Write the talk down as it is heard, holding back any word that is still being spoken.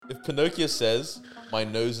If Pinocchio says, my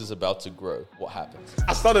nose is about to grow, what happens?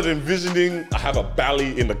 I started envisioning I have a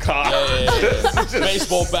belly in the car.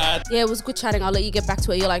 Baseball bat. Yeah, it was good chatting. I'll let you get back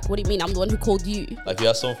to it. You're like, what do you mean? I'm the one who called you. Like, you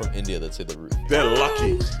have someone from India that's in the room. They're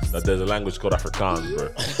lucky that there's a language called Afrikaans,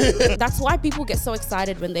 bro. That's why people get so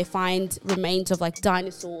excited when they find remains of like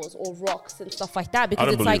dinosaurs or rocks and stuff like that. Because I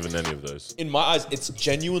don't it's believe like, in any of those. In my eyes, it's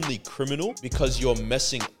genuinely criminal because you're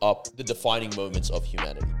messing up the defining moments of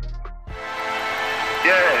humanity.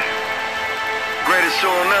 Yeah. Greatest show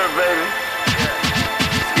on earth, baby.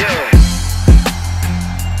 Yeah.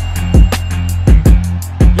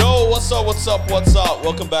 Yo, what's up?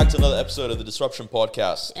 Welcome back to another episode of the Disruption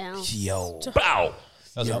Podcast. Yo. Bow.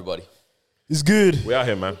 How's everybody? It's good. We out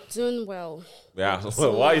here, man. doing well. Yeah.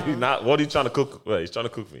 Why are you not? What are you trying to cook? Wait, he's trying to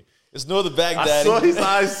cook me. It's no the I Baghdadi. saw his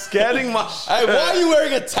eyes scanning my Hey, why are you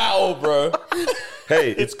wearing a towel, bro?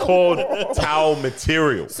 Hey, it's called towel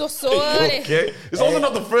material. So sorry. Okay? It's also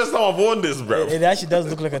not the first time I've worn this, bro. It actually does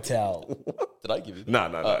look like a towel. Did I give you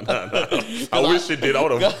that? Nah. I wish it did. I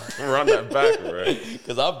would have run that back, bro.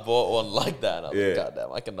 Because I bought one like that. And I was Yeah. like, God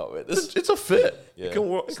damn, I cannot wear this. It's a fit. Yeah. It can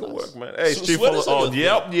work. It can work, man. Hey, So Chief sweaters follow are on.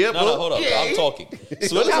 your thing. Yep. No, hold up. Yeah. I'm talking.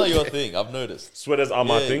 Sweaters are your thing. I've noticed. Sweaters are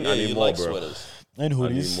my thing. I need you more, like bro. sweaters. And I need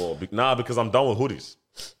hoodies. more. Nah, because I'm done with hoodies.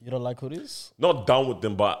 You don't like hoodies? Not done with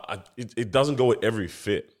them, but it doesn't go with every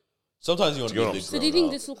fit. Sometimes you want to You know be what So do you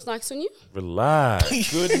think this looks nice on you?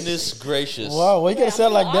 Relax. Goodness gracious. Wow, why you gotta say it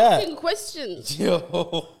like that? Asking questions. Yo,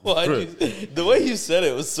 the way you said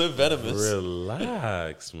it was so venomous.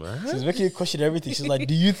 Relax, man. She's making you question everything. She's like,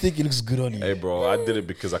 do you think it looks good on you? Hey, bro, I did it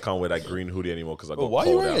because I can't wear that green hoodie anymore because I got Bro, why are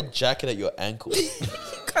you cold wearing out. a jacket at your ankle?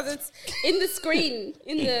 Because it's in the screen,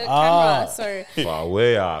 in the camera. So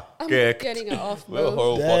I'm getting it off, We're a bro.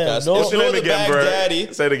 horrible Damn, podcast. no. It's What's your name the again, bro?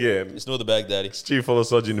 Baghdadi. Say it again. It's no the Baghdadi. Chief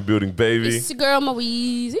Olosoji in the building, baby. It's your girl,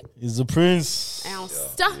 Maweezy. He's the prince. Our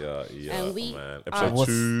stuff. Yeah, And we man. are- Episode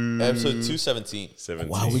What's- 2. Episode 217. 17.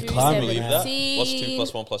 Wow, we Can climbing, you believe man. that? What's 2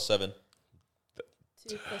 plus 1 plus 7?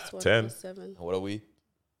 2 plus 1 10. plus 7. What are we?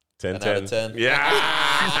 10, 10 out of 10.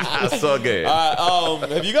 Yeah. So good.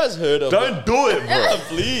 Have you guys heard of... Don't do it, bro.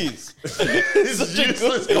 Please. This is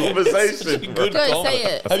useless conversation, bro. Good Go, comment. say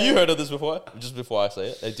it. Have you heard of this before? Just before I say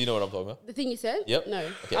it. Do you know what I'm talking about? The thing you said? Yep. No.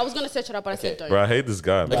 Okay. I was going to search it up, but I said don't. Bro, I hate this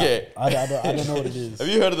guy, man. Okay. I don't know what it is. Have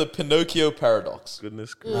you heard of the Pinocchio paradox?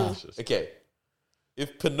 Goodness gracious. Okay.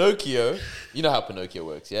 If Pinocchio, you know how Pinocchio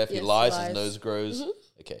works, yeah? If he Yes, lies, lies. his nose grows.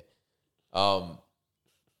 Okay.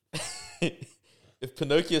 If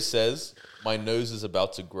Pinocchio says, my nose is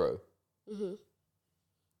about to grow,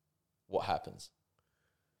 what happens?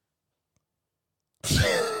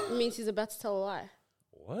 It means he's about to tell a lie.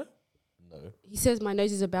 What? No. He says my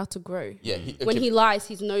nose is about to grow. Yeah. When he lies,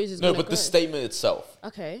 his nose is No, going to but grow. the statement itself.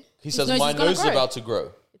 Okay. He His says, nose my is gonna nose is grow. about to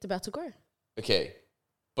grow. It's about to grow. Okay.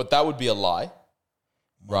 But that would be a lie,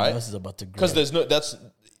 My right? nose is about to grow. Because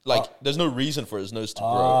there's no reason for his nose to grow.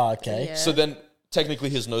 Ah, okay. Yeah. So then technically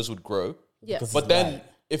his nose would grow. Yes. Because- But then Right.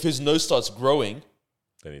 if his nose starts growing,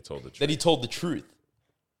 Then he told the truth. then he told the truth.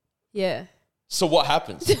 Yeah. So what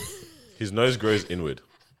happens? His nose grows inward.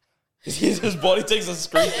 His body takes a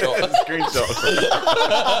screenshot. Screenshot.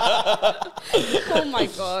 Oh my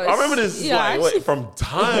gosh. I remember this from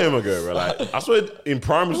time ago, bro. Like I swear in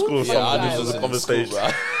primary school or Yeah, something, I this knew was this a conversation.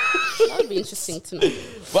 That would be interesting to know.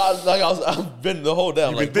 But like I've been the whole day.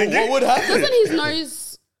 I'm like, been what would happen? Doesn't his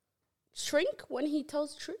nose shrink when he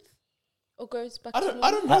tells the truth? Or goes back I to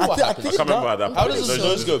don't know what I happens. I can't remember how that. How does his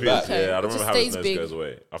nose go back? Okay, Yeah, I it don't just remember how his stays nose big. goes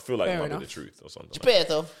away. I feel like it Fair might be enough. the truth or something.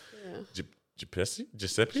 Geppetto.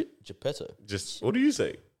 Giuseppe? Geppetto. Just what do you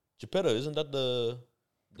say? Geppetto, isn't that the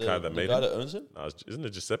Guy that made guy him? that owns it? No, isn't it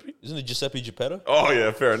Giuseppe? Isn't it Giuseppe Geppetto? Oh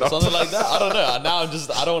yeah, fair enough. Something like that? I don't know. Now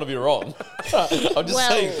I don't want to be wrong. I'm just Well.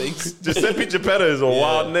 saying things. Giuseppe Geppetto is a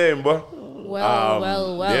wild name, bro.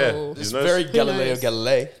 Well. Yeah, It's his nose- very Galileo knows?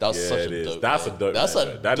 Galilei. That's Yeah, such it a is. dope That's name. a dope That's name,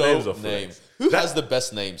 a man. That dope name's a name. flex. Who has the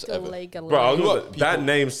best names ever? Bro, I was You gonna got say, that people-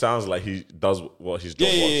 name sounds like he does what his job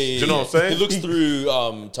Yeah, was. Do you know what I'm saying? He looks through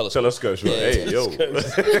telescopes. telescopes, right? Yeah, Hey, yo.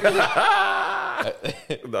 telescopes.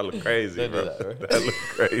 That looked crazy, Don't bro. do that, bro. That looked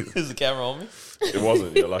crazy. Is the camera on me? It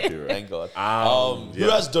wasn't. You're lucky, bro. Thank God. Who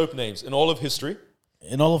yeah. has dope names in all of history?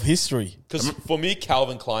 In all of history. Because for me,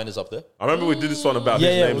 Calvin Klein is up there. I remember we did this one about Yeah,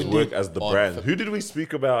 his yeah, name's we work did. as the On brand. f- Who did we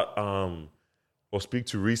speak about or speak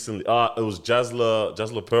to recently? It was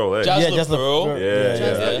Jazzler Pearl, eh? Dazzler Dazzler Pearl. Pearl. yeah,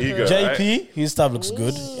 Dazzler that ego, Pearl. right? JP, his stuff looks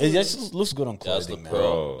good. It just looks good on Dazzler clothing, man.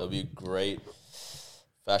 Pearl. That'd be a great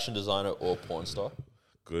fashion designer or porn star.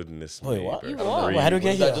 Goodness Wait, me, what? bro. You are. Wait, how do we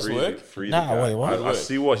get Does that here? just Free work? the- free Nah, the guy. wait, what? I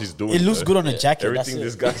see what he's doing. It looks though. good on a jacket. Everything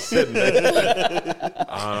that's this it. guy said,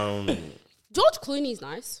 man. George Clooney's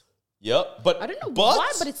nice. Yeah, but I don't know but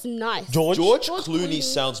why, but it's nice. George George Clooney Clooney.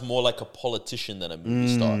 sounds more like a politician than a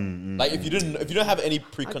movie star. Like if you don't have any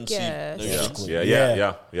preconceived guess. notions.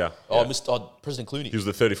 Yeah. Oh, President Clooney. He was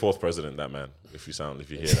the 34th president, that man. If you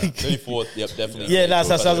hear that. 34th, yep, definitely. Yeah, that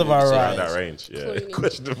sounds about Around right. that range. Yeah. Clooney.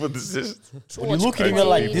 Questionable decisions. When you look at him, you're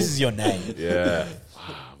like, this is your name. Yeah.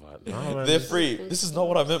 But no, man, They're free. This is not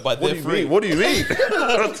what I meant by they're free. What do you mean?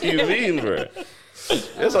 What do you mean, bro?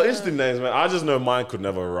 There's some interesting names, man. I just know mine could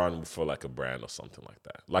never run for like a brand or something like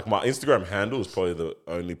that. Like my Instagram handle is probably the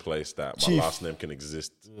only place that my Chief. last name can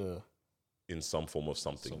exist in some form of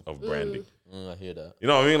something of branding. I hear that. You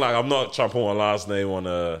know what I mean? Like I'm not trying to put my last name on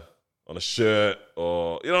a shirt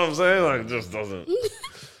or you know what I'm saying? Like it just doesn't.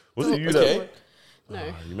 Was it you Okay. that?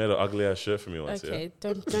 No. You made an ugly ass shirt for me once. Okay,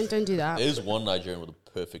 don't do that. There's one Nigerian with a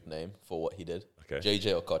perfect name for what he did. Okay.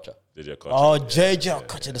 JJ Okocha. JJ Okocha. Oh, Yeah, JJ yeah,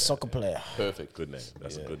 Okocha, the soccer player. Perfect. Good name.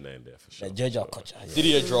 That's a good name there for sure. JJ Okocha. Yeah.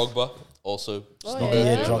 Didier Drogba, also Yeah,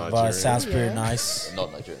 Drogba Nigerian. sounds pretty Yeah. nice.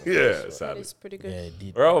 not Nigerian. Yeah, sadly. It's pretty good. Yeah,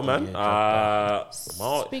 Did- Bro, man. yeah,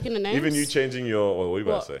 Speaking of names, Even you changing your, what were you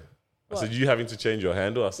about What? to say? I What? said you having to change your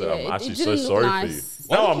handle. I said Yeah, I'm it actually so didn't look sorry nice. for you.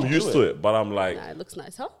 Why Now did I'm you do used it? to it, but I'm like, Nah, it looks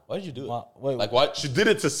nice, huh? Why did you do it? Wait, Like why? she did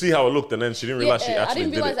it to see how it looked, and then she didn't realize she I actually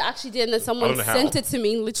didn't did realize it. I actually did, and then I someone don't know how. sent it to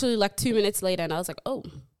me literally like 2 minutes later, and I was like, oh.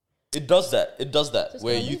 It does that. It does that. Just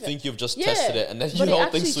where gonna you leave it. think you've just Yeah, tested it, and then but your it whole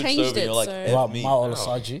thing actually switched changed over, and you're it, like, so- F Wow, me. Mao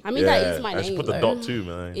Olasaji. I mean, that is my and name. she put the though. dot too,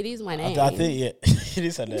 man. It is my I, name. I think yeah, it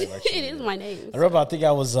is her name. Actually. it is my name. I remember. I think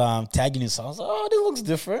I was tagging you, so I was like, "Oh, this looks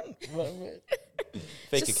different."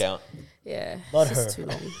 Fake account. Yeah, Not it's just her. too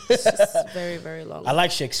long. It's just very, very long. I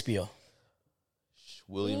like Shakespeare.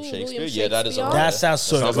 William Ooh, Shakespeare. William Yeah, that is a Shakespeare. That sounds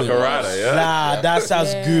so Sounds good. like a rider, yeah? Nah, that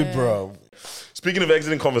sounds Yeah. good, bro. Speaking of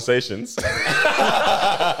exiting conversations,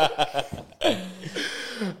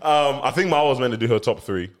 I think Mara was meant to do her top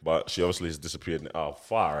 3, but she obviously has disappeared. Oh,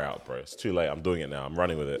 far out, bro. It's too late. I'm doing it now. I'm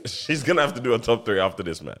running with it. She's going to have to do a top 3 after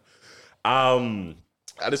this, man. I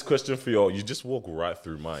had this question for you. You just walk right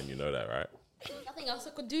through mine. You know that, right? Nothing else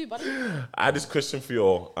I could do, but I had this question for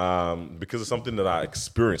you because of something that I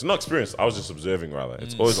experienced. Not experienced, I was just observing, rather.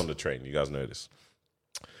 It's always on the train. You guys know this.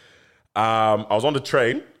 I was on the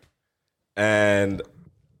train, and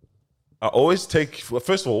I always take... Well,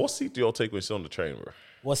 first of all, what seat do y'all take when you sit on the train, bro?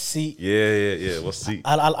 What seat? Yeah. What seat?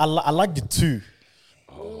 I like the 2.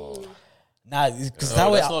 Nah, because that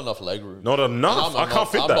No, way that's not enough leg room. Not enough. I can't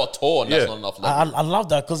fit I'm that. not tall, and Yeah. that's not enough leg room. I love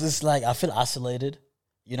that because it's like I feel isolated.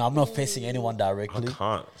 You know, I'm not facing anyone directly.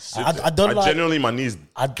 Can't. Sit I there. don't like- genuinely, my knees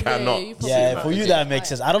cannot. you probably sit Yeah, back. for you that makes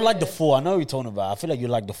sense. I don't like the 4. I know what you're talking about. I feel like you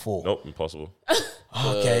like the 4. Nope, impossible.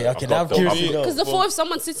 Okay. I've Now I'm got curious the- to know. because the 4, if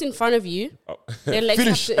someone sits in front of you, then legs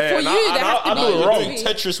Finish. have to, Hey, for and you, I- they have I to do it be. wrong. Doing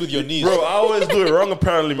Tetris with your knees. Bro, I always do it wrong,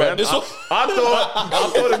 apparently, man. this I one-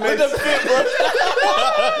 thought it makes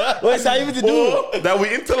Wait, so even to do that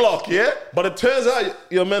we interlock, yeah? But it turns out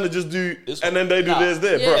you're meant to just do, This and then they do Nah. this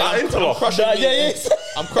there. Bro, Yeah. I interlock. crushing Yeah, knees.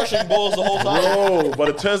 I'm crushing balls the whole time. Bro, but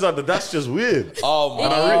it turns out that that's just weird. Oh And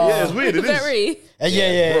my! yeah, it's weird. It is. Very.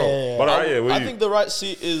 Yeah. But all right, yeah, where I you? think the right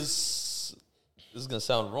seat is. This is gonna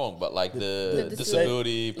sound wrong, but like the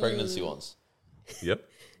disability pregnancy ones. Yep.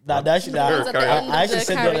 Nah, that actually, ones at the end of I actually the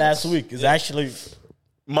said that carriage. last week. It's actually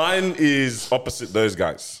Mine is opposite those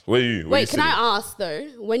guys. Where you? Where Wait, you can sitting? I ask though?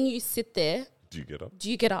 When you sit there, Do you get up? do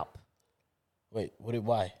you get up? wait.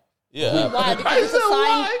 Why? Yeah. Why? Because it's a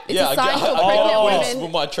sign. It's Yeah, a sign for I pregnant get when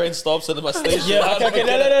women. my train stops at my station. Yeah. Okay.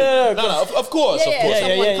 No. Of course, Yeah, of course.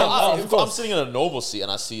 someone yeah, comes of If course. I'm sitting in a normal seat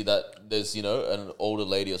and I see that there's, an older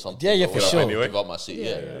lady or something. Yeah, or for whatever, sure. I give up my seat.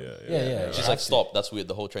 Yeah. Yeah. She's like, stop. That's weird.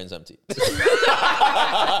 The whole train's empty.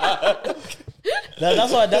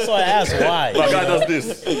 That's why I asked why. My guy does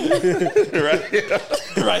this. Right here.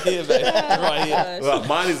 Right here, man. Right here. Well,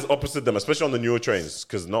 mine is opposite them, especially on the newer trains,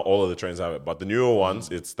 because not all of the trains have it. But the newer ones,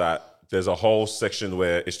 it's that there's a whole section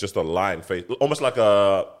where it's just a line face, almost like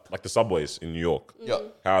the subways in New York. Yeah.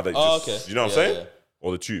 How they just, Oh, okay. you know what I'm Yeah, saying? yeah.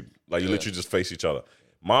 Or the tube, like you literally just face each other.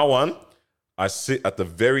 My one, I sit at the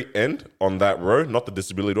very end on that row, not the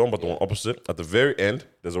disability one, but the one opposite. At the very end,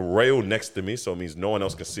 there's a rail next to me, so it means no one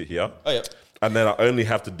else can sit here. Oh, yeah. And then I only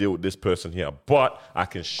have to deal with this person here. But I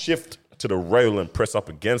can shift to the rail and press up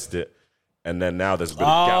against it. And then now there's a bit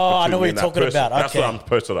of gap Oh, I between know what me and you're that talking person. about. That's Okay. where I'm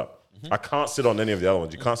posted up. I can't sit on any of the other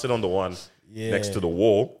ones. You can't sit on the one next to the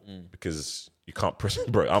wall because you can't press.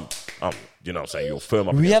 Bro, I'm you know what I'm saying? You're firm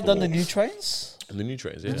up We against have done wall. the new trains. In the new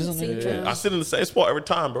trains, yeah. This is on the new Yeah. trains. I sit in the same spot every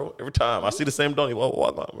time, bro. Every time. I see the same Donny.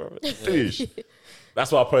 What, bro? Finish.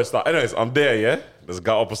 That's why I post up. Anyways, I'm there, yeah? There's a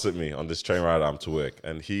guy opposite me on this train ride I'm to work.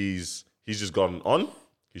 And he's just gotten on.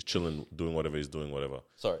 He's chilling, doing whatever he's doing, whatever.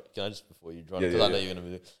 Sorry, can I just, before you run, Yeah, because yeah, I know yeah. you're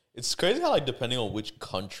going to be... It's crazy how, like, depending on which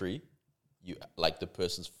country you like the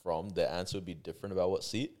person's from, their answer would be different about what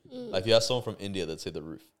seat. Like if you have someone from India, they'd say the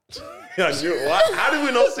roof. What? How did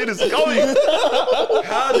we not see this coming?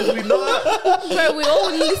 How did we not? Bro, we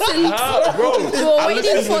all listened. Bro, We were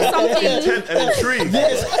waiting for something. intent and intrigue.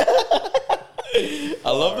 I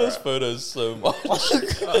love those photos so much.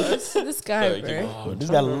 This guy, Sorry, keep bro. going. This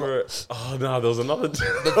guy. Oh no, there was another.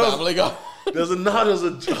 The family guy.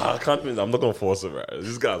 I can't. I'm not gonna force it, man.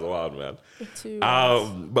 This guy's wild, man. Too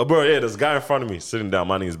But bro, yeah, there's a guy in front of me sitting down,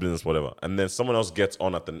 minding his business, whatever, and then someone else gets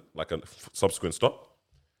on at the like a subsequent stop,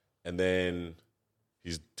 and then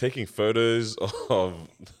he's taking photos of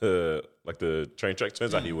the train track.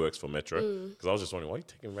 Turns out he works for Metro, because I was just wondering, why are you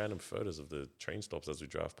taking random photos of the train stops as we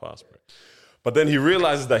drive past, bro? But then he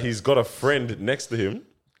realizes that he's got a friend next to him,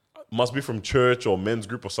 must be from church or men's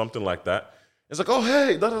group or something like that. It's like, oh,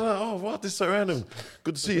 hey, oh, what? This is so random.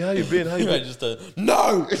 Good to see you. How you been? Just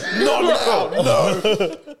no, no.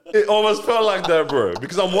 It almost felt like that, bro.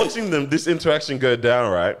 Because I'm watching this interaction go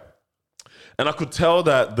down, right? And I could tell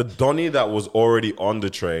that the Donnie that was already on the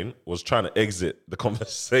train was trying to exit the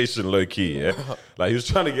conversation low-key, yeah? Like, he was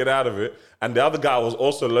trying to get out of it. And the other guy was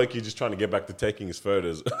also low-key just trying to get back to taking his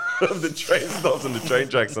photos of the train stops and the train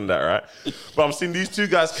tracks and that, right? But I'm seeing these two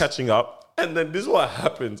guys catching up. And then this is what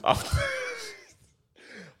happens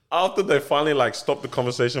after they finally, like, stop the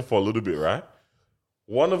conversation for a little bit, right?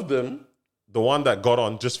 One of them, the one that got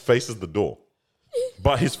on, just faces the door.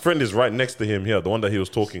 But his friend is right next to him here, the one that he was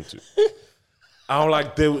talking to. I'm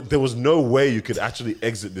like, there was no way you could actually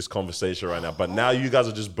exit this conversation right now. But now you guys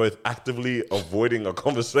are just both actively avoiding a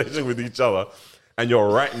conversation with each other, and you're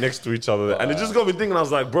right next to each other. And it just got me thinking, I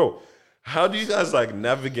was like, bro, how do you guys like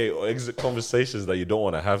navigate or exit conversations that you don't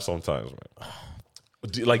want to have sometimes, man?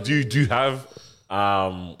 Do you have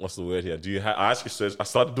what's the word here? Do you have? I actually searched. I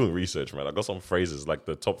started doing research, man. I got some phrases like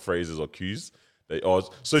the top phrases or cues. Or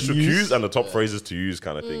social cues and the top phrases to use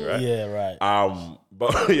kind of thing, right? Yeah, right.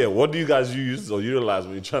 But yeah, what do you guys use or utilize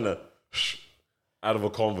when you're trying to out of a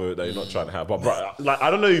convo that you're not trying to have? But bro, like,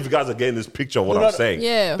 I don't know if you guys are getting this picture of what I'm saying.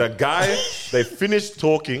 Yeah. The guy, they finished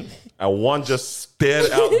talking and one just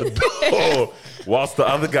stared out the door whilst the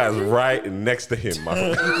other guy's right next to him,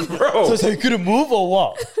 bro. So he couldn't move or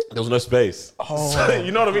what? There was no space. Oh. So,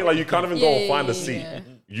 you know what I mean? Like, you can't even go and find a seat. Yeah.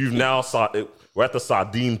 You've now we're at the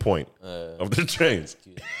sardine point of the trains.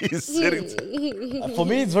 He's sitting. For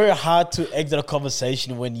me, it's very hard to exit a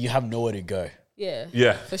conversation when you have nowhere to go.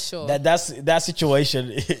 Yeah. For sure. That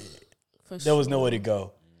situation, For there was sure. nowhere to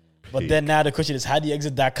go. But then now the question is, how do you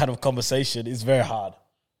exit that kind of conversation? It's very hard.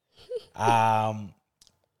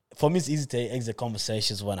 For me, it's easy to exit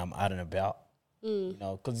conversations when I'm out and about. You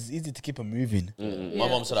know, because it's easy to keep it moving. My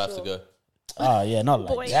mom said I have to go. Oh, yeah, not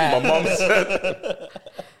like Boy. that. My mom said,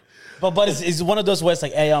 But it's one of those where it's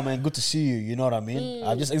like, hey, man, good to see you. You know what I mean?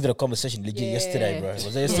 I just exited a conversation legit yesterday, bro.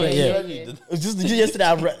 Was it yesterday? Yeah. It was just legit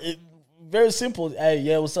yesterday. Very simple. Hey,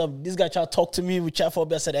 yeah, what's up? This guy tried to talk to me. We chat for a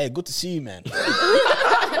bit. I said, hey, good to see you, man.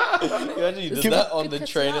 You did that on the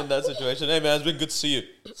train in that situation. Hey man, it's been good to see you.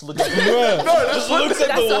 Just looks at That's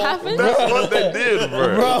what happened? that's what they did,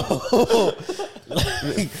 bro. Bro.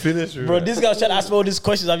 Finish, Bro, this guy was trying to ask me all these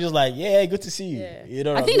questions. I'm just like, yeah, good to see you. Yeah. You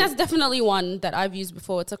know what I think mean? that's definitely one that I've used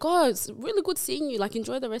before. It's like, oh, it's really good seeing you. Like,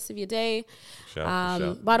 enjoy the rest of your day.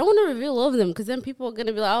 Shout. But I don't want to reveal all of them because then people are going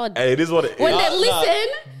to be like, oh, Hey, it is what it when is. they listen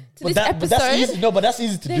to this But that's episode. easy. No, but that's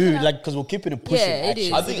easy to They're do, gonna- like, because we're keeping it pushing. Yeah, it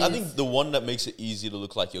is. actually. I think the one that makes it easy to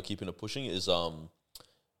look like you're keeping it pushing is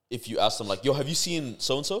if you ask them like, yo, have you seen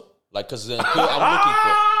so and so? Like, because I'm looking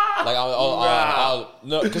for. Like, I'll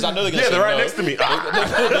no, because I know they're gonna Yeah, say they're right no. next to me. Damn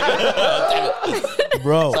it.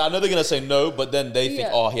 Bro. So I know they're gonna say no, but then they think,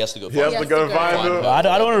 Yeah. oh, he has to go. He has find to go Yes, find to her. go. I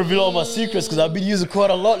don't want to reveal all my secrets because I've been using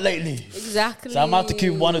quite a lot lately. Exactly. So I'm out to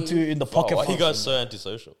keep one or two in the pocket. Why are you function. guys so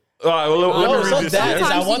antisocial? All right, well, let No, me it's read not this that. here. It's I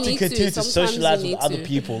Sometimes want you to need continue to. to Sometimes you socialize need with other to.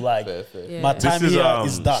 people. Like, Fair, fair. Yeah. my time This is, here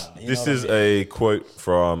is done. You This know is what I mean? a quote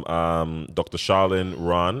from Dr. Charlene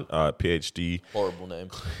Ran, PhD, Horrible name.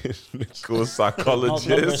 clinical not psychologist.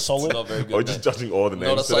 very solid. Not very good. Or just judging all the names.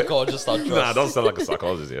 Not a today. psychologist. I trust. Nah, don't sound like a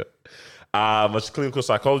psychologist yet. She's a clinical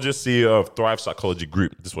psychologist, CEO of Thrive Psychology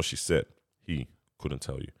Group. This is what she said. He couldn't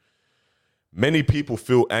tell you. Many people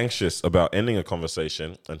feel anxious about ending a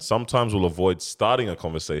conversation and sometimes will avoid starting a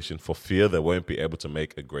conversation for fear they won't be able to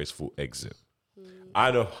make a graceful exit.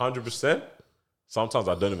 I know 100%. Sometimes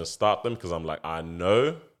I don't even start them because I'm like, I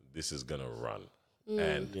know this is going to run.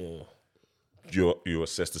 And you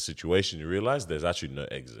assess the situation, you realize there's actually no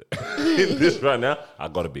exit. In this right now, I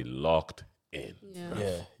got to be locked in.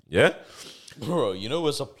 Yeah. Yeah? Bro, you know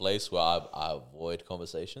what's a place where I avoid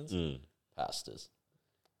conversations? Pastors.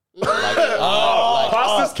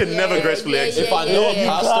 Pastors can never gracefully exit. If I know a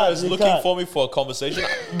pastor is you looking can't. for me for a conversation,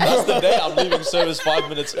 that's the day I'm leaving service 5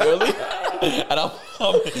 minutes early, and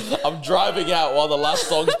I'm driving out while the last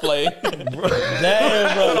song's playing.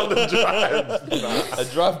 Damn, bro. I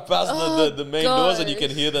drive past the main doors, and you can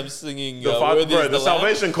hear them singing. The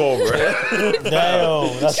salvation call, bro.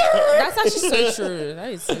 Damn. That's actually so true. That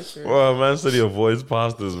is so true. Well, man said he avoids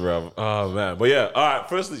pastors, bro. Oh man, but yeah. All right.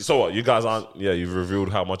 Firstly, so what? You guys aren't. Yeah, you've revealed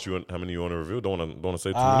how many you want to reveal. Don't want to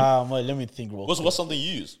say too many. Wait, let me think. What's something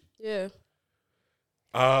you use? Yeah.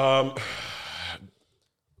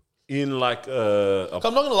 In like I'm not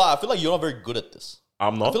gonna lie. I feel like you're not very good at this.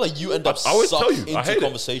 I'm not. I feel like you end up I always sucked tell you, I hate into it.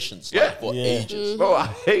 conversations for Yeah. ages. Bro, I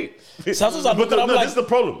hate. Sometimes I look at it, I'm no, like, this is the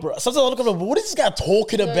problem. bro, sometimes I look at him, what is this guy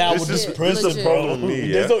talking about with This this is person, the bro? problem with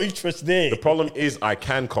me, There's yeah? no interest there. The problem is I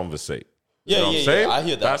can conversate. Yeah, You know what I'm saying? I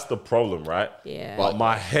hear that. That's the problem, right? Yeah. But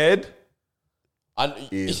my head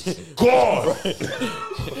is that gone.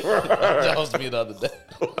 was me the other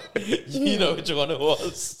day. You know which one it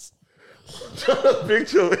was.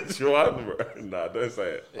 Picture which one, bro. Nah, don't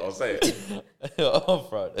say it. I'll say it. On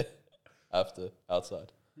Friday,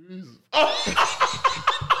 outside.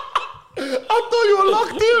 I thought you were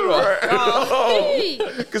locked in,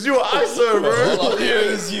 bro. Because you were ISO, bro. All I'm hearing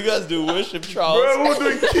is you guys do worship trials, Bro, we were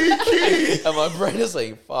doing key. and my brain is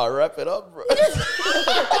saying, "Far, wrap it up, bro."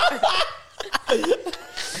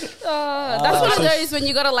 That's one of those when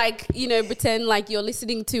you gotta pretend like you're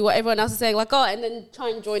listening to what everyone else is saying, and then try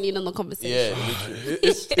and join in on the conversation. Yeah, literally.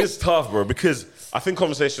 It's tough, bro, because I think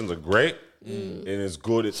conversations are great and it's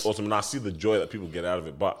good. It's awesome. And I see the joy that people get out of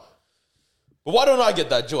it. But why don't I get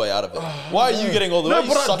that joy out of it? Why are you getting all the? Why are you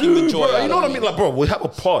but I sucking do, the joy bro. out You know of what I me? mean? Like, bro, we have a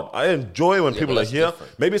pod. I enjoy when people but are that's here.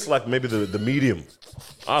 different. Maybe it's like the medium.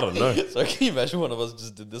 I don't know. So can you imagine one of us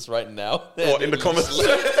just did this right now? Or in the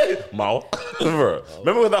conversation. Mao. Bro.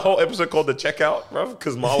 Remember when that whole episode called The Checkout, bro?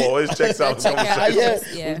 Because Mao always checks out the Check out.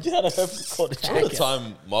 conversation. Yeah. We just had a episode called The Remember Check. the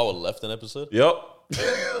time Marwa left an episode? Yep.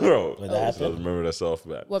 Bro. that I happened? remember that self,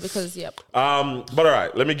 man. Well, because But all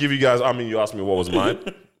right, let me give you guys. I mean, you asked me what was mine.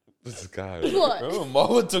 This guy. what? Remember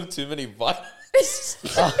Marwa took too many vitamins?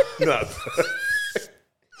 Nah.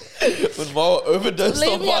 When Marwa overdosed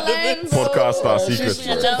Leave on me alone, vitamins? bro. Podcast star secrets, She's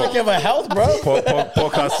bro. trying to take care of her health, bro.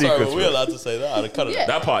 Podcast Sorry, secrets. were we bro. allowed to say that? I'd cut it out.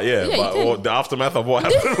 That part, yeah. Yeah, but you can. the aftermath of what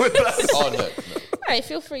happened with that. Oh, no. Hey,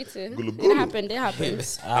 feel free to. Gulu. It happened. It happens.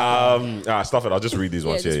 Stuff it. I'll just read these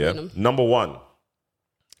ones just here, read yeah? them. Number one.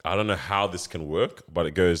 I don't know how this can work, but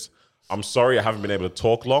it goes, I'm sorry I haven't been able to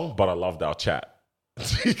talk long, but I loved our chat.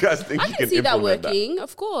 Do you guys think I you can can see that implement working,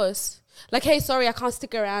 of course. Like, hey, sorry, I can't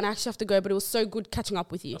stick around. I actually have to go, but it was so good catching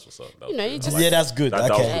up with you. That's what's up. That You was know, good. you I just like Yeah, that's good. That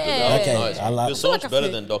was Okay. good. Yeah. Okay. Nice. I like You're so much like I better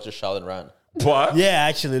feel- than Dr. Charlotte Ran. But, Yeah,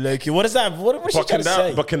 actually, Loki. What is that? What was she but trying can to say?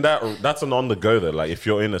 that, but can that, that's an on the go though. Like if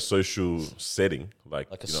you're in a social setting, like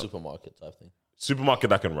Like a you know, supermarket type thing. supermarket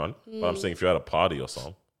that can run. But Mm. I'm saying if you're at a party or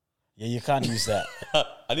something. Yeah, you can't use that.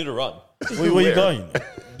 I need to run. Where you Where? going?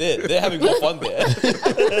 They're having more fun there.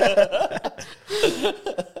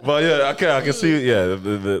 But yeah, okay, I can see. Yeah,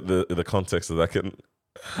 the context of that can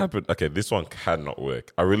happen. Okay, this one cannot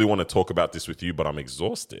work. I really want to talk about this with you, but I'm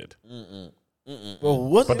exhausted. Well,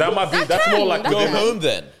 what? But that might be. That's more like That Go within- home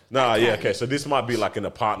then. Nah, yeah, okay. So this might be like in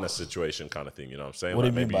a partner situation kind of thing. You know what I'm saying? What do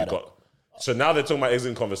Like you mean maybe by you got. So now they're talking about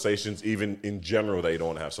exiting conversations, even in general, that you don't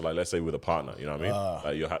want to have. So like, let's say with a partner, you know what I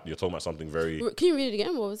mean? Like you're talking about something very. Can you read it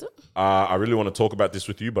again? What was it? I really want to talk about this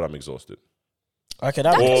with you, but I'm exhausted. Okay,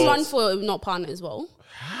 That that can Or- run for not partner as well.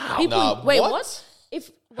 People, Nah, wait, what?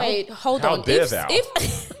 what? Hold how on. dare If, thou?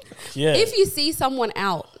 if yeah. if you see someone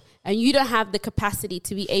out and you don't have the capacity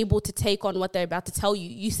to be able to take on what they're about to tell you,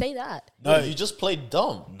 you say that. No, you just played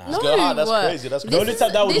dumb. Just No, go, that's what? crazy. That's This crazy. only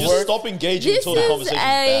time that would this- Just work- stop engaging This until the is conversation's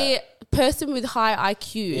a bad. person with high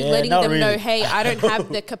IQ, Yeah, letting not them know, really. hey, I don't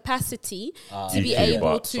have the capacity to be EQ, able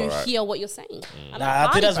but to alright. hear what you're saying. Nah,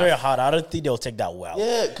 I think that's very hard. I don't think they'll take that well.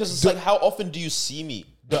 Yeah, because it's like, how often do you see me?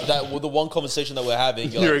 That with the one conversation that we're having,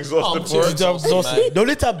 You're like, exhausted I'm for too it. exhausted, man. The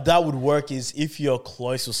only time that would work is if you're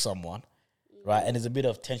close to someone, right? And there's a bit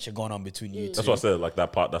of tension going on between you two. That's what I said. Like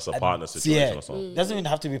that part. That's a partner situation Yeah, or something. doesn't even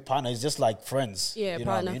have to be partner. It's just like friends. Yeah, you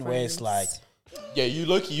know what I partner, mean? Where it's like, friends. Yeah,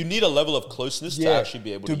 you need a level of closeness to actually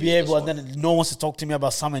be able to be use able, this and one. then no one wants to talk to me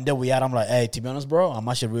about something that we had. I'm like, hey, to be honest, bro, I'm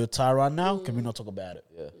actually real tired right now. Can we not talk about it?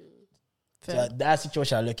 Yeah. So that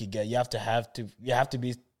situation I look at, you have to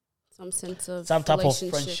be Some sense of some type of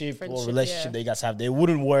relationship, friendship or relationship yeah. that you guys have. They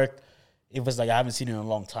wouldn't work if it's like I haven't seen you in a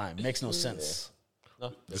long time. Makes no sense.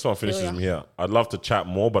 This one finishes ya. me here. I'd love to chat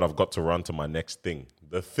more, but I've got to run to my next thing.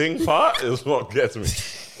 The thing part is what gets me.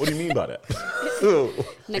 What do you mean by that?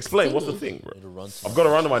 Explain, thing. what's the thing, bro? run to- I've got to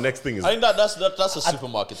run to my next thing. Is I think that's a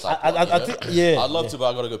supermarket type. I think, yeah. I'd love to,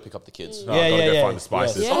 but I gotta go pick up the kids. I've got to go find the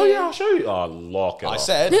spices. Yeah. Oh yeah, I'll show you. Oh, lock it. I up.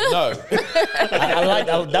 said no. I like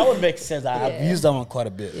that would make sense. I've used that one quite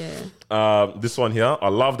a bit. Yeah. This one here. I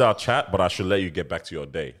loved our chat, but I should let you get back to your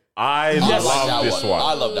day. I Yes. love that this one.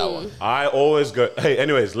 I love that one. I always go. Hey,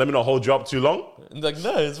 anyways, let me not hold you up too long. And like,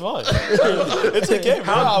 no, it's fine. It's okay,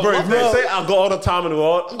 bro. Bro, if they say I've got all the time in the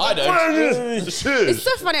world, I don't. It's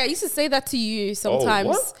so funny. I used to say that to you sometimes.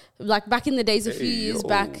 what? Like back in the days, a few years yo.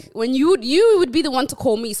 back, when you would be the one to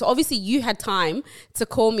call me. So obviously you had time to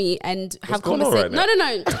call me and have going on conversation.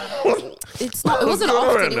 right no. It's not. It wasn't going on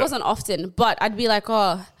often. right It now? wasn't often. But I'd be like,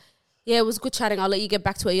 oh. Yeah, it was good chatting. I'll let you get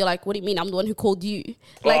back to it. You're like, what do you mean? I'm the one who called you.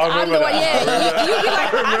 Like, I I'm the remember one. that. Yeah, you'd be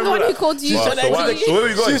like, I'm the one who called you. Wow, so where are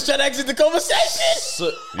we going? She's trying to exit the conversation. So,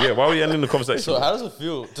 Yeah, why are we ending the conversation? so how does it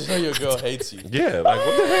feel to know your girl hates you? Yeah, like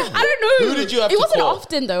what the heck? I don't know. Who did you have It to wasn't call?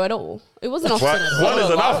 often though at all. It wasn't often at all. One is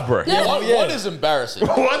enough, bro. One is embarrassing.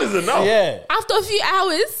 One is enough. Yeah. After a few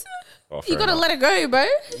hours, Oh, you fair gotta enough. let it go, bro.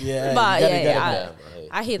 Yeah, But you gotta- yeah, bro, hey.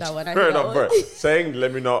 I hear that one. I Fair hear that enough, bro. one. Saying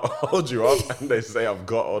let me not hold you up, and they say I've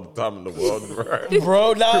got all the time in the world, bro.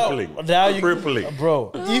 Bro, Crippling. now you, Crippling.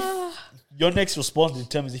 bro. If your next response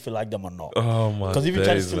determines if you like them or not. Oh my! Because if you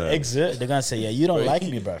try to days, still man. exit, they're gonna say, "Yeah, you don't like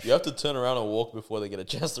me, bro." You have to turn around and walk before they get a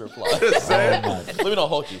chance to reply. man. Let me not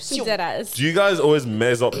hold you. Dead ass. Do you guys always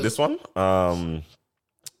mess up this one?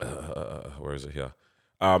 Where is it here?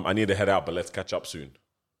 I need to head out, but let's catch up soon.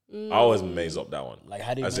 I always maze up that one. Like,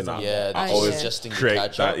 how do you As in, mess up? Yeah, I Oh, always yeah. suggesting the create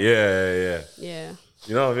catch that. up. Yeah. Yeah.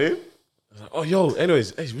 You know what I mean? Oh, yo.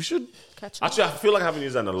 Anyways, hey, we should. Catch up. Actually, I feel like I haven't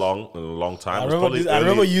used that in a long time. I It's remember, probably I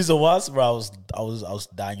remember early- using once, bro. I was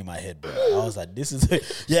dying in my head, bro. I was like, "This is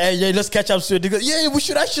yeah, let's catch up soon." They go, "Yeah, we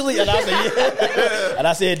should actually." And I was like, "Yeah," and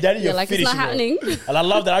I said, "Daddy, you're like, it's finished, not bro." happening. And I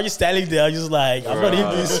love that. I'm just standing there. I'm just like, I'm not in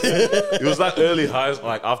this. It was like early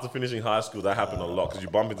like after finishing high school, that happened a lot because you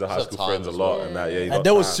bump into high It's a school time friends a as lot, well. and that you And got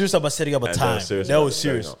they was time. serious about setting up a And they time. were serious They about was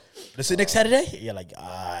setting serious. up. They say next Saturday. You're like,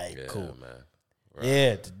 alright, cool. Man.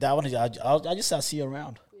 Yeah, that one. I just I'll see you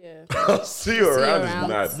around. Yeah. See you around is around.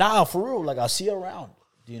 mad. Nah, for real. Like I'll see you around.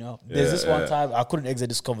 You know, there's this one time I couldn't exit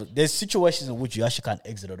this conversation. There's situations in which you actually can't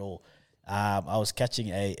exit at all. I was catching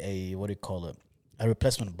a what do you call it? A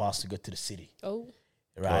replacement bus to go to the city. Oh.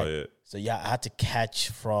 Right. Oh, yeah. So yeah, I had to catch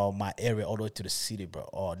from my area all the way to the city, bro.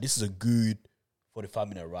 Oh, this is a good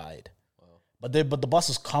 45-minute ride. But the bus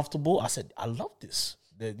is comfortable. I said, I love this.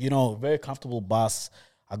 Very comfortable bus.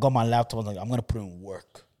 I got my laptop. I was like, I'm gonna put in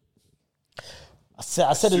work. I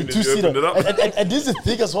said Soon in as you two-seater. opened it up. And this is the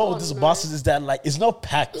thing as well with this bus is that like it's not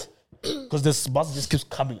packed. Because this bus just keeps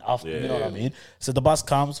coming after, you know what I mean? So the bus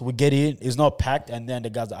comes, we get in, it's not packed, and then the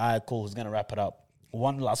guy's like, all right, cool, he's gonna wrap it up.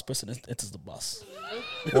 One last person enters the bus.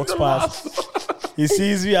 Walks past. He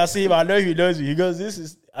sees me, I see him, I know he knows me. He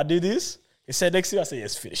goes, I do this. He said next to me, I said,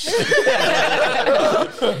 yes, finish.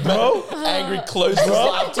 Bro, Angry close his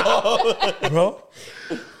laptop. bro.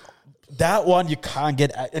 That one you can't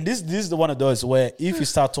get at. And this is the one of those where if you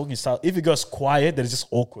start talking, if it goes quiet, then it's just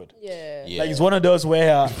awkward. Yeah. Yeah. Like it's one of those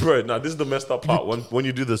where Bro, now this is the messed up part. When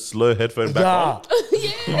you do the slow headphone back nah.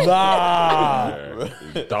 on,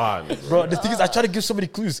 done. Bro, the thing is, I try to give so many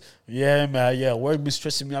clues. Yeah, man, yeah, work be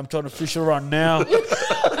stressing me. I'm trying to fish around now.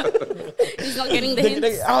 He's not getting the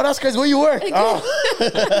hints. Oh, that's crazy. Where you work? Oh,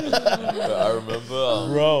 I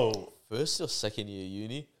remember bro. first or second year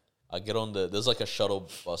uni, I get on there's like a shuttle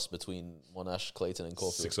bus between Monash, Clayton, and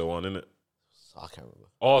Caulfield. 601, innit? I can't remember.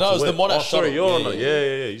 Oh, no, to it's the where? Monash Oh, sorry, shuttle. you're on.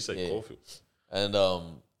 Yeah. You said Yeah. Caulfield. And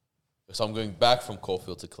so I'm going back from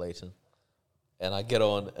Caulfield to Clayton, and I get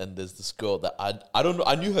on, and there's this girl that I don't know.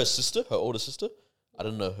 I knew her sister, her older sister. I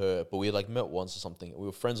don't know her, but we had like met once or something. We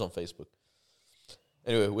were friends on Facebook.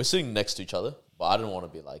 Anyway, we're sitting next to each other, but I didn't want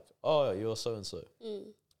to be like, "Oh, you're so and so,"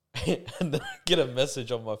 and then I get a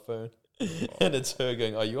message on my phone. And it's her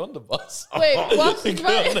going, "Are you on the bus?" Wait, what? The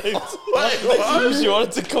girl next- she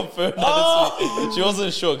wanted to confirm that it's me. She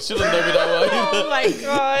wasn't sure. She didn't know me that well either. Oh my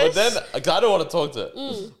gosh. But then like, I don't want to talk to her.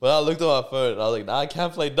 But I looked at my phone and I was like, nah, I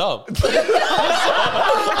can't play dumb. I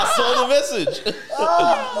saw the message. So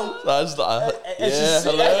I just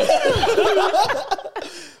hello.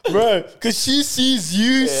 Bro, because she sees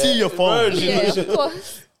you see your phone. Bro, she Yeah, looked- of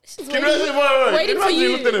course. She's Can you waiting, imagine, waiting for you you.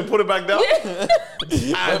 looked at it and put it back down?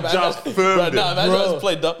 And just Bro, firmed nah, it. imagine I just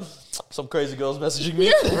played dumb. Some crazy girls messaging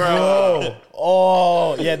me. Bro.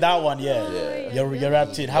 Oh, yeah, that one, yeah. You're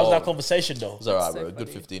wrapped in. How's that conversation, though? It's alright, So bro. Good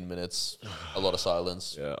funny. 15 minutes. A lot of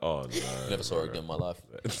silence. Yeah, oh no. Never saw her again in my life.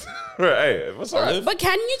 Hey, what's I up? live- But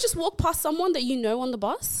can you just walk past someone that you know on the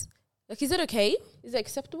bus? Like, is it okay? Is it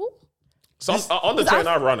acceptable? On the train,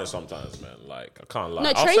 I run it sometimes, man. Like, I can't lie. No,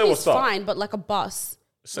 I'll train say is what's up. fine, but like a bus.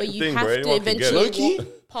 Same where you thing, have bro. to Anyone can get it. eventually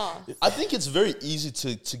Low-key? pass. I think it's very easy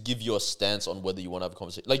to give your stance on whether you want to have a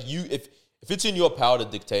conversation. Like if it's in your power to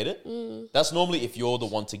dictate it, that's normally if you're the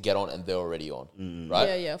one to get on and they're already on,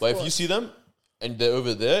 right? Yeah, of But if you course. see them and they're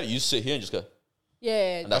over there, you sit here and just go,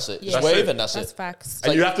 Yeah. and that's it. Yeah. Just That's wave it. and that's That's it. facts.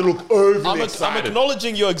 And you have to look overly I'm excited.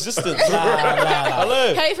 acknowledging your existence.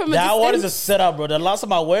 Hello. Hey, from a That one is a distance. setup, bro. The last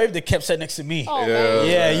time I waved, they kept sitting next to me. Oh, man.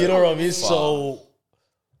 Yeah, you know what I mean? So,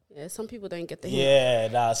 Yeah, some people don't get the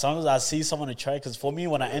hint. yeah, sometimes I see someone to try. Because for me,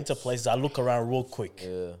 when I enter places, I look around real quick.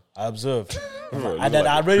 Yeah. I observe. Bro, And then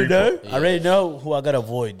like I a already creeper. know. I already know who I gotta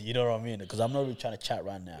avoid. You know what I mean? Because I'm not really trying to chat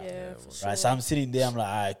right now. Yeah, for sure. Right. So I'm sitting there. I'm like,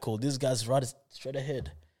 all right, cool. This guy's right straight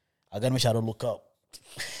ahead. I gotta make sure I don't look up.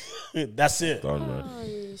 That's it. Done, man.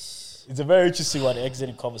 It's a very interesting one.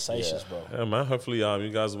 Exiting conversations, bro. Yeah, man. Hopefully, you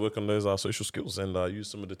guys work on those social skills and use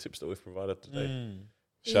some of the tips that we've provided today.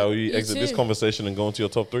 Shall we You exit this too. conversation and go into your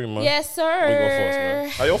top 3, man? Yes, We go first, man.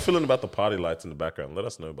 sir. How y'all feeling about the party lights in the background? Let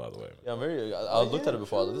us know, by the way. Yeah, I'm very. I looked at it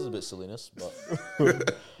before. I was like, this is a bit silliness, but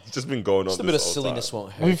It's just been going on. just a bit of this whole silliness time.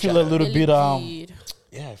 won't We hurt. feel a little bit Indeed.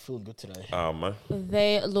 yeah, I feel good today. Man.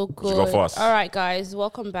 They look you good. go first? All right, guys.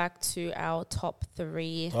 Welcome back to our top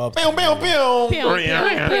 3. Top Pew, pew, pew. Pew,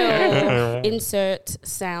 pew, pew. Insert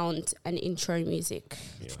sound and intro music.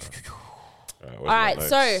 All right,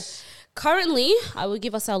 so currently I will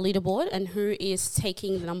give us our leaderboard and who is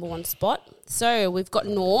taking the number 1 spot. So we've got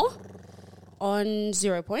Noor on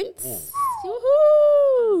 0 points.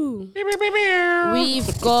 Woohoo!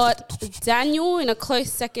 We've got Daniel in a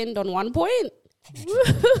close second on 1 point.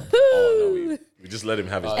 Woohoo! we just let him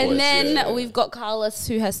have his voice. And then yeah. we've got Carlos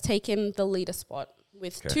who has taken the leader spot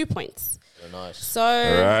with 2 points. Very nice. So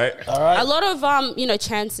All right. a lot of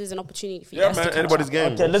chances and opportunity for you Yeah, guys to man. catch Anybody's up.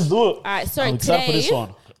 game. Okay, let's do it. All right, so I'm excited for today this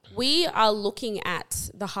one. we are looking at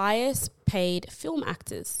the highest paid film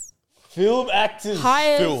actors. Film actors.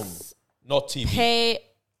 Highest Film, not TV. pay.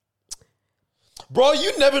 Bro,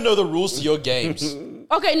 you never know the rules to your games.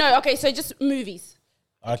 Okay, so just movies,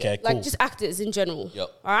 Okay, cool. like just actors in general. Yep.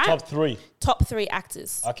 All right, Top 3. top 3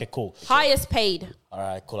 actors. Okay, cool. Highest paid. All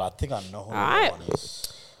right, cool. I think I know who right. that one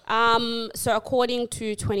is. So according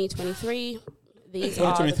to 2023, these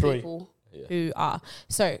are the 2023. people who are.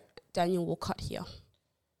 So Daniel will cut here.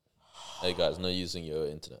 Hey guys, no using your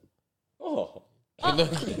internet. Oh.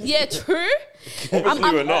 Yeah, true.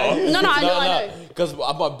 Obviously, we're not. No, I know. Because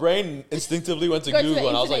my brain instinctively went to Go to the Google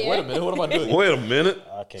and I was like, internet, wait a minute, what am I doing? Wait a minute.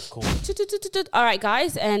 Okay, cool. All right,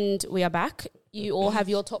 guys, and we are back. You all have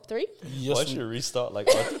your top 3. Why should you restart like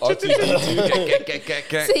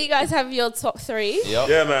R2D2? So you guys have your top 3 Yep.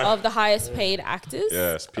 Yeah, man. of the highest paid actors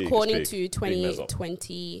Yes, peak, according peak. to Big mess up.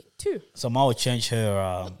 2022. So Ma will change her.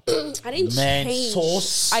 I didn't Man change.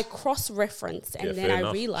 sauce. I cross-referenced and Yeah, then fair I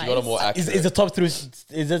enough. realized You got a more accurate. Is the top 3? Is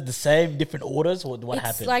it the same, different orders? What it's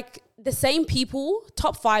happened? like the same people.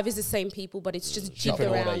 Top 5 is the same people, but it's just jigged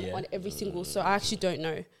Different order, around yeah. on every single. So I actually don't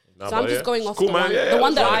know. Nah, So I'm but just yeah. going off Cool, the man. one, Yeah, the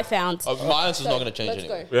one let's that go. I found. My answer's not going to change Let's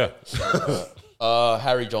anyway. go. Yeah.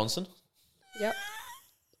 Harry Johnson. Yep.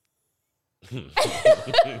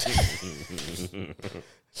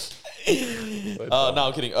 No,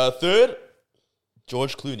 I'm kidding. Third,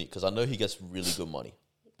 George Clooney, because I know he gets really good money.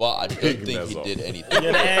 But I don't think he mess up. did anything.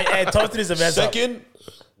 yeah, top 3 is a mess up. Second,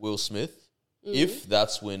 Will Smith. If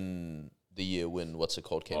that's when the year when what's it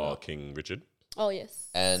called came Oh, out. King Richard. Oh yes.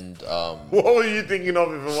 And What were you thinking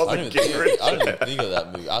of if it I wasn't didn't, King even Richard? think, I didn't even think of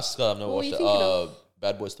that movie. I've never What were you watched it. thinking of?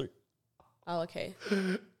 Bad Boys 3. Oh okay.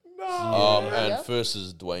 And Yeah. first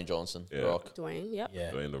is Dwayne Johnson. Yeah. Rock. Dwayne. Yep.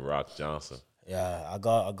 Yeah, Dwayne The Rock Johnson. yeah. I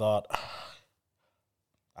got.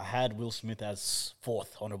 I had Will Smith as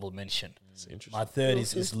 4th honorable mention. It's interesting. My 3rd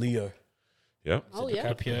is Leo. Yeah. Oh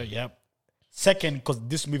yeah. DiCaprio. Yep. Second, because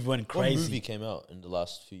this movie went What crazy. movie came out in the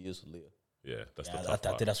last few years with Leo? Yeah, that's Yeah, the I tough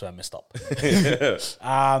think part. that's where I messed up.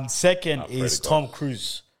 Second is Freddy Tom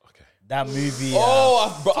Cruise. Okay. That movie. Gun?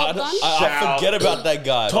 I forget about that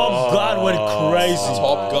guy. Top Gun went crazy.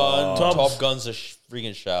 Top Gun. Top- Top Gun's a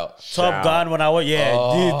freaking shout. Top Gun when I went,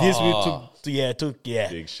 this week took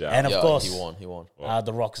Big shout. and of Yeah, course, he won.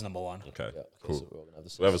 The Rock's number 1. Okay, Yeah, cool. so we're gonna have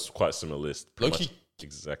this. We have a quite similar list. Pretty Low-key. much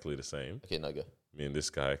exactly the same. Okay, now go. Me and this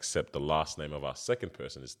guy, except the last name of our second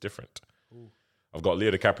person is different. I've got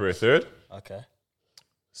Leo DiCaprio 3rd. Okay,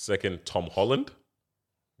 Second, Tom Holland.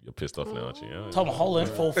 You're pissed off now, aren't you? Yeah, Tom Holland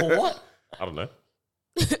for what? I don't know.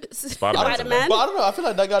 Spider-Man. But I don't know. I feel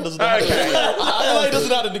like that guy doesn't know. I feel like he doesn't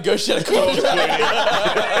know how to negotiate a contract.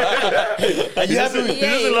 Are you happy? He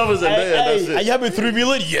doesn't love us, and that's Are it. you happy with 3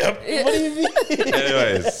 million? Yep. What do you mean?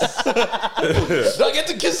 Anyways, Do I get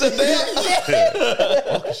to kiss her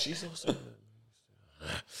there? she's also.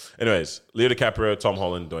 Anyways, Leo DiCaprio, Tom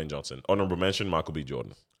Holland, Dwayne Johnson. Honorable mention, Michael B.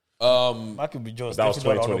 Jordan. Michael B. Jordan. That was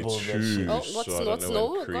definitely not honorable 2022. mention. Oh, what's- so I don't what's know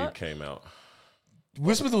when no? Creed What? came out.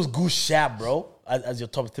 Will Smith was Goose Shab, bro, as your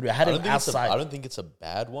top 3. I had I him don't, think it's a, outside. I don't think it's a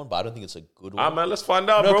bad one, but I don't think it's a good Ah, one. man, let's find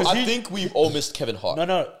out, No, bro. 'cause I think we've all missed Kevin Hart. Nah.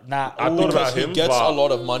 I thought Because about he him, gets but a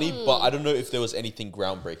lot of money, but I don't know if there was anything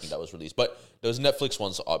groundbreaking that was released. But those Netflix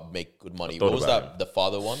ones make good money. thought What was about that? him. The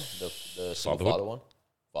father one, the single Fatherhood? father one,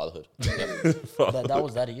 Fatherhood. Yep. that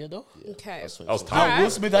was that a year though. Okay. That's that was 2021. time. Alright. Will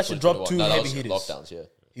Smith actually dropped 2 No, that heavy was hitters. lockdowns. Yeah.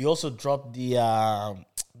 He also dropped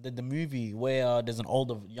the movie where there's an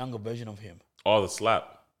older, younger version of him. Oh, the slap.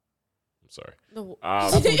 I'm sorry.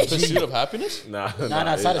 The- Pursuit of Happiness. Nah,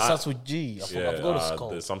 Nah, it starts with G. I yeah, forgot what it's the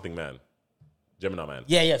called. something man. Gemini Man.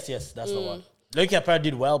 Yeah, yes, that's the one. Loki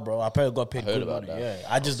apparently did well, bro. Apparently got paid heard good about money. that. Yeah,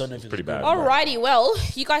 I just don't know if it's Pretty good. bad. Alrighty, well,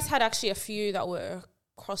 you guys had actually a few that were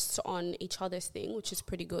crossed on each other's thing, which is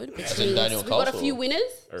pretty good. Which means Daniel we got a Cause few or- winners.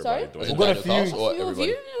 Sorry, Everybody Was doing it got a Daniel few- Cause or few of everybody?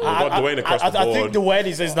 you. We got Dwayne across the I think board. the way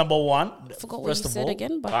he says number 1. Forgot what First you of said all.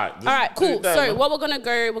 again, but Alright, all right, just do cool. that, So man. what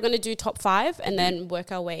we're gonna do top 5 and then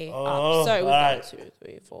work our way Oh, up. So we've got alright. 2,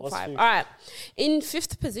 3, 4, What's 5. fifth? All right, in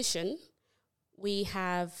 5th position we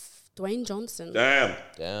have Dwayne Johnson. Damn.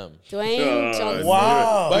 Damn. Dwayne Johnson.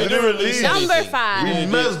 Wow. But he didn't release Number anything. 5. We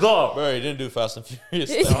messed up. Bro, he didn't do Fast and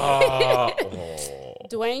Furious.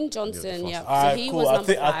 Dwayne Johnson. Yeah. All So right, he cool. was I number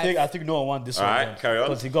think 5. I think no one won this All one. right, carry on.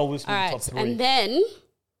 Because he got Will Smith All top right, 3. and then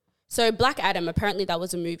so Black Adam. Apparently, that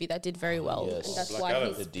was a movie that did very well, Yes. and that's Black why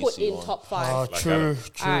Adam. he's The put DC in one. top 5. Black true, Adam.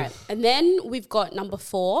 true. All right, and then we've got number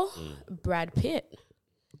 4, Brad Pitt.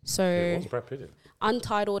 So What's Brad Pitt in?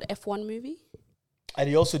 untitled F1 movie. And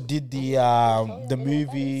he also did the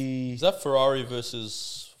movie Is that Ferrari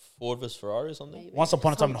versus Ford versus Ferrari or something? Once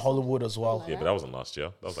Upon a Time in Hollywood as well. Yeah, but that wasn't last year.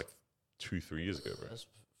 That was like 2-3 years ago, bro. That's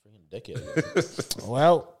a freaking decade ago.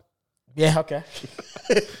 Well, yeah, okay.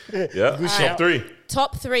 Yeah, Alright. top 3.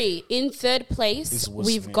 Top 3. In 3rd This place, is Will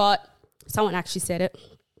we've Smith. got someone actually said it.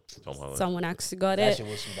 Tom Holland. Someone actually got it. Actually,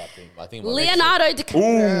 Will Smith, I think. I think it might Leonardo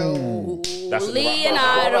DiCaprio. That's in the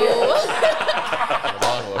Leonardo.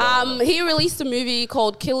 He released a movie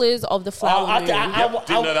called Killers of the Flower Moon. Didn't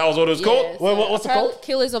know that was what it was called. Yes. Wait, what's it called?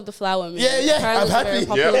 Killers of the Flower Moon. Yeah, yeah, Apparently I'm it's a very happy.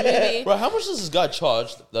 popular Yeah. movie. Bro, how much does this guy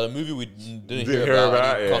charge that a movie we didn't Didn't hear hear about,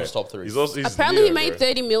 about and it. he comes top 3? He's also, he's Apparently, he Leo, made bro.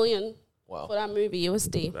 30 million Wow. for that movie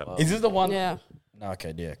USD. Is this the one? Yeah. No,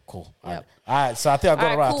 okay, yeah, cool. Yep. All right, so I think I got All it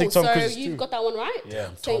right, right. cool. I think Tom So Cruise is you've 2. got that one right. Yeah,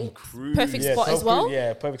 Same Cruise. perfect Yeah, spot Tom as well. Cruise,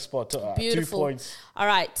 yeah, perfect spot. 2 Beautiful. points. All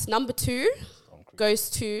right, number 2 goes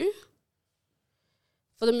to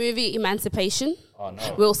for the movie Emancipation. Oh,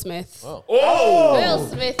 no. Will Smith. Oh. Oh! Will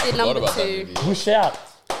Smith did Forgot number about that 2. movie. Good shout.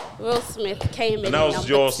 Will Smith came in. And that was number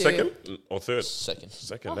your 2. second or third? Second.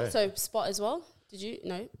 Second, Oh, eh? so spot as well. Did you?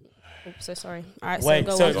 No. Oh, so sorry. All right. Wait,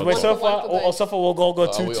 so, so go wait, one so for one far, for both. so far we'll go we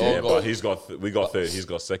 2-2. all Yeah, got- but he's got we got third. He's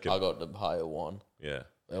got second. I got the higher one. Yeah,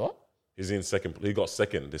 Wait, what? he's in second. He got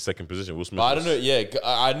second. The second position. Will Smith. But I don't know. Yeah,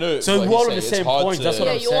 I know. So what we're all he's on the saying. It's same hard points. to- That's what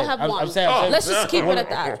Yeah, I'm you all saying. have I'm one. saying. Let's just keep it at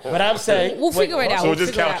that. But I'm saying. We'll figure it out. So we'll just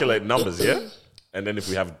figure it out. calculate numbers, yeah. And then if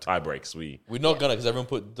we have tie breaks, we We're not gonna because everyone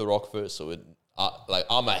put The Rock first, so like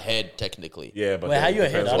I'm ahead technically. yeah. But Wait, then how it you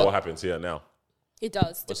ahead? depends I on don't- what happens here now. It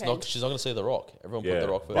does. But it's Depend. not. She's not gonna say The Rock. Everyone Yeah, put The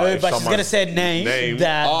Rock first. but- Wait, if but she's someone- gonna say names Name.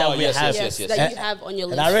 that Oh, we yes, have. yes, Yes, yes. that you have on your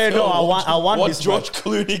list. And I already know I want What this. George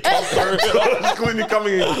Clooney come through? Clooney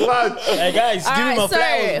coming in clutch. Hey guys, All give me right, my so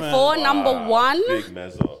flowers, man. for number 1, Big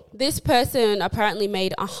mess up. this person apparently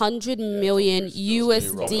made 100 million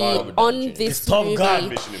USD Robert Downey on Jr. this It's Top movie. Gun.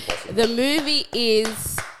 Mission Impossible. The movie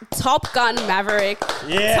is Top Gun Maverick.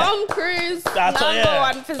 Yeah. Tom Cruise, That's- number yeah.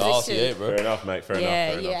 1 Oh, position. yeah, bro. Fair enough, mate. Fair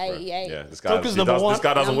Yeah, enough. Fair yeah, enough, bro. yeah. Yeah, this guy. Tom Cruise number This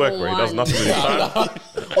guy doesn't one. work, bro. He does Number nothing with his time.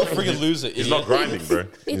 What a freaking loser! He's not grinding, bro.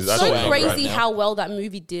 It's He's so actually not crazy grinding. how well that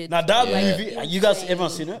movie did. Now that Yeah. movie, you guys everyone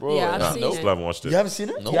seen it? Bro, Yeah, I've nah, seen nope. it. Still haven't watched it. You haven't seen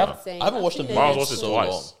it? No, You have? Same. I haven't watched I've the seen Miles it. watched it so twice.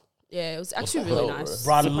 long. Yeah, it was actually the really hell, nice.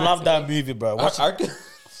 Bro, I love that Surprisingly. movie, bro.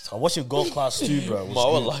 I watching Gold Class 2, bro. It was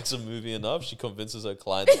Marwa good. likes a movie enough. She convinces her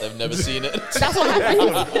clients that they've never seen it. That's what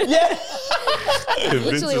happened. Yeah.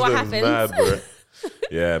 Vince's what is happens. Mad, bro.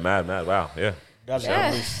 Yeah, mad. Wow. Yeah. That's a Yeah.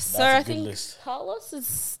 good list. So That's a I good think list.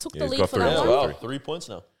 Carlos took Yeah, the he's lead got for three. that Yeah, That's one. wow, 3 points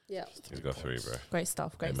now. Yeah. He's got 3, bro. Great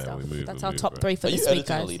stuff. Great man, stuff. we move, That's we our move, top bro. 3 for Are you this week,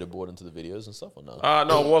 editing guys. the leaderboard into the videos and stuff or no?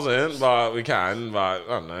 No, it wasn't, but we can. But I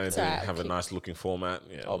don't know. It alright. have a nice looking format.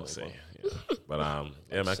 Yeah, obviously. fun. Yeah. But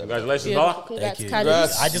yeah, man. Congratulations, Beautiful. brother. Congrats, you. Caddies.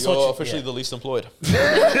 Congrats, I just you're watched it, officially yeah. the least employed.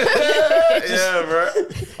 Yeah, bro.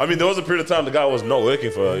 I mean, there was a period of time the guy was not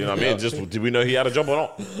working for. You know what I mean? Just did we know he had a job or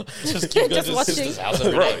not? Just keep going Just to his watching. sister's house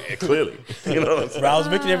every Right, day. yeah, clearly. You know, what I'm saying? Bro, I was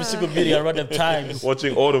making every single video around them times.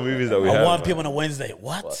 Watching all the movies that we At have. 1 man. p.m. on a Wednesday.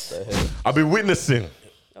 What? What the hell? I've been witnessing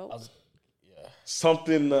Oh.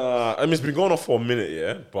 something. I mean, it's been going on for a minute,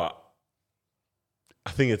 yeah, but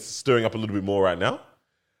I think it's stirring up a little bit more right now.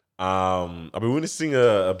 I've been witnessing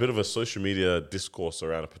a bit of a social media discourse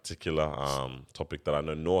around a particular topic that I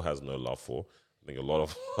know Noor has no love for. I think a lot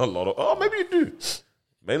of. Oh, maybe you do.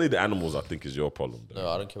 Mainly the animals, I think, is your problem. No,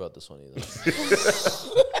 I don't care about this one either.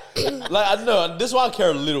 Like, I know this one I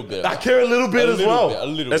care a little bit. I care a little bit as well. A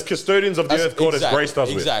little as custodians of the earth, God has graced us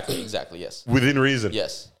with. Exactly, yes. Within reason.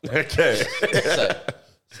 Yes. Okay.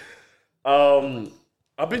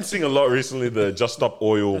 I've been seeing a lot recently the Just Stop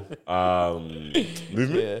Oil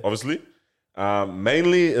movement, obviously.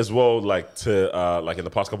 Mainly as well, like in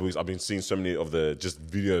the past couple of weeks, I've been seeing so many of the just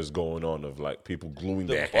videos going on of like people gluing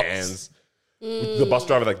their hands. The bus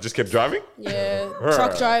driver that just kept driving? Yeah.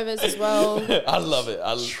 Truck drivers as well. I love it.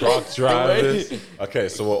 Truck drivers. Okay,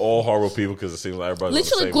 so we're all horrible people because it seems like everybody's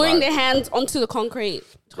literally gluing their hands onto the concrate.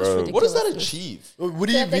 Bro. What does that achieve? What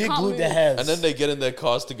do you mean glue their hands? And then they get in their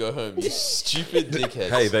cars to go home. You stupid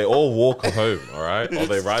dickheads. Hey, they all walk home, all right? Or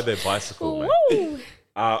they ride their bicycle, man.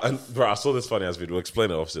 And bro, I saw this funny ass video. We'll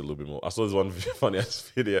explain it obviously a little bit more. I saw this one funny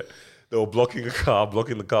ass video. They were blocking the car, and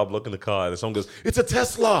then someone goes, "It's a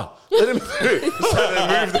Tesla! Let him through." So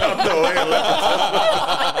they moved out the way and let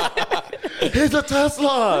the Tesla. He's a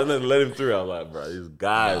Tesla! And then let him through. I was like, bro, these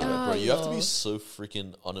guys. Bro, you have to be so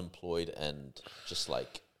freaking unemployed and just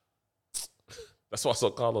like... That's why I saw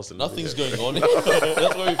Carlos in the Nothing's video. going on.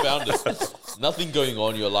 That's where we found it. Nothing going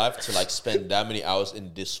on in your life to like spend that many hours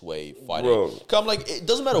in this way fighting. Bro. Come, like, it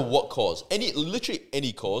doesn't matter what cause. Literally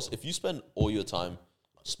any cause. If you spend all your time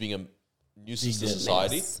just being a nuisance to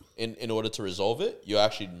society in order to resolve it, you're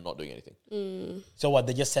actually not doing anything. So what?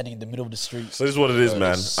 They're just standing in the middle of the street. So this is what it is, Bro,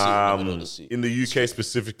 man. they sit in the middle of the sea. In the UK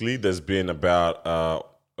specifically, there's been about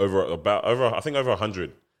over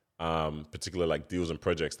 100 particular like deals and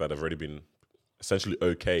projects that have already been essentially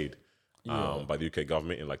okayed by the UK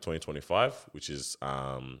government in like 2025, which is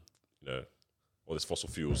all this fossil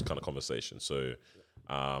fuels kind of conversation. So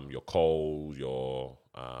your coal, your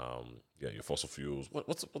fossil fuels. What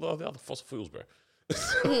are the other fossil fuels, bro?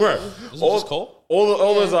 Bro, Just coal?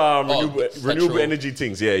 all those renewable petrol. energy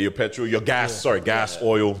things. Yeah, your petrol, your gas. Sorry, gas,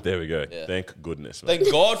 oil. There we go. Yeah. Thank goodness, man.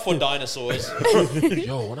 Thank God for dinosaurs.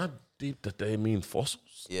 Yo, when I deep that they mean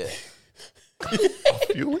fossils, Yeah.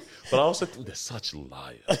 fuel. But I also think they're such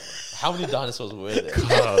liars. How many dinosaurs were there?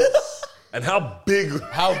 And how big,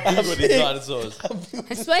 How big were these dinosaurs?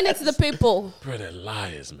 Explain it to the people. bro, they're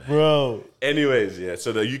liars, man. Bro. Anyways, yeah.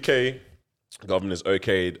 So the UK government has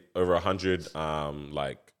okayed over 100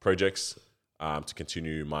 projects to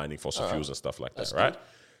continue mining fossil fuels and stuff like that, right?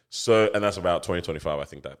 So, and that's about 2025. I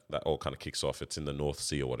think that all kind of kicks off. It's in the North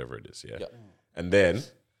Sea or whatever it is, yeah. And then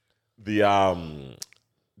the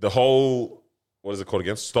whole, what is it called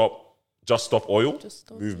again? Just Stop Oil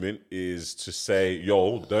movement is to say,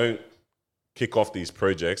 yo, don't kick off these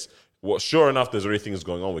projects. Well, sure enough, there's already things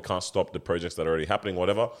going on. We can't stop the projects that are already happening,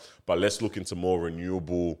 whatever. But let's look into more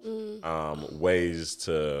renewable ways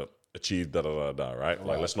to achieve right?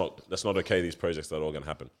 Like let's not okay these projects that are all gonna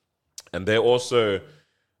happen. And they're also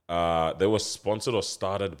they were sponsored or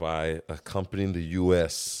started by a company in the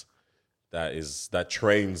US that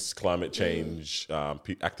trains climate change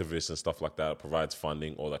activists and stuff like that, provides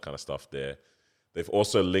funding, all that kind of stuff there. They've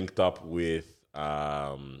also linked up with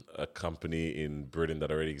a company in Britain that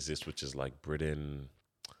already exists, which is like Britain,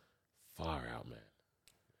 far out, man.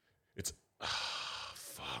 It's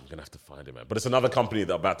I'm gonna have to find it, man. But it's another company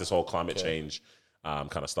about this whole climate change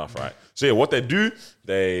kind of stuff, right? So yeah, what they do,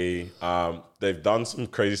 they've done some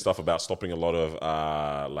crazy stuff about stopping a lot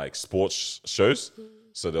of like sports shows.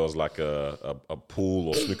 So there was like a pool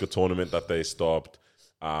or snooker tournament that they stopped.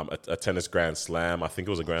 A tennis Grand Slam. I think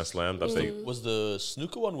it was a Grand Slam that they Was the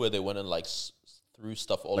snooker one where they went and like threw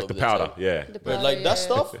stuff all like over the powder, table? yeah. But like that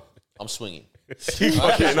stuff, I'm swinging.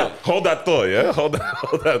 Okay, no, hold that thought, yeah. Hold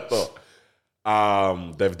that thought.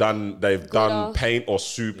 They've done paint or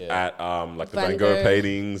soup at like the Van Gogh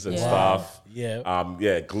paintings and stuff.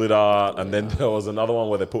 Yeah. Glitter, and then there was another one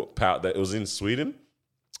where they put powder. It was in Sweden,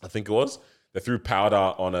 I think it was. They threw powder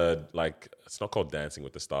on it's not called Dancing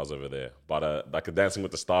with the Stars over there, but like a Dancing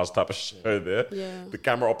with the Stars type of show there. Yeah. The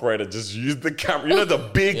camera operator just used the camera. You know the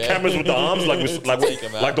big cameras with the arms, like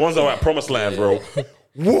the ones that were at Promised Land, bro.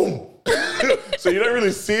 Whoom. So you don't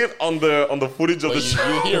really see it on the footage of the show.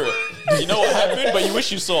 You hear it. You know what happened, but you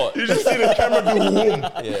wish you saw it. You just see the camera do whoom.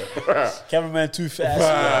 Yeah. Cameraman too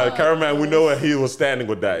fast. Cameraman, we know where he was standing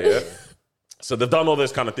with that, yeah? So they've done all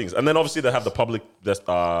those kind of things. And then obviously they have the public, what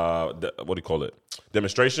do you call it?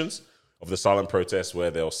 Demonstrations of the silent protests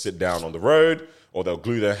where they'll sit down on the road or they'll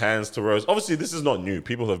glue their hands to roads. Obviously, this is not new.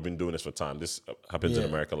 People have been doing this for time. This happens in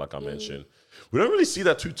America, like I mentioned. We don't really see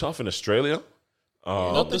that too tough in Australia.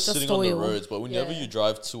 Not just Just sitting on the oil. roads, but whenever you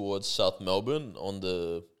drive towards South Melbourne on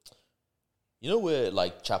the, you know where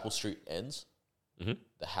like Chapel Street ends, the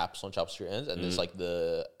Haps on Chapel Street ends, and there's like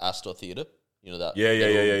the Astor Theatre. You know that?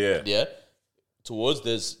 Yeah. Towards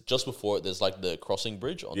just before it, there's like the crossing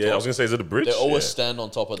bridge on Yeah, top. I was gonna say, is it a bridge? They always stand on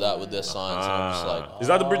top of that with their signs. And I'm just like, Is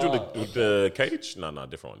that the bridge with the cage? No,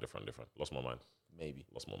 different. Lost my mind. maybe.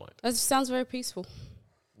 Lost my mind. That sounds very peaceful.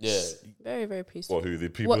 Yeah. Very, very peaceful. Well, who the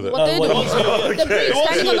people What, that? what they're what- doing? The bridge, The ones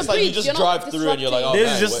standing who on the it's like you bridge. just You're drive not through and you're like, oh, This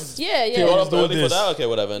man, is just Yeah, you yeah. got up do early for this. that? Okay,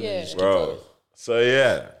 whatever. And Yeah. then you just keep Bro. driving. So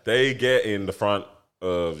yeah, they get in the front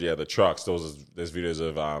of the trucks. There's videos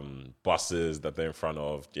of buses that they're in front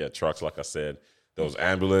of. Yeah, trucks. Like I said, those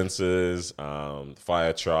ambulances,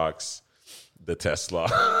 fire trucks, the Tesla.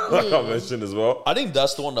 Like I mentioned as well. I think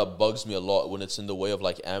that's the one that bugs me a lot when it's in the way of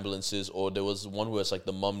like ambulances, or there was one where it's like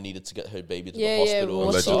the mum needed to get her baby to Yeah, the yeah, hospital. we're or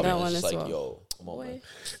watching something. that It's one just as like, well. yo, come on, man.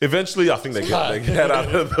 Eventually, I think they get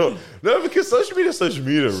out of the no, because social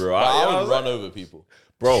media, bro. I would run over people.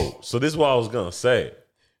 Bro, so this is what I was gonna say.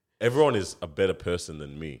 Everyone is a better person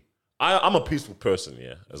than me. I'm a peaceful person,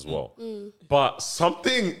 as well. But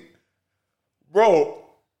something, bro,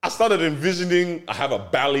 I started envisioning I have a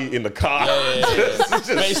bally in the car. Just-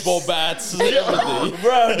 Baseball bats, everything.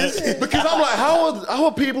 bro. Because I'm like, how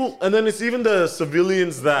are people? And then it's even the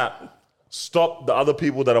civilians that stop the other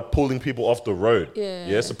people that are pulling people off the road.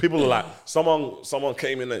 Yeah. So people are like, someone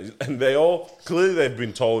came in and they all clearly they've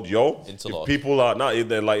been told, yo, Interlock. if people are not,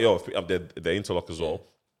 they're like, yo, they're interlock as well.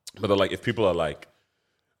 But they're like, if people are like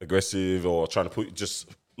aggressive or trying to put just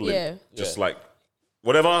like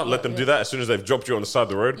whatever, let them do that. As soon as they've dropped you on the side of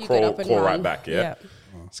the road, You get up and crawl right run. back. Yeah.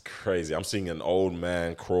 It's crazy. I'm seeing an old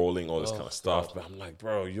man crawling, all this kind of stuff. But I'm like,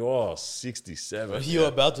 bro, you're 67. You're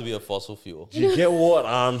about to be a fossil fuel. You get what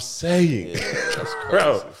I'm saying? That's crazy.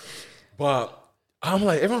 Bro. But I'm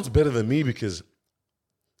like, everyone's better than me because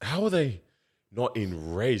how are they not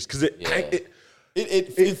enraged? Because it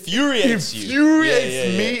infuriates you.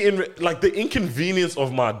 infuriates me in like the inconvenience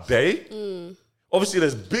of my day. Obviously,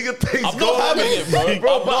 there's bigger things I'm going not on. having it,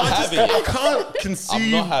 bro. I'm not having I it. can't conceive.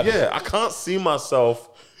 I'm not having it. I can't see myself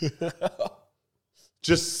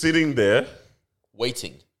just sitting there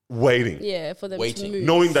Waiting. waiting, Yeah, for them Waiting. to move.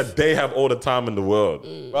 knowing that they have all the time in the world.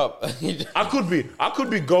 Bro, I could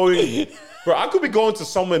be going, bro. I could be going to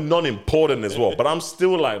somewhere non-important as well. But I'm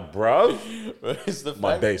still like, bro, it's the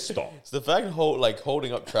my fact, day stopped. it's the fact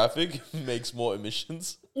holding up traffic makes more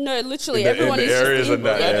emissions. No, literally, In the everyone areas is just and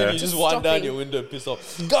that, And yeah. then you just wind down your window, pissed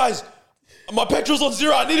off. Guys, my petrol's on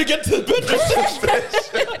zero. I need to get to the petrol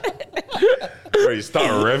station. Bro, you start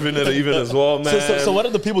revving it even as well, man. So what are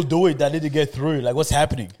the people doing that need to get through? Like, what's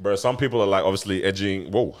happening? Bro, some people are like obviously edging,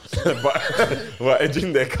 but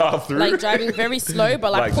edging their car through. like driving very slow,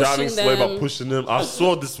 but like, driving pushing slow them. but pushing them. I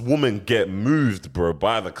saw this woman get moved, bro,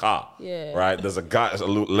 by the car. Yeah. Right? There's a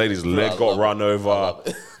lady's leg I got love run it. over. I love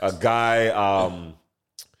it. A guy,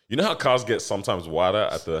 you know how cars get sometimes wider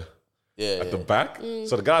at the Yeah, back?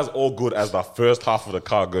 So the guy's all good as the first half of the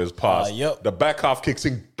car goes past. Yep. The back half kicks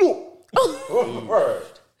in. Bro.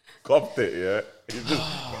 Copped it,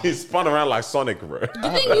 he spun around like Sonic, bro.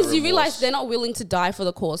 The thing is, you realize they're not willing to die for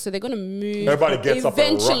the cause, so they're gonna move. Everybody gets up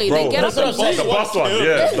and Eventually, run. they Bro, get up that's and the move. bus one,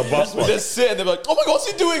 the bus one. They sit and they're like, oh my God,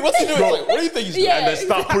 what's he doing? What's he doing? It's like, what do you think he's doing? Yeah. And they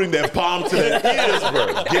start putting their palm to their ears,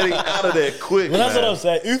 bro. Getting out of there quick, Well, that's man. what I'm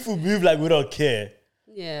saying. If we move like we don't care,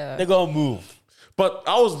 Yeah. they're gonna move. But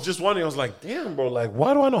I was just wondering, I was like, damn, bro, like,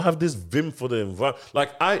 why do I not have this vim for the environment?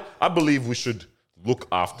 Like, I believe we should look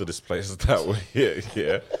after this place that way.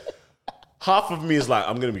 Yeah. Half of me is like,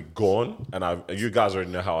 I'm going to be gone. And you guys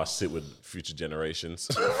already know how I sit with future generations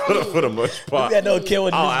for the most part. Maybe I don't care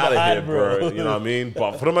what I'm leaves out of behind, here, bro. bro. You know what I mean?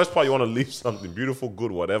 But for the most part, you want to leave something beautiful,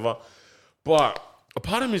 good, whatever. But a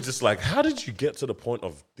part of me is just like, how did you get to the point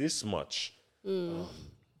of this much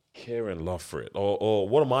care and love for it? Or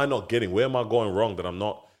what am I not getting? Where am I going wrong that I'm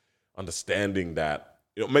not understanding that,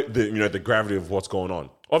 the gravity of what's going on?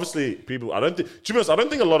 Obviously, people, I don't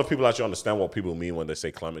think a lot of people actually understand what people mean when they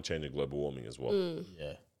say climate change and global warming as well.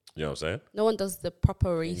 Yeah. You know what I'm saying? No one does the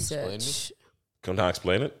proper explain research. Can I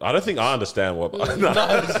explain it? I don't think I understand what.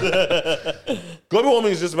 Global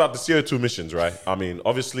warming is just about the CO2 emissions, right? I mean,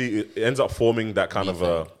 obviously, it ends up forming that kind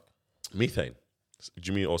of methane.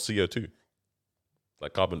 Do you mean or CO2?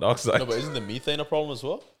 Like carbon dioxide? No, but isn't the methane a problem as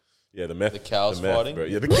well? Yeah, the meth. The cows meth, farting? bro.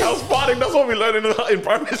 Yeah, the cows farting. That's what we learned in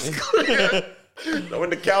primary school. Yeah. When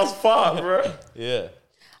the cows fart, bro. Yeah.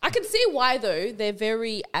 I can see why though they're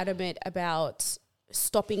very adamant about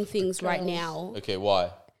stopping things right now. Okay,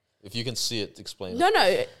 why? If you can see it, explain. No,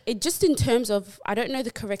 it just in terms of, I don't know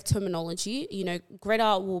the correct terminology. You know,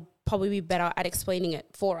 Greta will probably be better at explaining it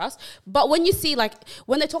for us. But when you see, like,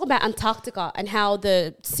 when they talk about Antarctica and how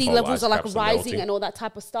the sea levels are like rising and all that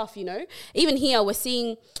type of stuff, you know, even here we're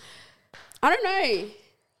seeing, I don't know.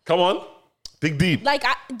 Come on, dig deep. Like,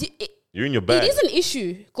 You're in your bag. it is an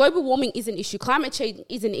issue. Global warming is an issue. Climate change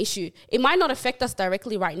is an issue. It might not affect us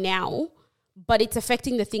directly right now, but it's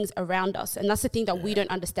affecting the things around us. And that's the thing that we don't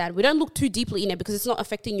understand. We don't look too deeply in it because it's not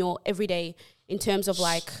affecting your everyday in terms of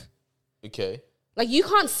like... Okay. Like, you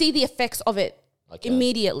can't see the effects of it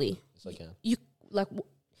immediately. Yes, I can. You, like...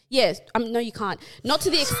 Yes, no, you can't. Not to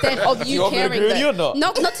the extent of you want me to caring. agree with you or not?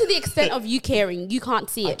 Not to the extent of you caring. You can't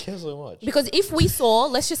see it. I care so much. Because if we saw,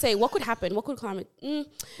 let's just say, what could happen? What could climate...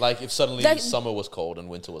 Like if suddenly summer was cold and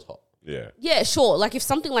winter was hot. Yeah. Yeah, sure. Like if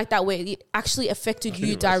something like that where it actually affected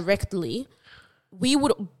you directly, we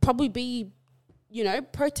would probably be, you know,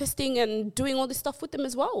 protesting and doing all this stuff with them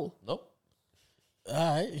as well. No?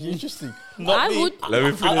 All right, interesting. I would. Let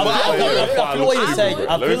me finish. I feel what you're saying.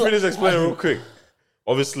 Let me finish explaining real quick.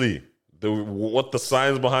 Obviously, what the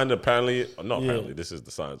science behind it, apparently, not apparently, this is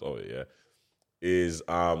the science of it, yeah, is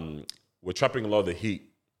we're trapping a lot of the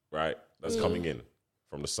heat, right, that's coming in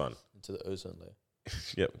from the sun. Into the ozone layer.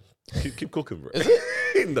 Yep. Keep cooking, bro.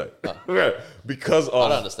 No. Okay. Because of, I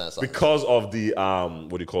don't understand science. Because of the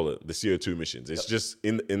what do you call it? The CO2 emissions. It's just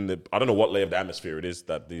in the I don't know what layer of the atmosphere it is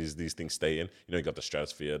that these things stay in. You know, you got the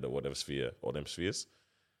stratosphere, the whatever sphere, all them spheres.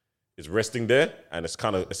 It's resting there, and it's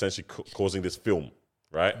kind of essentially causing this film,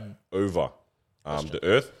 right, over the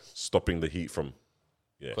Earth, stopping the heat from.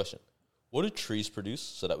 Yeah. Question: what do trees produce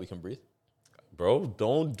so that we can breathe? Bro,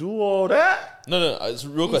 don't do all that. No. It's a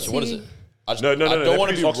real question. What is it? I don't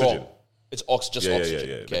want to be oxygen. wrong. It's just oxygen.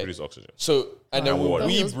 Yeah. Okay. They produce oxygen. So and then water.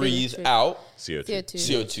 we Those breathe breathe out CO2.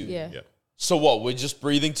 CO2. Yeah. Yeah. So what? We're just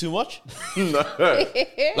breathing too much? No.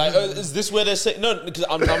 Like, is this where they're saying no? Because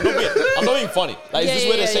I'm not being funny. Like, is this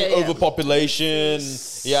where they're saying overpopulation,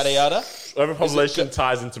 yada yada? Overpopulation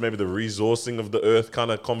ties into maybe the resourcing of the Earth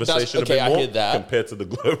kind of conversation okay, a bit more I hear that. compared to the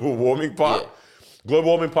global warming part. Yeah. Global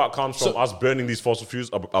warming part comes from us burning these fossil fuels.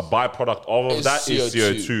 A byproduct of Is that is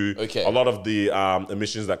CO2. CO2. Okay. A lot of the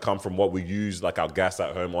emissions that come from what we use, like our gas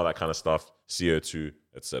at home, all that kind of stuff, CO2,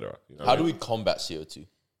 etc. You know How do we combat CO2?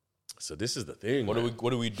 So this is the thing. What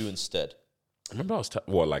do we do instead? Remember I was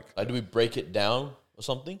Like, do we break it down or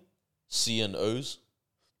something? C and O's.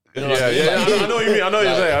 You know yeah, what I mean? Like, I know what you mean. I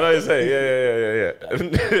know what you're saying.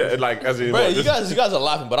 Yeah. Like as in, bro, like, you guys are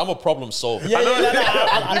laughing, but I'm a problem solver. You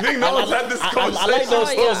think no one's had this conversation? I like those Oh,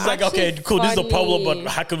 thoughts. yeah, It's like, okay, actually cool, this is the problem, funny.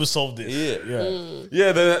 but how can we solve this?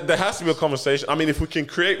 Yeah, there has to be a conversation. I mean, if we can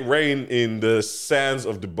create rain in the sands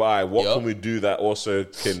of Dubai, what can we do that also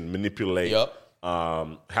can manipulate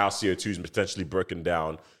how CO2 is potentially broken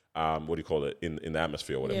down, what do you call it, in the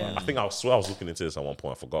atmosphere or whatever. Yeah. I think I swear I was looking into this at one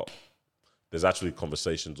point. I forgot. There's actually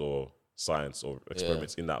conversations or science or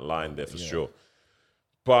experiments in that line there for sure.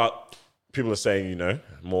 But people are saying, you know,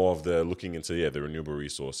 more of the looking into, the renewable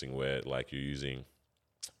resourcing where like you're using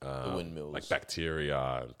The windmills. like bacteria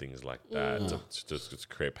and things like that to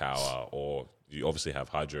create power, or you obviously have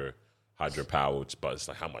hydropower, but it's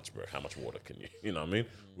like how much water can you know what I mean?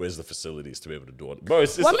 Where's the facilities to be able to do it? Bro,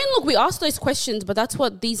 it's Well, I mean, look, we asked those questions, but that's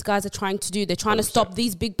what these guys are trying to do. They're trying to stop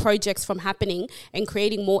these big projects from happening and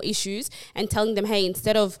creating more issues and telling them, hey,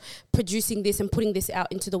 instead of producing this and putting this out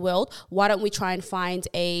into the world, why don't we try and find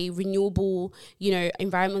a renewable, you know,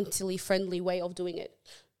 environmentally friendly way of doing it?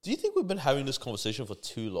 Do you think we've been having this conversation for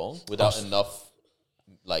too long without enough,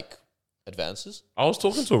 like, advances? I was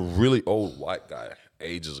talking to a really old white guy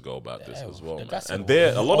ages ago about this as well, man. that's And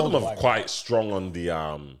a a lot of old them are white guy. quite strong on the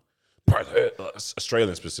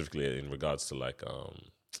Australian specifically in regards to like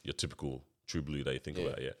your typical true blue that you think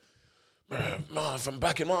about, Man, from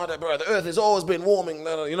back in my day, bro, the Earth has always been warming. You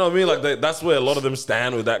know what I mean? Like that's where a lot of them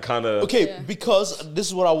stand with that kind of. Okay, because this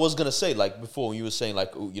is what I was gonna say. Like before, when you were saying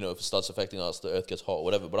like, oh, you know, if it starts affecting us, the Earth gets hot or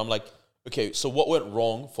whatever. But I'm like, okay, so what went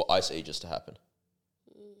wrong for ice ages to happen?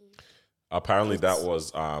 Apparently, that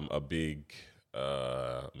was a big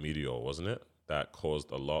meteor, wasn't it? That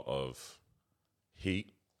caused a lot of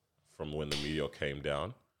heat from when the meteor came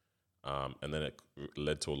down, and then it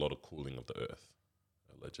led to a lot of cooling of the Earth,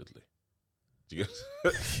 allegedly. Do you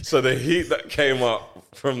get so the heat that came up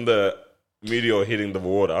from the meteor hitting the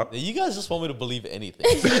water. You guys just want me to believe anything.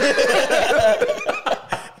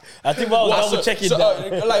 I think I was double checking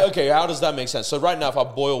that. Like, okay, how does that make sense? So right now, if I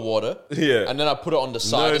boil water, and then I put it on the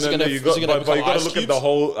side, is it gonna you got become to look ice at cubes? the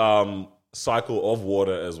whole cycle of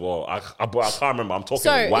water as well. I can't remember. I'm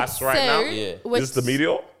talking WASP right now. Yeah. Is this the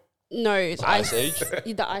meteor? No, it's Ice Age?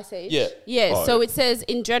 The Ice Age. Yeah. Yeah. Oh, So yeah. it says,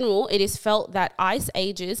 in general, it is felt that ice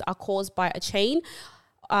ages are caused by a chain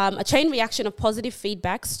reaction of positive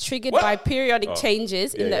feedbacks triggered by periodic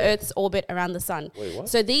changes in the Earth's orbit around the sun. Wait, what?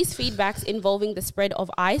 So these feedbacks involving the spread of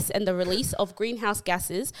ice and the release of greenhouse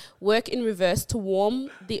gases work in reverse to warm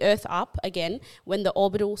the Earth up again when the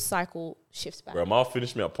orbital cycle shifts back. Bro, Mal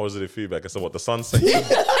finished me up positive feedback. I said, what, the sun's saying?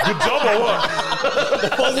 Good job or what?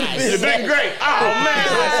 You're doing great. Oh, man.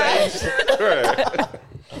 Right.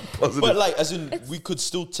 Positive. But like, as in, we could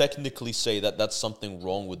still technically say that that's something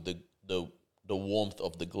wrong with the warmth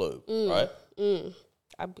of the globe, right?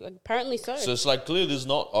 Apparently so. So it's like clearly this is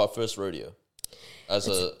not our first rodeo. As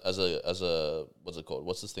a what's it called?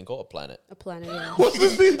 What's this thing called? A planet, A planet. Yeah. What's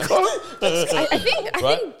this thing called? I think.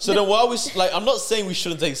 right? So then why are we like? I'm not saying we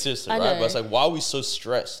shouldn't take it seriously, I right? know. But it's like, why are we so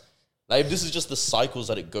stressed? Like, if this is just the cycles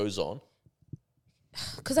that it goes on.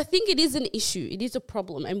 Because I think it is an issue. It is a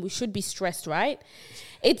problem, and we should be stressed, right?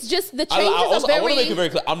 It's just the I changes want are to make it very. very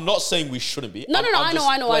clear. I'm not saying we shouldn't be. No, I'm I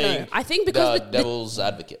just know. playing I think because the the devil's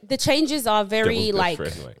advocate. the changes are very Devil's best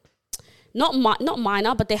like friend, not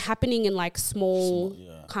minor, but they're happening in like small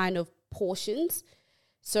kind of portions.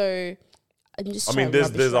 So I'm just. I mean,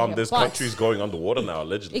 throwing there's rubbish right there's here. But countries going underwater now,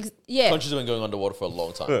 allegedly. yeah, Countries have been going underwater for a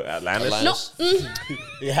long time. Atlantis.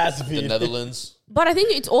 It has to the be. Netherlands. but I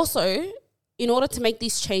think it's also in order to make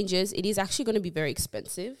these changes, it is actually going to be very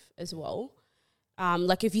expensive as well.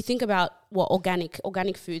 Like if you think about organic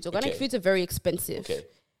foods Okay. foods are very expensive. Okay.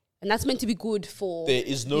 And that's meant to be good for There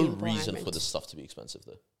is no the reason for environment. this stuff to be expensive,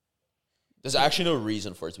 though. There's actually no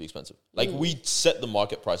reason for it to be expensive. Like, we set the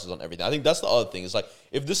market prices on everything. I think that's the other thing. It's like,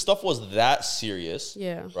 if this stuff was that serious,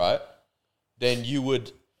 Yeah. right, then you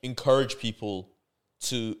would encourage people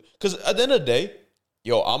to... Because at the end of the day,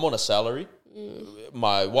 I'm on a salary.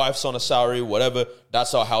 My wife's on a salary, whatever.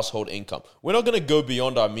 That's our household income. We're not going to go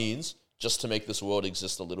beyond our means just to make this world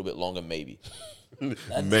exist a little bit longer, maybe.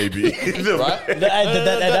 Maybe. Right?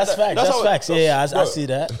 That's facts. That's how it- facts. Yeah, I Bro. see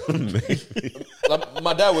that. Like,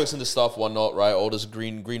 my dad works in this stuff, whatnot, right? All this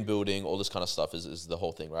green building, all this kind of stuff is the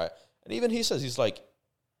whole thing, right? And even he says, he's like,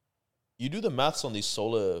 you do the maths on these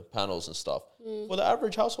solar panels and stuff. For the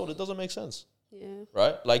average household, it doesn't make sense, Yeah.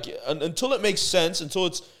 right? Like, until it makes sense, until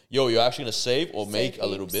it's, you're actually going to save or make a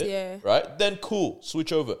little heaps, bit, yeah. right? Then cool,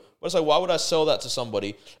 switch over. But it's like, why would I sell that to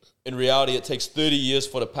somebody? In reality, it takes 30 years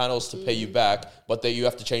for the panels to pay you back, but then you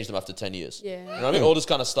have to change them after 10 years. Yeah. You know what I mean? All this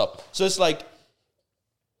kind of stuff. So it's like,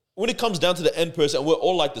 when it comes down to the end person, and we're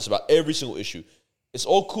all like this about every single issue, it's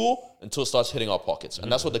all cool until it starts hitting our pockets.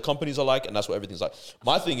 And that's what the companies are like, and that's what everything's like.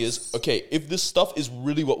 My thing is, okay, if this stuff is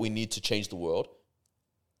really what we need to change the world,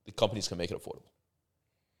 the companies can make it affordable.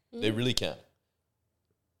 They really can.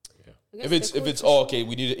 I If guess it's okay,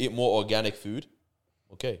 we need to eat more organic food,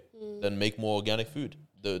 okay, then make more organic food,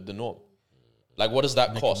 the norm. Like, what does that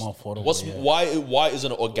Make it cost? more affordable, What's yeah. why is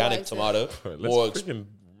an organic is it? tomato Let's more freaking,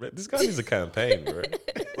 this guy needs a campaign, bro.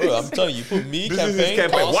 Bro, I'm telling you, put me This is his campaign.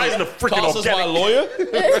 campaign. Why isn't it freaking Carl's as my organic? lawyer?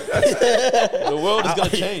 The world is gonna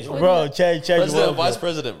change, bro. Bro, change the President world, and vice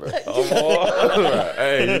president, bro.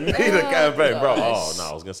 Hey, you need a campaign, bro. Oh, no,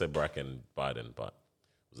 I was going to say Barack and Biden, but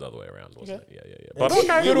it was the other way around, wasn't it? Yeah. But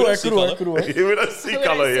okay. Good work, good work, good work. We don't see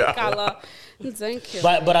color, yeah. Color. Thank you.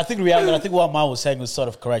 But I think reality. I think what Ma was saying was sort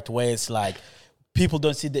of correct. Where it's like people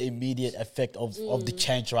don't see the immediate effect of the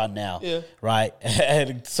change right now. Yeah. Right. And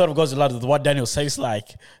it sort of goes a lot with what Daniel says. Like,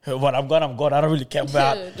 when I'm gone, I'm gone. I don't really care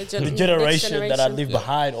about The the next generation that I generation. leave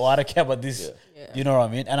behind, or I don't care about this. Yeah. You know what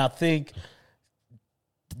I mean? And I think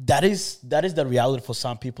that is the reality for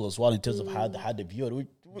some people as well in terms of how they view it,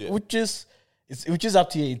 which is up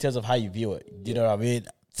to you in terms of how you view it. You know what I mean?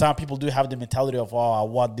 Some people do have the mentality of, oh, I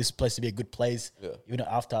want this place to be a good place, even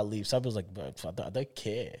after I leave. Some people's like, bro, I don't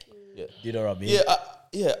care. Yeah. You know what I mean?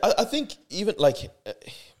 I think even like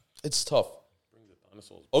it's tough.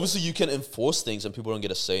 Obviously, you can enforce things and people don't get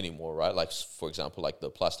a say anymore, right? Like, for example, like the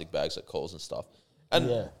plastic bags at Coles and stuff.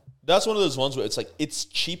 And that's one of those ones where it's like, it's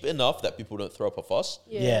cheap enough that people don't throw up a fuss.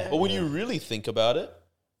 Yeah. But when you really think about it,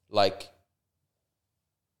 like,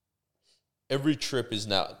 every trip is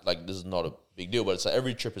now, like, this is not a big deal, but it's like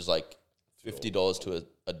every trip is like $50 to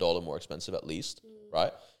a dollar more expensive at least,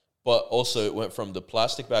 right? But also it went from the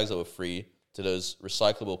plastic bags that were free to those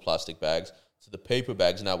recyclable plastic bags to the paper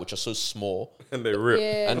bags now, which are so small And they rip.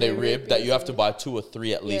 Yeah, and they rip that you have to buy 2 or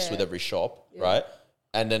 3 at least Yeah. with every shop, right?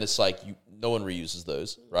 And then it's like no one reuses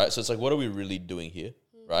those, right? So it's like, what are we really doing here,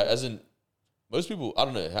 right? As in, most people, I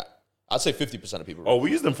don't know, I'd say 50% of people. Oh,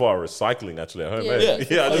 we use them for our recycling actually at home, Yeah. man.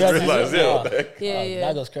 Yeah. I just realized, what the heck?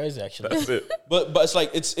 That goes crazy, actually. That's it. But it's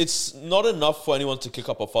like it's not enough for anyone to kick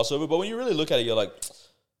up a fuss over. But when you really look at it, you're like,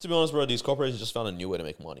 To be honest, bro, these corporations just found a new way to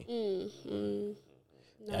make money. Yeah,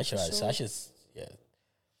 I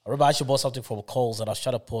remember I actually bought something from Coles and I was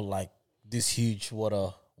trying to pull like this huge water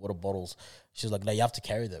bottles. She was like, "No, you have to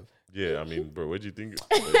carry them." Yeah, I mean, bro, what do you think?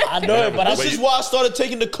 I know, but This is why I started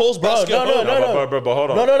taking the Coles basket home. But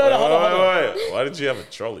hold on. No, hold on. Wait. Why did you have a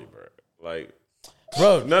trolley, bro? Like,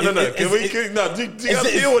 bro, no. Do you guys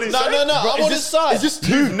hear what he's saying? No, I'm on his side. It's just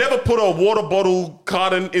You've never put a water bottle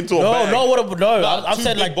carton into a bag. I'm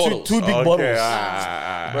saying like two big bottles.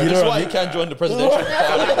 Bro, that's why you can't join the presidential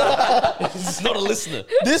party. He's not a listener.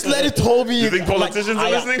 This lady told me. You think politicians are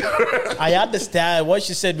listening? I understand what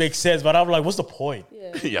she said makes sense, but I'm like, what's the point?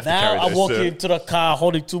 You have to Now carry I'm this, walking into the car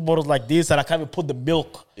holding 2 bottles like this, and I can't even put the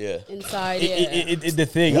milk inside. in the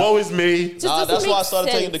thing. Woe is me. That's why I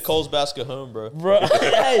started taking the Coles basket home, bro.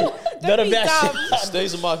 Hey, none of that shit. It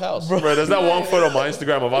stays in my house. Bro, there's that one photo on my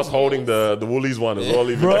Instagram of us holding the Woolies one as well.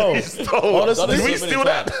 Even Bro, honestly, did we steal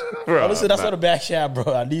that? Bro, honestly, that's not a bad shot,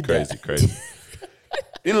 bro. I need that. Crazy.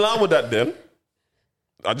 In line with that, then,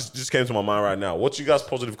 I just came to my mind right now. What's your guys'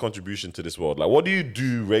 positive contribution to this world? Like, what do you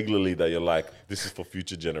do regularly that you're like, this is for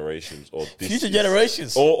future generations, or this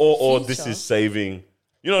generations, or this is saving?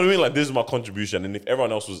 You know what I mean? Like, this is my contribution, and if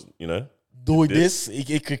everyone else was, doing this,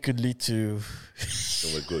 it could lead to.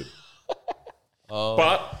 Then we're good.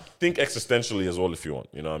 But think existentially as well, if you want.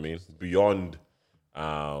 You know what I mean? Beyond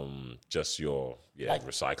just your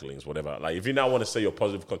recyclings, whatever. Like, if you now want to say your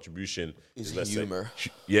positive contribution is, let's humor,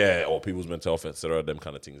 or people's mental health, etc., them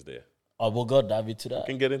kind of things there. Oh, we'll go dive into that. You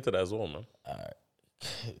can get into that as well, man. All right.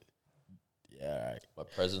 Yeah, all right. My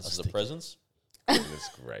presence is a presence. It's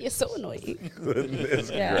great. You're so annoying. It's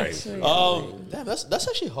great. Actually. Damn, that's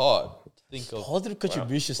actually hard to think of. Positive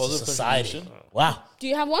contributions to Positive society. contribution. Wow. Do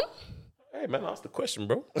you have one? Hey, man, ask the question,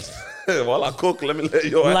 bro. While I cook, let me let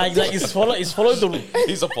you Like it's following the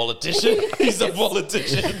He's a politician. He's a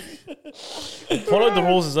politician. following the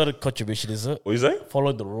rules is not a contribution, is it? What you say?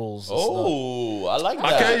 Following the rules. Oh, I like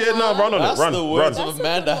that. Okay, yeah, no, run on That's it. Run, the words run. of a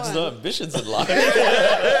man that has no ambitions in life.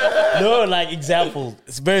 No, like example.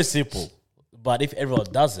 It's very simple. But if everyone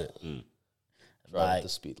does it, Drive the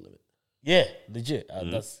speed limit. yeah, legit.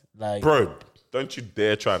 That's like Bro, don't you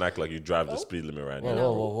dare try and act like you drive the speed limit right now.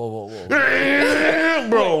 whoa.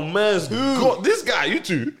 Bro, man's God, this guy, you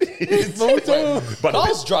too. But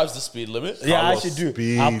Carlos drives the speed limit. Yeah, I Carlos actually do.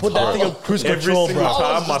 speeds I put that thing on cruise control, single bro.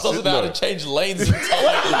 time. Carlos just doesn't know how to change lanes in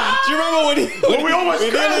time. Do you remember when we almost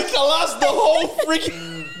we nearly crashed? collapsed the whole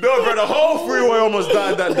freaking... No, bro, the whole freeway almost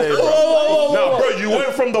died that day, bro. Now, bro, you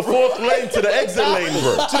went from the 4th lane to the exit lane,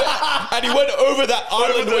 bro. And he went over that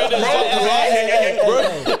island where there's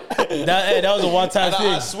That was a one-time I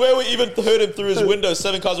thing. swear we even heard him through his window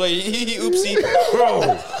 7 cars away. Oopsie.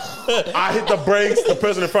 Bro, I hit the brakes. The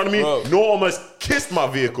person in front of me, Bro. Noah almost kissed my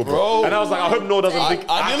vehicle, bro. And I was like, I hope Noah doesn't think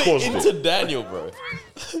I I nearly caused into it. Daniel, bro.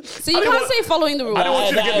 So you can't say following the rules. I didn't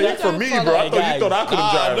want you to get the ick from me, bro. I thought you thought I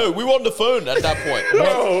couldn't drive. No, we were on the phone at that point.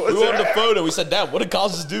 Bro, we were on the phone and we said, damn, what did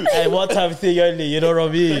cars just do? Hey, one-time thing only, you know what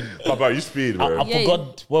I mean? Papa, you speed, bro. I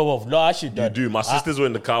forgot. Whoa. No, I should You do. My sisters were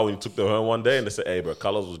in the car when you took them home one day and they said, hey, bro,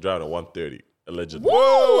 Carlos was driving at 1:30, allegedly.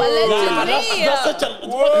 Whoa, allegedly. That's such a.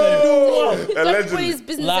 What are you doing? Don't put Allegedly. his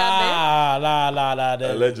business out Nah.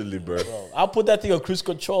 Allegedly, bro. I'll put that thing on cruise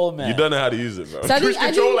control, man. You don't know how to use it, bro. So I Cruise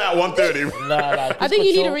think- control at 1:30. Nah. I think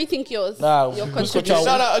you need to rethink yours. Nah, your cruise contribution.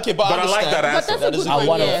 control. No, okay, but But I like that But answer. that's a good a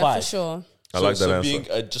one, good yeah, one. for sure. I like that answer. being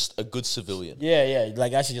just a good civilian. Yeah.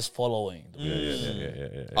 Like actually just following.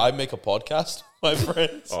 Yeah. I make a podcast, my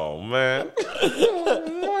friends. Oh, man.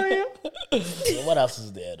 What else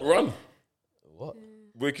is there? Though? Run. What?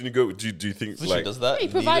 Where can you go? Do you think, Literally, like... does that Hey,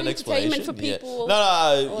 need provide an entertainment explanation? for people.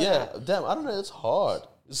 Yeah. Damn, I don't know. It's hard.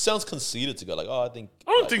 It sounds conceited to go like, I think...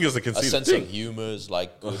 I don't like, think it's a a conceited sense thing. of humor is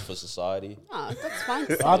like good for society. Ah, that's fine.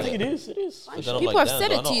 I think it is. It is. But then I'm People like, have damn, said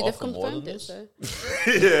do I it to not you. They've offer more confirmed than it. this?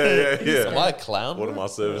 So. Yeah. Am I a clown? One of bro? my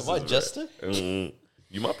services. Am I a bro. jester?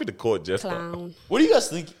 You might be the court jester. Clown. What do you guys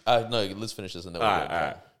think? No, let's finish this and then we'll All go.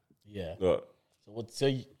 right. Yeah. Look. So what's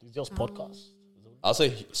it's just podcast? I'll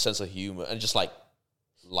say sense of humor and just like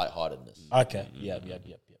lightheartedness. Okay. Yep.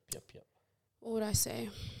 What would I say?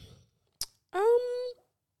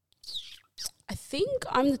 I think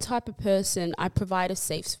I'm the type of person, I provide a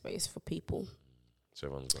safe space for people. So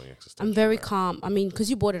everyone's going existential. I'm very calm. I mean, because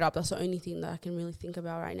you brought it up, that's the only thing that I can really think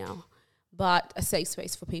about right now. But a safe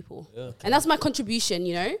space for people. Yeah. And that's my contribution,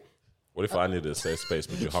 you know? What if I needed a safe space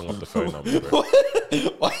but you hung up the phone number, bro?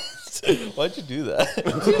 Why'd you do that?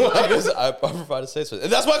 Because I provide a safe space. And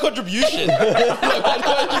that's my contribution. You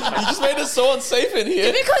just made it so unsafe in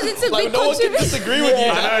here. Because it's a like, big no one can contribution. disagree with you.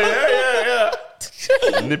 Yeah.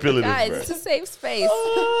 Manipulative, Guys, bro. it's a safe space.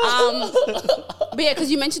 But yeah,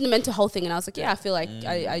 because you mentioned the mental health thing, and I was like, yeah, I feel like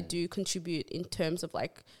I do contribute in terms of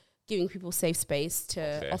like giving people safe space to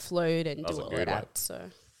offload and That's do a all good of that. one. So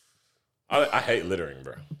I hate littering,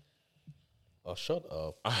 bro. Oh, shut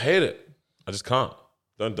up. I hate it. I just can't.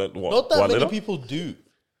 Don't. What? Not that what, many litter? people do.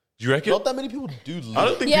 Do you reckon? Not that many people do. I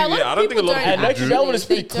don't think. yeah, people, I don't think a lot of And people actually, do that one is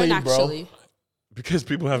They pretty don't clean, bro. actually. because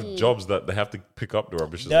people have jobs that they have to pick up the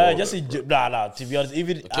rubbish. As Yeah, well, just though, bro. nah. To be honest,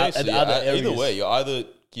 even Okay, at so you're other areas. either way, you're either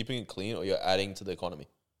keeping it clean or you're adding to the economy.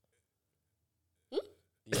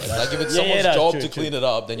 Like if it's someone's that's job true, to true. clean it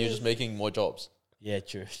up, then you're just making more jobs. Yeah,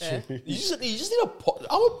 true. You just need a.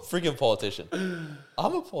 I'm a freaking politician.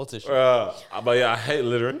 I'm a politician. But yeah, I hate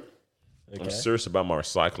littering. I'm Okay. serious about my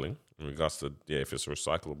recycling in regards to if it's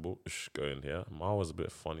recyclable, it should go in here. Mine was a bit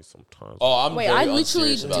funny sometimes. Oh, I'm Wait, very I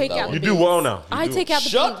literally unserious about take that out one. you the do bins. well now. You I do- take out the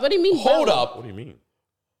Shut. bins. What do you mean? Hold well? up. What do you mean?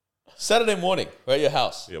 Saturday morning, we're at your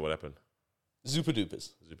house. Yeah, what happened? Zupa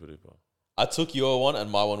dupas. Super duper. I took your one and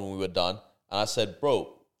my one when we were done, and I said,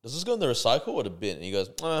 "Bro, does this go in the recycle or the bin?" And he goes,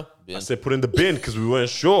 bin." I said put in the bin because we weren't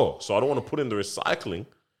sure, so I don't want to put in the recycling,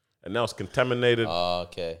 and now it's contaminated.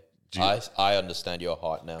 Okay. I understand your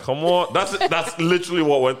heart now. Come on, that's literally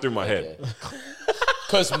what went through my head.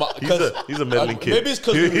 Because He's a meddling kid. Maybe it's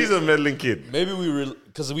because he's a meddling kid. maybe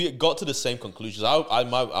because we got to the same conclusions. I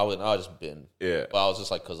just bin. Yeah. But I was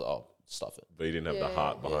just like, because I'll stuff it. But he didn't have the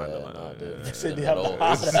heart behind it. Like, no, yeah. dude. Said they At have the all.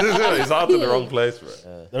 heart. His heart's in the wrong place, bro.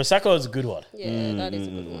 The recycle is a good one. Yeah, that is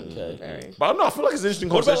a good one. Very. But no, I feel like it's an interesting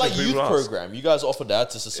What about conversation. like youth people ask. program? You guys offer that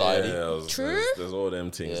to Yeah, society. True. There's all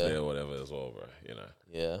them things Yeah. there, whatever as well, bro. You know.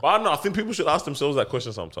 Yeah. But I don't know. I think people should ask themselves that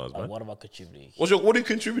question sometimes, man. What about contributing? What are you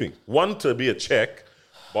contributing? One, to be a check,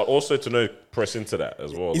 but also to know press into that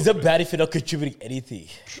as well. Is it bad if you're not contributing anything?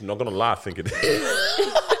 I'm not gonna lie, I think it is.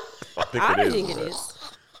 I think I it is. think it bro. is.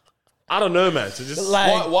 I don't know, man. So just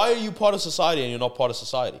Like, Why are you part of society and you're not part of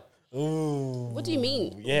society? What do you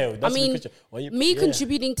mean? yeah, that's I a good mean, question. Well, me yeah.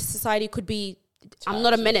 contributing to society could be I'm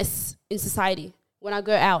not a menace in society. When I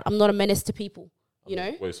go out, I'm not a menace to people. You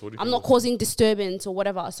know, wait, so what do you I'm think not of- causing disturbance or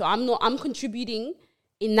whatever. So I'm contributing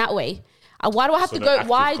in that way. Why do I have So to no go? active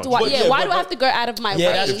Why do I? contribution. Yeah, But why yeah, do but- I have to go out of my Yeah,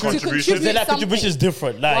 way that's to contribution. contribute Then that something? contribution is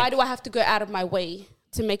different. Why Like, do I have to go out of my way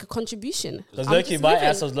to make a contribution? because I'm lucky just my living.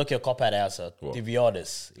 answer is lucky a cop out answer. To be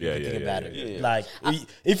honest, Yeah, if you yeah, think yeah, about yeah, it, yeah. like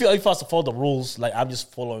if I was to follow the rules, like I'm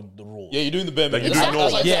just following the rules. Yeah, you're doing the bare Like you minimum. do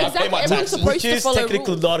normal. Exactly. Yeah, I pay Exactly. my Everyone's taxes. supposed Which to is follow technically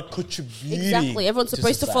rules. not contributing. Exactly. Everyone's to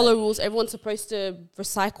supposed to society. follow rules. Everyone's supposed to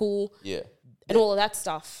recycle Yeah. and all of that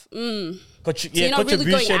stuff. So Yeah, you're not really going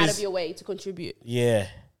contribution out is of your way to contribute. yeah.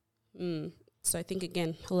 So I think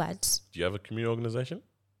again, lads. Do you have a community organization?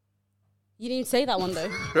 You didn't say that one though.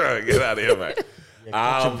 Get out of here, man.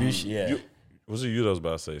 Contribution. Yeah. Was it you that was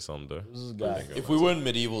about to say something though? This is guy. If we were in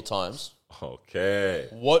medieval times, Okay.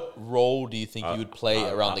 what role do you think you would play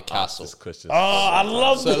around the castle? This question. Oh, I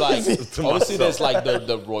love So this. like, To obviously there's myself. like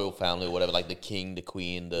the royal family or whatever, like the king, the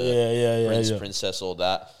queen, the Yeah, prince, yeah. princess, all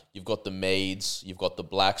that. You've got the maids, you've got the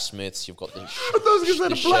blacksmiths, you've got the Those guys are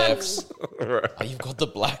the the blacks. chefs. Oh, you've got the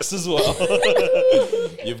blacks as well.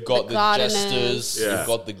 You've got the gardeners. jesters. Yeah. You've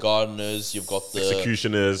got the gardeners. You've got the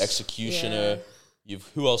Executioners. executioner. Yeah.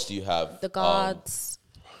 Who else do you have? The guards.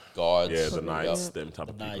 Guards. Yeah, the Yep. knights, them type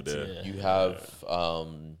of people knights, there. yeah. You have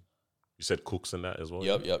You said cooks and that as well?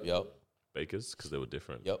 yep, yeah? yep, yep, Bakers, because they were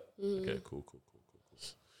different. yep. Okay, cool.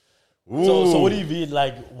 So what do you mean?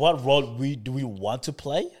 Like, what role do we want to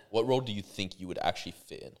play? What role do you think you would actually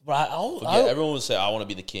fit in? Right. Forget, everyone would say, "I want to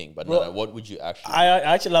be the king," but no, what would you actually? I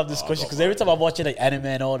actually love this question because every time I'm watching like anime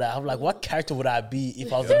and all that, I'm like, what character would I be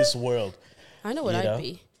if I was in this world? I know what You know? I'd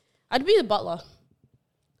be. I'd be the butler.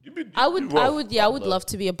 I I would love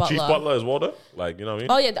to be a butler. Chief butler as well, though? Like, you know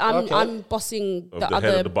what I mean? Oh yeah, I'm bossing Of the the head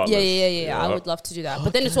other. of the butlers. yeah. Yeah. I would love to do that.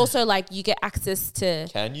 But then it's also like you get access to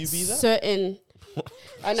Can you be that? certain.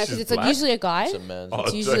 I know because She's it's like black? usually a guy. It's a man's. Oh,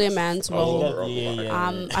 It's usually a jokes. man's Oh, role.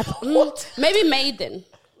 wrong. Maybe maid then.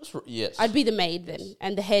 Yes. I'd be the maid then,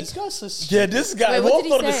 and the head. This guy's so Yeah, this guy. Wait, We what all did he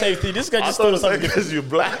thought the say? same thing. This guy I just thought thought it of was something. because you're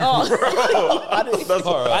black, Oh. bro. I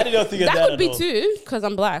did not think of that. That could at be all. too, because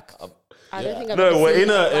I'm black. I don't think I've No, ever we're seen in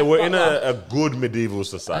black we're in butler. a good medieval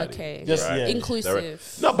society. Okay. Just Right. yeah.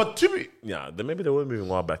 Inclusive. No, but to be maybe they were moving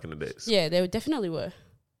wild back in the days. Yeah, they definitely were.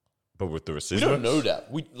 But with the We racism, don't know that.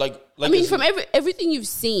 We like. I mean, it's- from everything you've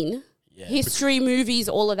seen, history, movies,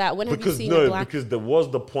 all of that. When have you because seen a black? because there was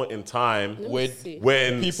the point in time when see.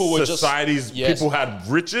 when People were just- societies yes. people had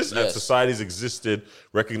riches and Yes. societies existed,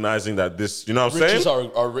 recognizing that this, you know what I'm riches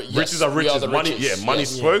saying? are yes, Riches are we riches. the Money, richest. yeah, money Yes.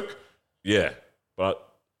 spoke. Yeah, but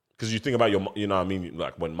because you think about your, you know what I mean,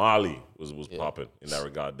 like when Marley was popping in that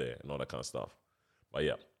regard there and all that kind of stuff. But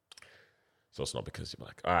yeah, So it's not because you're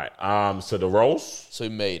black. All right. So the roles, So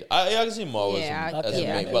maid. I can see Ma Yeah, as a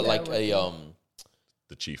yeah, maid, I but can like go with a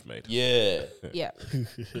the chief maid. yeah, Yeah.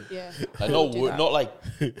 Yeah. like not like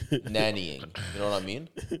nannying. You know what I mean?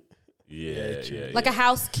 Yeah. Like a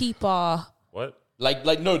housekeeper. What? Like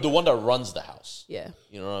no, the one that runs the house. Yeah.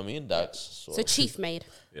 You know what I mean? That's sort So of, chief maid.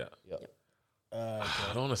 Yeah. yeah.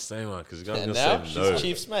 I don't want to say one because you're And gonna now say she's no.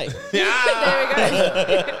 chief's mate. There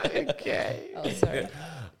we go. Okay. Oh, sorry.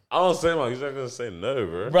 I don't say one. You're not gonna say no,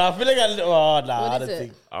 bro. Bro, I feel like I What don't is it?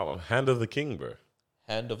 think. I'm hand of the king, bro.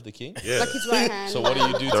 Hand of the king. Yeah. Like his right hand. So what do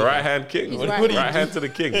you do? The to right him? hand king. His What, right what do you hand. right hand to the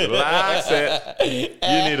king? Relax it.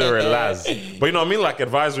 You need to relax. But you know what I mean? Like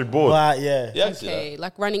advisory board. But yeah. Yeah, I can see Okay,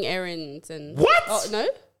 like running errands and What? Oh no.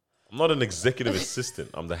 I'm not an executive assistant.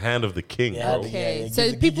 I'm the hand of the king, Yeah, bro. Okay, yeah, so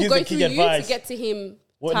give- people give go the through king you advice. to get to him.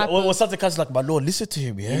 When type of- something comes like, my lord, listen to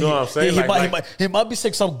him. Yeah, You know what I'm saying? He, Like- might, like- he might be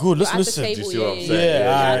saying something good. Let's at the listen. table, Do you see what I'm yeah, saying?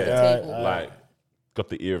 Yeah, at the alright, table. Like, got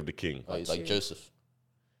the ear of the king. Oh, he's like Joseph.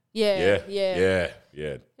 Yeah, Yeah.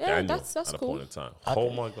 Yeah, Daniel that's at a cool. point in time. Oh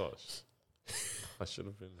my gosh. I should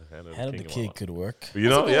have been the hand of Hand of the the king. king in my could work. life. You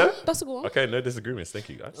know, yeah? That's a good one. Okay, no disagreements. Thank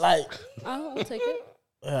you, guys. Like, I'll take it.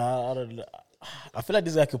 I don't know. I feel like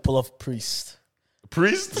this guy could pull off priest.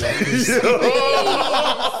 Priest? He's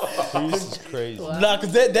crazy. Nah,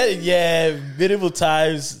 cause medieval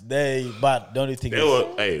times but the only thing They is,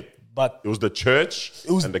 were, hey, but it was the church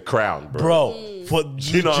was- and the crown, bro. bro, for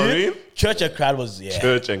you know what I legit, mean? church and crowd was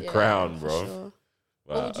Church and crown, bro. Sure.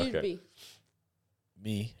 Wow, What would you be?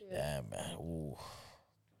 me. Yeah, man. Ooh.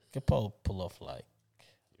 Could probably pull off like,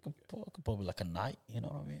 could probably like a knight. You know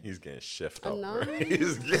what I mean? He's getting chefed up, knight? bro.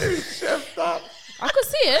 He's getting chefed up. I could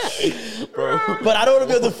see it. But I don't want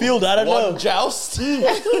to be on the field. I don't know. One joust.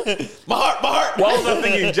 my heart. Why was I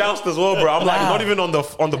thinking joust as well, bro? I'm like, not even on the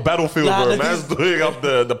battlefield, Nah, bro. the Man's thing- doing up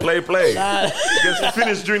the play. Gets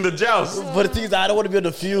finished during the joust. But the thing is, I don't want to be on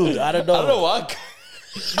the field. I don't know. I don't know why.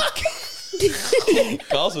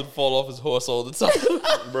 Carlos would fall off his horse all the time.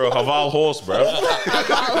 Bro, Haval horse, bro. No,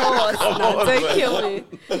 don't kill me.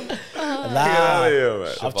 Get Nah, out of here,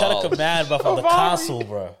 man. I'm trying to command, but from the castle,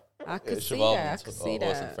 bro. I could see Cheval that. I means could horse see in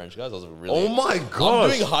that. French, guys. I was really. Oh my I'm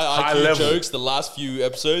gosh. doing high IQ jokes the last few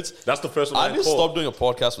episodes. That's the first one I I ain't need to caught. stop doing a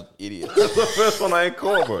podcast with idiots. That's the first one I ain't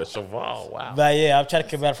caught, bro. Cheval, wow. But yeah, I'm trying to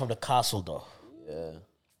command from the castle, though. Yeah.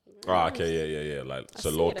 Oh, okay, yeah. Like,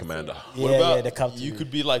 so see Lord it, I see Commander. Yeah, What about yeah, they come to you? me.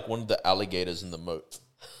 Could be like one of the alligators in the moat.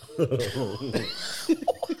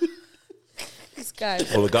 This guy.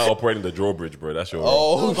 Well, the guy operating the drawbridge, bro. That's your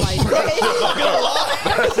Oh Oh, my god.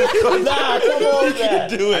 Nah, come on, man.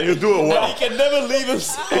 do And you do it well. He can never leave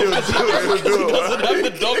himself. You do it well. Doesn't have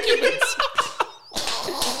the documents.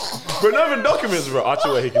 But not even documents, bro.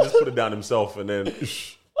 Actually, he can just put it down himself and then.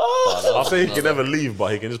 I'll say he can never leave,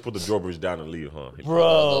 but he can just put the drawbridge down and leave, huh?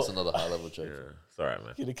 Bro. That's another high level joke. It's all right,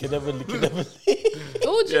 man. You can never leave.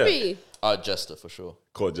 What would you Yeah. be? Jester for sure.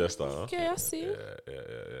 Court jester, huh? Okay, I see. Yeah.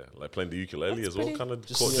 Like playing the ukulele as well, pretty- kind of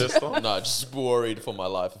court jester. No, just worried for my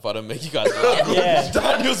life. If I don't make you guys laugh, Yeah.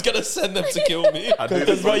 Daniel's gonna send them to kill me. I do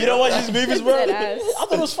Because, bro, you don't watch these movies, bro? Dead I ass.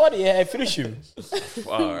 thought it was funny. Yeah, I finish you.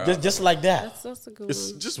 All right. Just like that. That's a good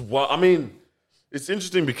It's one. just I mean, it's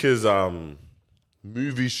interesting because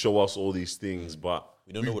movies show us all these things, but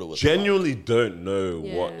We don't know what it was genuinely don't know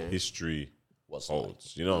what Yeah. history What's like.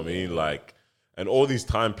 holds. You know what I mean? Like, and all these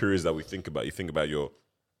time periods that we think about, you think about your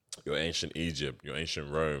ancient Egypt, your ancient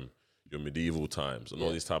Rome, your medieval times, and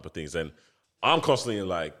all these type of things. And I'm constantly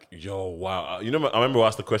like, yo, wow. You know, I remember I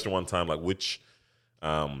asked the question one time, like, which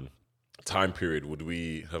time period would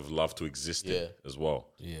we have loved to exist in as well?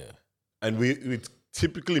 Yeah. And we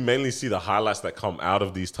typically mainly see the highlights that come out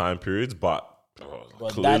of these time periods, but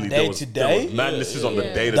But clearly that there day was, to there was day? madnesses on the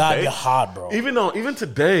day to That'd be day. hard, bro. Even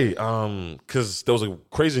today, because there was a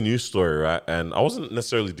crazy news story, right? And I wasn't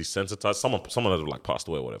necessarily desensitized. Someone had like passed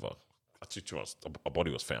away or whatever. A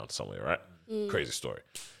body was found somewhere, right? Crazy story.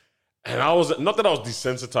 And I was not that I was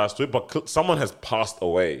desensitized to it, but someone has passed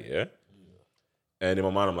away, yeah. And in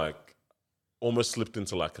my mind, I'm like, almost slipped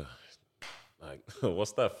into like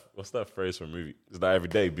what's that phrase from a movie? Is that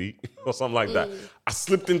everyday beat or something like that? I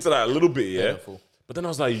slipped into that a little bit, yeah. Painful. But then I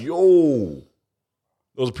was like, yo,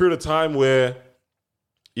 there was a period of time where,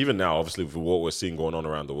 even now, obviously, with what we're seeing going on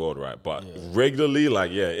around the world, right? But regularly,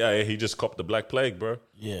 like, yeah, he just copped the Black Plague, bro.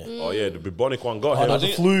 Yeah. Oh, yeah, the bubonic one got him. that was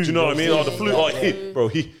the flu. Do you know what I mean? Oh, the flu. Oh,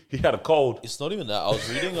 he had a cold. It's not even that. I was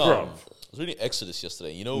reading Exodus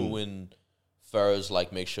yesterday. You know when Pharaoh's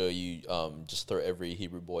like, make sure you just throw every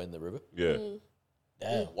Hebrew boy in the river. Yeah.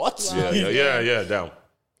 Damn. What? Yeah, down.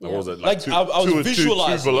 What was it? Like, two, I was two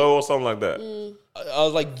visualizing below or something like that. I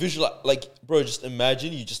was like like, bro, just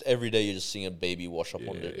imagine you just every day you're just seeing a baby wash up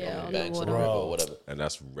on the on the banks of the water. river or whatever. And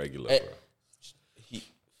that's regular, Eh, bro. He,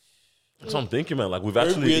 That's what I'm thinking, man. Like we've very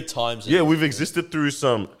actually weird times. Yeah, we've existed through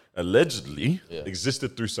some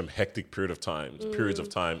existed through some hectic periods of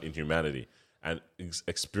time in humanity, and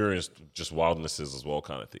experienced just wildnesses as well,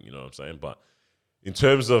 kind of thing. You know what I'm saying? But in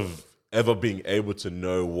terms of ever being able to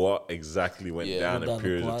know what exactly went down in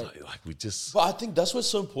periods of time, like we just. But I think that's why it's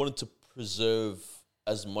so important to preserve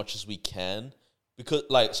as much as we can, because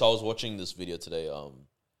like, so I was watching this video today.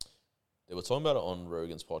 They were talking about it on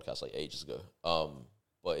Rogan's podcast like ages ago.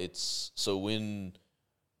 But it's so when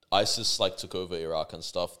ISIS like took over Iraq and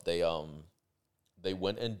stuff, they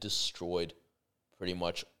went and destroyed pretty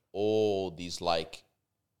much all these like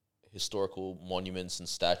historical monuments and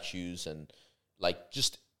statues and like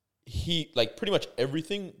just like pretty much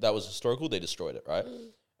everything that was historical, they destroyed it, right?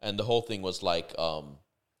 And the whole thing was like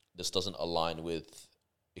this doesn't align with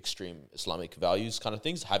extreme Islamic values kind of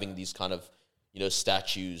things, having these kind of, you know,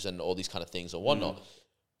 statues and all these kind of things and whatnot.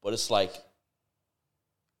 But it's like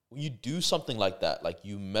when you do something like that, like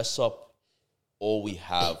you mess up all we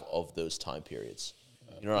have of those time periods.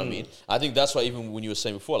 You know what I mean? I think that's why even when you were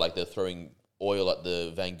saying before, like they're throwing oil at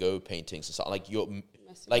the Van Gogh paintings and stuff, like you're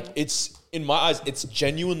like, it's in my eyes, it's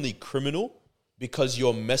genuinely criminal because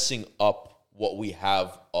you're messing up what we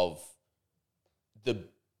have of the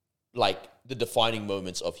defining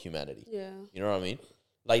moments of humanity. Yeah. You know what I mean?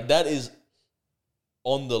 Like that is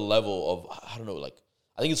on the level of, I don't know, like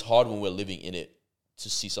I think it's hard when we're living in it to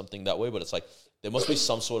see something that way, but it's like there must be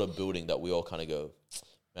some sort of building that we all kind of go,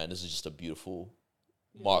 man, this is just a beautiful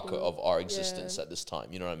marker of our existence at this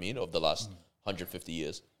time. You know what I mean? Of the last 150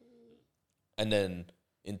 years. And then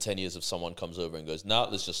in 10 years, if someone comes over and goes, nah,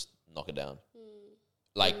 let's just knock it down.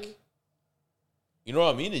 Like, you know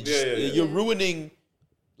what I mean? It just, you're ruining,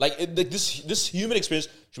 like this human experience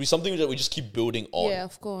should be something that we just keep building on. Yeah,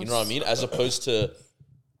 of course. You know what I mean? As opposed to,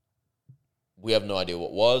 we have no idea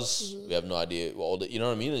what was, we have no idea what all the, you know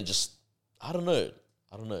what I mean? And just, I don't know.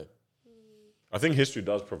 I think history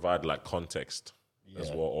does provide like context as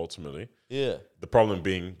well, ultimately. Yeah. The problem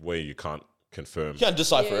being where you can't confirm. You can't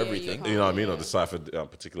decipher everything. You know what I mean? Or decipher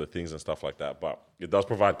particular things and stuff like that. But it does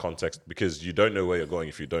provide context because you don't know where you're going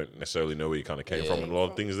if you don't necessarily know where you kind of came from and a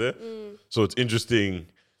lot of things there. So it's interesting.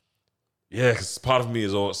 Yeah, because part of me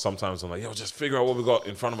is all sometimes I'm like, yo, just figure out what we got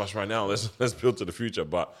in front of us right now. Let's build to the future.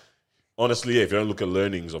 But honestly, if you don't look at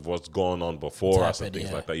learnings of what's gone on before us and things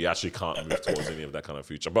like that, you actually can't move towards any of that kind of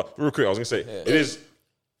future. But real quick, I was going to say, it is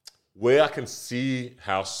where I can see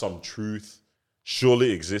how some truth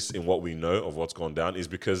surely exists in what we know of what's gone down is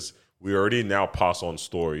because we already now pass on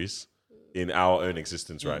stories in our own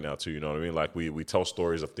existence right now too, you know what I mean? Like we tell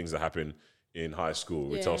stories of things that happen in high school.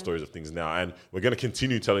 We tell stories of things now. And we're going to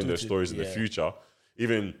continue telling those stories in the future.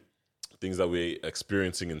 Even things that we're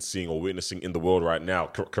experiencing and seeing or witnessing in the world right now,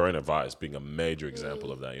 coronavirus being a major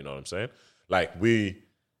example of that, you know what I'm saying? Like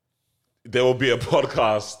there will be a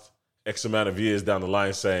podcast X amount of years down the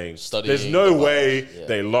line saying, there's no way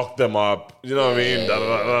they locked them up, you know what I mean?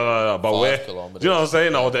 But where, do you know what I'm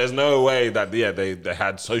saying? No, there's no way that, they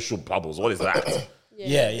had social bubbles. What is that?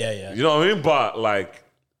 Yeah. You know what I mean? But like,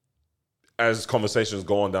 as conversations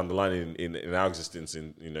go on down the line in our existence,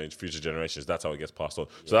 in future generations, that's how it gets passed on.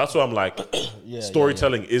 So that's why I'm like,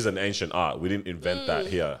 storytelling is an ancient art. We didn't invent that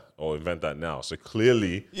here or invent that now. So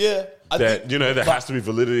clearly, there has to be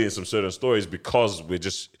validity in some certain stories because we're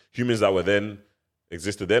just humans that were then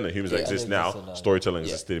existed then and humans that exist now. Storytelling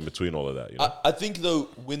existed in between all of that. You know? I think though,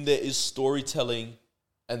 when there is storytelling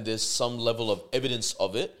and there's some level of evidence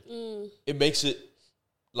of it, it makes it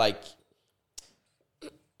like.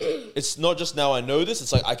 It's not just now I know this.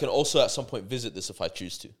 It's like I can also at some point visit this if I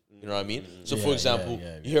choose to. You know what I mean? So, for example,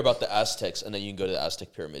 you hear about the Aztecs, and then you can go to the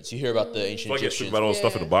Aztec pyramids. You hear about the ancient Egyptians. About all the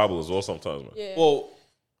stuff in the Bible as well sometimes, man. Yeah. Well,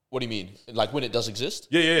 what do you mean? Like when it does exist?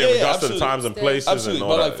 Yeah. Regards to the times and places. Absolutely. And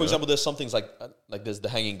all but like, that, for example, there's some things like there's the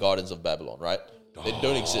Hanging Gardens of Babylon, right? They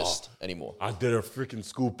don't exist anymore. I did a freaking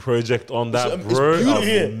school project on that, It's bro. beautiful.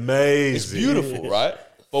 Amazing. It's beautiful, right?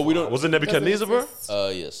 But we don't. Was it Nebuchadnezzar, bro?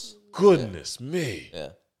 Yes. Goodness me. Yeah.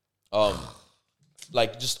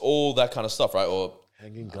 Like just all that kind of stuff, right? Or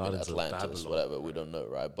Hanging Gardens of Atlantis, Babylon. whatever. We don't know,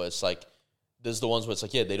 right? But it's like there's the ones where it's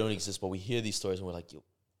like, they don't exist, but we hear these stories and we're like, yo,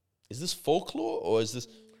 is this folklore or is this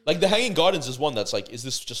like the Hanging Gardens is one that's like, is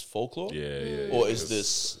this just folklore? Yeah. Or is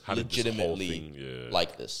this How did this whole legitimately thing,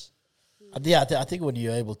 like this? Yeah, I think when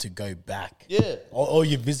you're able to go back, or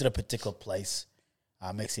you visit a particular place,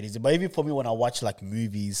 makes it easy. But even for me, when I watch like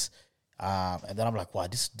movies, And then I'm like, wow,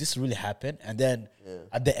 this really happened. And then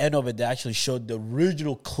at the end of it, they actually showed the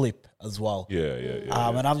original clip as well. Yeah.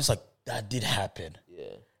 And I'm just like, that did happen. Yeah.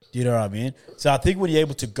 Do you know what I mean? So I think when you're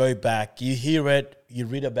able to go back, you hear it, you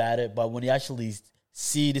read about it, but when you actually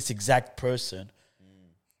see this exact person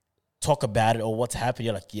talk about it or what's happened,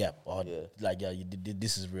 you're like,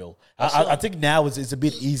 this is real. I think now it's a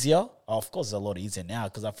bit easier. Of course, it's a lot easier now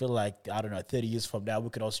because I feel like, I don't know, 30 years from now, we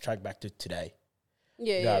can also track back to today.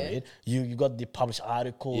 Yeah, You know what I mean? You got the published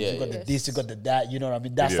articles, you got the this, you got the that, you know what I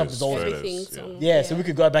mean? That Videos, stuff is all... photos, so we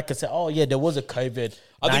could go back and say, oh, yeah, there was a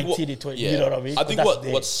COVID-19 in 20, you know what I mean? I think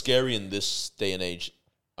what's scary in this day and age,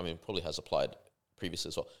 I mean, probably has applied previously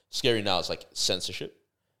as well. Scary now is like censorship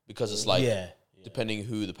because it's like, depending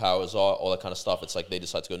who the powers are, all that kind of stuff, it's like they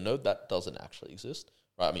decide to go, no, that doesn't actually exist.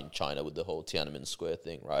 Right? I mean, China with the whole Tiananmen Square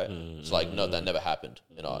thing, right? It's like, no, that never happened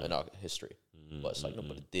in our history. But it's like, no,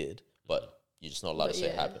 but it did. But you're just not allowed to say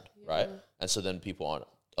it happened, right? And so then people aren't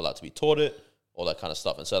allowed to be taught it, all that kind of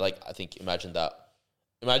stuff. And so, like, I think imagine, not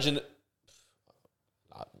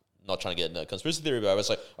trying to get into a conspiracy theory, but it's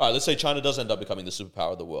like, all right, let's say China does end up becoming the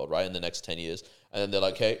superpower of the world, right, in the next 10 years. And then they're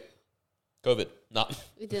like, hey, COVID,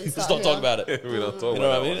 let's not talk about it. We don't talk You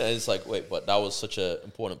know about what I mean? that. And it's like, wait, but that was such an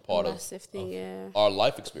important part Massive thing, our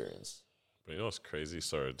life experience. But you know what's crazy?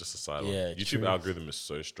 Sorry, just a side Yeah, note. YouTube true. algorithm is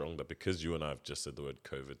so strong that because you and I have just said the word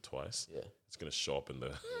COVID twice, Yeah. it's gonna show up in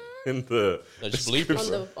the No, just bleep it.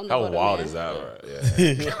 description. On the How bottom, wild yeah. is that, right?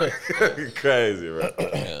 Yeah. Crazy, right?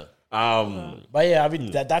 Yeah. But yeah, I mean,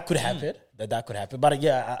 that could happen. That could happen. But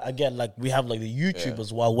yeah, again, like we have like the YouTube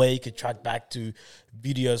as well, where you can track back to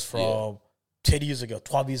videos from 10 years ago,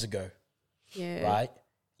 12 years ago, right?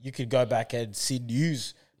 You could go back and see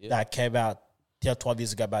news that came out 12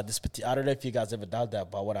 years ago about this particular. I don't know if you guys ever done that,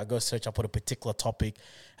 but when I go search up on a particular topic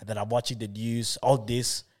and then I'm watching the news, all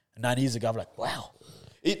this 9 years ago, I'm like, wow,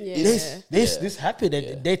 this happened.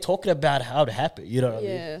 And they're talking about how it happened. You know what I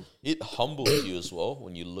mean? It humbles you as well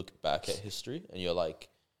when you look back at history and you're like,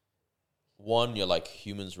 you're like,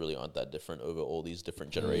 humans really aren't that different over all these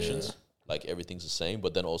different generations. Like everything's the same,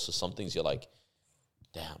 but then also some things you're like,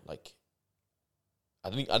 damn, like I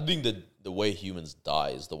think the way humans die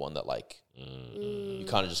is the one that like you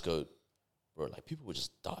kind of just go, bro, like people were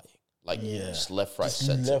just dying, like just left, right,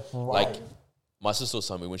 center. Left, right. Like my sister was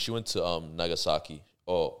telling me when she went to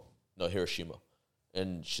Hiroshima,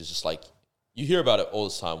 and she's just like, you hear about it all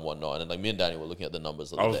this time, whatnot, and then like me and Danny were looking at the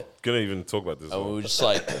numbers the I other was day, gonna even talk about this. and we were just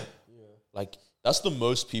like, like that's the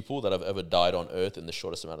most people that have ever died on Earth in the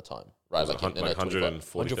shortest amount of time, right? Like, in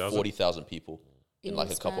 140,000 people in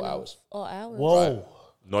like a couple hours. Hours. Whoa. Right.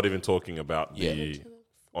 Not even talking about the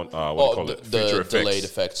the future delayed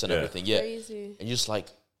effects and everything. Yeah, Crazy. and you're just like,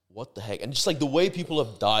 what the heck? And just like the way people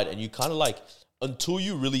have died, and you kind of like, until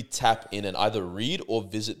you really tap in and either read or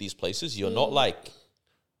visit these places, you're not like,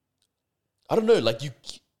 I don't know, like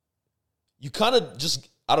you kind of just,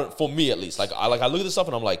 for me at least, like I look at this stuff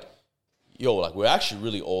and I'm like, yo, like we're actually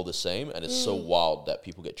really all the same, and it's so wild that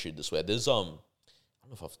people get treated this way. There's I don't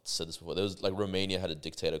know if I've said this before. There was like Romania had a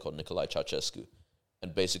dictator called Nicolae Ceausescu,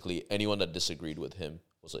 and basically anyone that disagreed with him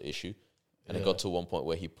was an issue. And it got to one point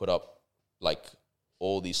where he put up like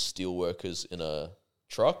all these steel workers in a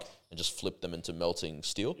truck and just flipped them into melting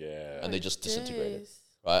steel. Yeah. And they just disintegrated.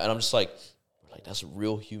 Right. And I'm just like that's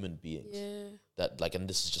real human beings. Yeah. That like, and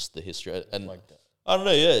this is just the history. And like that. I don't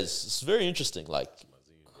know, it's very interesting. Like,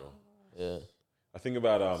 yeah. I think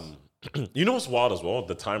about you know what's wild as well?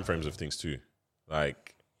 The time frames of things too.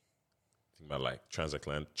 Like think about like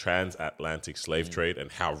transatlantic slave trade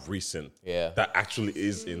and how recent that actually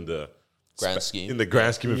is in the grand scheme. In the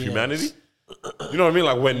grand scheme of humanity. You know what I mean?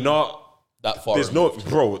 Like we're not that far. There's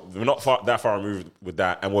removed. We're not that far removed with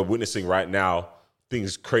that, and we're witnessing right now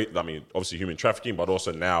things create. I mean, obviously human trafficking, but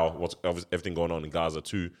also now what's everything going on in Gaza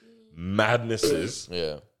too. Madnesses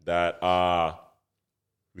that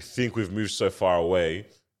we think we've moved so far away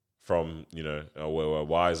from, you know, where we're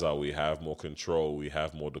wiser, we have more control, we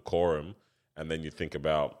have more decorum, and then you think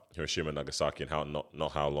about Hiroshima and Nagasaki and how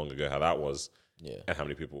not how long ago how that was, and how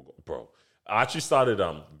many people, bro. I actually started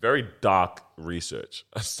very dark research.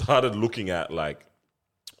 I started looking at like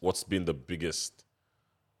what's been the biggest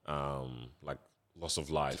like loss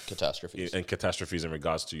of life catastrophes in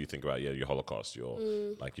regards to, you think about your Holocaust, your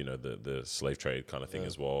like, you know, the slave trade kind of thing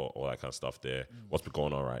as well, all that kind of stuff there. What's been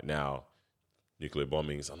going on right now, nuclear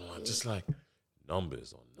bombings. I'm just like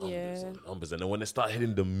numbers on numbers, and then when they start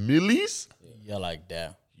hitting the millies, you're like,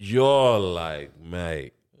 damn. You're like,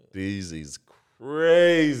 mate, this is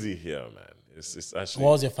crazy here, man. It's actually.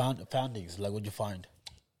 What was your foundings? Like, what'd you find?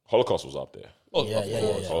 Holocaust was up there. Yeah.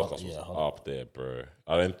 Holocaust was up there, bro.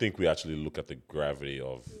 I don't think we actually look at the gravity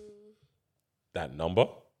of that number,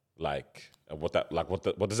 like what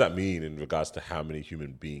does that mean in regards to how many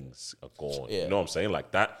human beings are gone? Yeah. You know what I'm saying?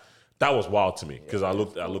 Like that was wild to me because I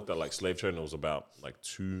looked at like slave trade and it was about like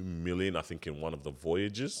 2 million, I think, in one of the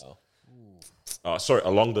voyages.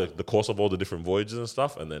 Along the course of all the different voyages and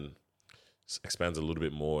stuff, and then expands a little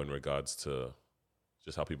bit more in regards to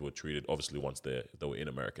just how people were treated. Obviously, once they were in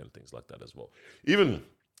America and things like that as well. Even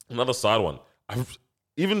another side one.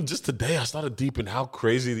 Even just today, I started deep in how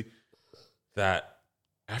crazy that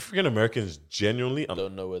African Americans genuinely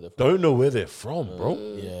don't know where they're from. Bro.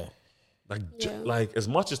 Yeah. Like as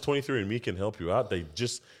much as 23andMe can help you out, they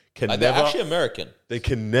just can Like never. they're actually American. They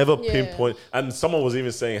can never pinpoint. And someone was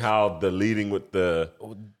even saying how the leading with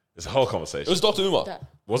it's a whole conversation. It was Dr. Umar.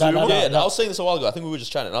 Was it Umar? Yeah, and I was saying this a while ago. I think we were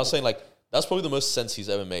just chatting. And I was saying like that's probably the most sense he's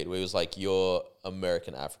ever made. Where he was like, "You're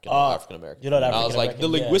American, African, African American." You're not And I was like,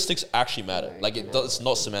 African-American, the yeah. linguists actually matter. Like it's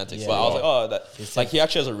not semantics. Yeah. But I was like, oh, that like he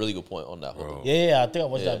actually has a really good point on that. Whole thing. Yeah, I think I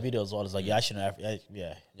watched that video as well. It's like, yeah, I shouldn't have.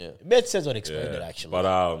 Yeah. It made sense when explained it, actually. But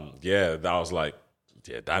that was like,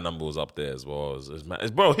 that number was up there as well.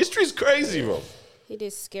 Bro, history's crazy, bro. It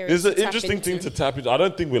is scary. It's an to tap interesting thing into. to tap into. I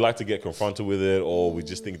don't think we like to get confronted with it, or we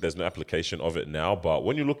just think there's no application of it now. But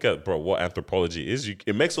when you look at, bro, what anthropology is, it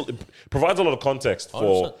provides a lot of context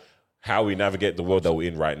for 100%. how we navigate the world that we're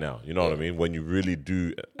in right now. You know what I mean? When you really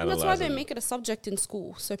do analyze That's why they it. make it a subject in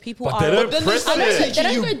school, so people But are. they don't then press they it. They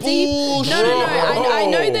don't go deep. No. I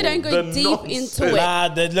know they don't go The deep nonsense. into it. Nah,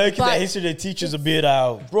 the But- history they teach is a bit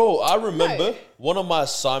out. Bro, I remember one of my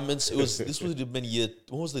assignments. This would have been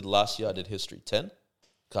when was the last year I did history? 10?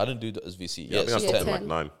 Cause I didn't do the SVC. Yeah, I think I so stopped 10. at like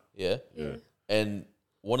 9. Yeah. And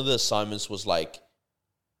one of the assignments was like,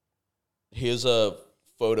 here's a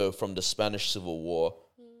photo from the Spanish Civil War,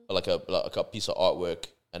 like a piece of artwork,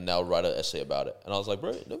 and now write an essay about it. And I was like,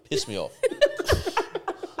 bro, don't piss me off.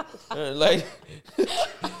 Like, like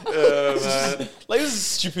this is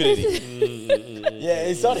stupidity. Yeah,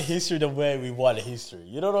 it's not history the way we want history.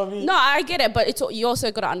 You know what I mean? No, I get it, but you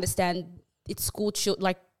also got to understand it's school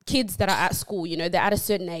like kids that are at school. You know, they're at a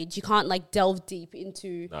certain age. You can't like delve deep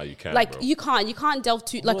into. No, you can't. Like bro. you can't delve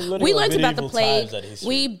too. Like learning we about learned about the medieval plague. times at history.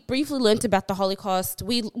 We briefly learned about the Holocaust.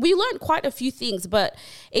 We learned quite a few things, but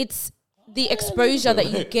it's the exposure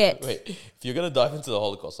that you get. Wait, if you're gonna dive into the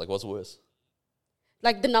Holocaust, like what's worse?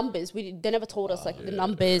 Like the numbers, they never told us like the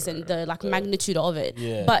numbers and the like magnitude of it.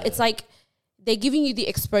 Yeah. But it's like they're giving you the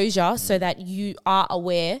exposure so that you are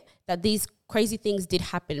aware that these crazy things did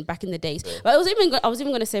happen back in the days. But I was even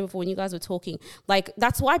going to say before when you guys were talking, like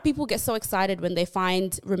that's why people get so excited when they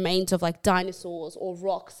find remains of like dinosaurs or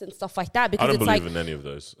rocks and stuff like that, I because don't it's believe like in any of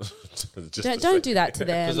those. don't do that to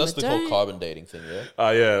them. Because that's the whole carbon dating thing, yeah.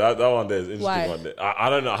 Yeah, that one there is interesting. Why? One there. I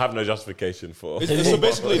don't know. I have no justification for. So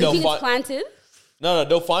basically, You they'll think it's find planted?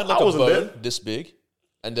 they'll find like I a wasn't bone there. this big,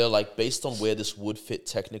 and they're like based on where this would fit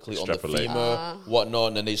technically on the Extrapolate. femur, whatnot,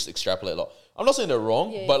 and then they just extrapolate a lot. I'm not saying they're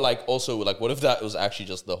wrong, but like also like what if that was actually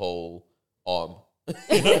just the whole arm? That's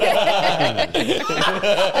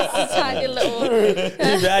a tiny little.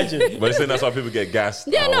 Imagine. But you're saying that's why people get gassed.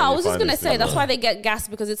 Yeah, when no, I you was just find gonna these say things. that's why they get gas,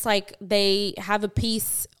 because it's like they have a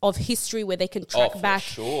piece of history where they can track for back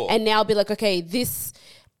sure. and now be like, okay, this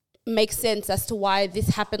makes sense as to why this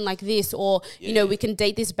happened like this, or you know, we can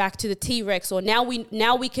date this back to the T-Rex, or now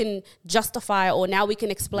we can justify, or now we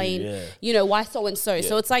can explain, you know, why so and so.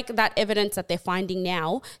 So it's like that evidence that they're finding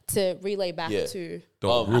now to relay back to.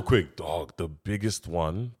 Dog, real quick, dog. The biggest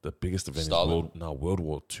event Stalin. is World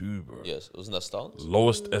War II, bro. Yes, wasn't that Stalin?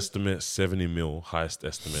 Lowest estimate 70 mil, highest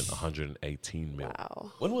estimate 118 mil.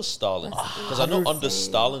 Wow. When was Stalin? Because I know under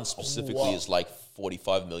Stalin specifically, it's like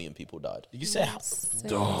 45 million people died. You say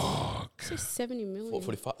Dog. So 70 million.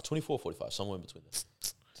 45, 24, 45, somewhere in between there.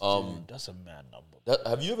 that's a mad number.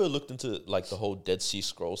 Have you ever looked into like the whole Dead Sea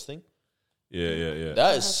Scrolls thing? Yeah.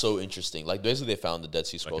 That is so interesting. Like basically, they found the Dead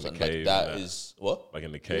Sea Scrolls, the and like cave that and is what? Like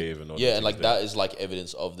in the cave and all Yeah, that and like things that is like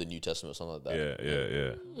evidence of the New Testament or something like that.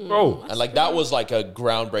 Yeah. Bro. And like that was like a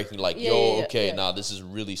groundbreaking. Like, Yeah, yeah. now this is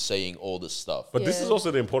really saying all this stuff. But this is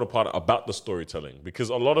also the important part about the storytelling, because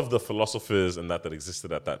a lot of the philosophers and that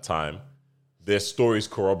existed at that time, their stories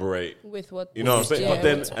corroborate. With what You know what I'm saying? yeah, But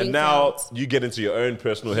then, what's and being now found. you get into your own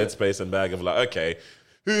personal headspace and bag of like, okay,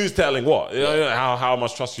 who's telling what? You know, how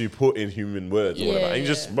much trust do you put in human words or whatever? And you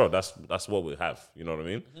just, bro, that's what we have. You know what I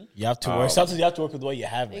mean? You have to work. Sometimes you have to work with what you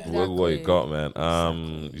have, man. Exactly. Work with what you got,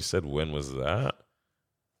 man. You said when was that?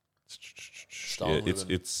 Yeah,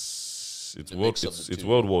 it's a World mix of the it's two.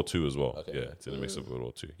 World War II as well. Okay. Yeah, it's in a mix of World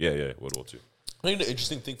War II. Yeah, World War II. I think the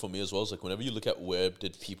interesting thing for me as well is like whenever you look at where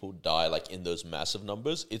did people die like in those massive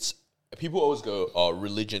numbers, it's people always go, "Oh,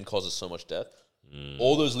 religion causes so much death."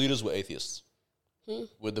 All those leaders were atheists.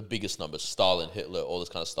 with the biggest numbers, Stalin, Hitler, all this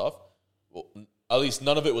kind of stuff. Well, at least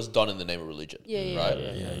none of it was done in the name of religion,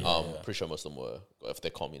 right? Pretty sure most of them were, if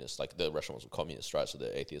they're communists, like the Russian ones were communists, right? So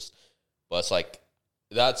they're atheists. But it's like,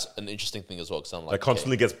 that's an interesting thing as well, because I'm like... That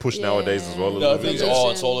constantly gets pushed nowadays as well. No, things,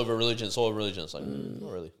 it's all over religion, it's all over religion. It's like,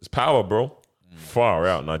 not really. It's power, bro. Far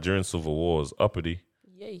out. Nigerian civil wars, uppity.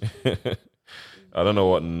 Yay. I don't know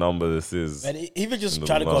what number this is. And even just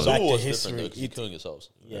try to go back to history, you're killing yourselves.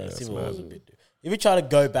 Yeah, civil wars a bit. If you try to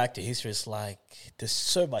go back to history, it's like there's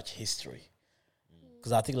so much history.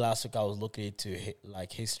 Because I think last week I was looking into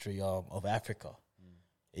like history of Africa.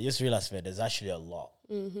 I just realized, man, there's actually a lot.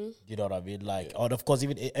 You know what I mean? Like, and of course,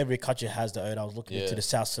 even every country has their own. I was looking into the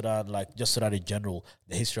South Sudan, like just Sudan in general,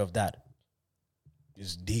 the history of that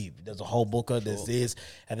is deep. There's a whole book on there's this.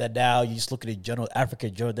 And then now you just look at in general, Africa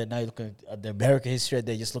in general. Then now you look at the American history, and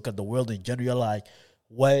then you just look at the world in general. You're like,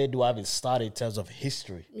 where do I even start in terms of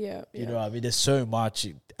history? You know what I mean? There's so much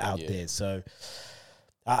out there. So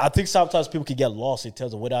I think sometimes people can get lost in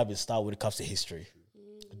terms of where do I even start when it comes to history.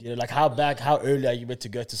 You know, like how early are you meant to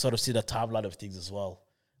go to sort of see the timeline of things as well?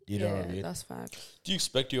 You know what I mean? That's fact. Do you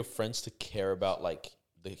expect your friends to care about like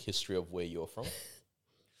the history of where you're from?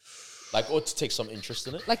 Like, or to take some interest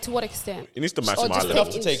in it? Like, to what extent? It needs to match Or my just level.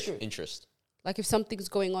 Enough to take interest. Like, if something's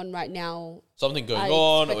going on right now, Something going I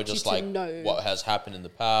on, or expect you just to like know. what has happened in the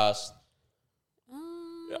past.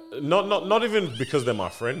 Not even because they're my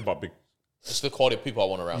friend, but It's the quality of people I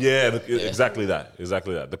want around. exactly that.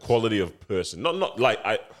 The quality of person. Not like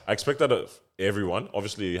I expect that of everyone.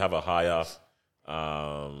 Obviously, you have a higher,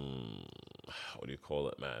 what do you call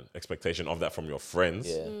it, man? Expectation of that from your friends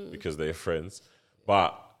because they're friends.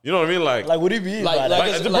 But you know what I mean? Like what do you mean?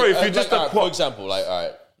 if you just for example, like, all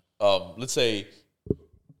right, let's say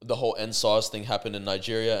the whole NSARS thing happened in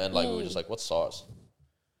Nigeria, and like we were just like, what's SARS?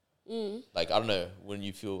 Like, I don't know, when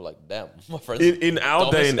you feel like, damn, my friends. In our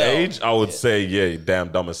dumb day as and hell. age, I would say, damn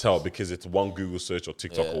dumb as hell, because it's one Google search or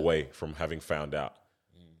TikTok away from having found out.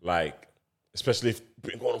 Like, especially if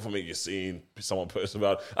been going on for me, you're seeing someone post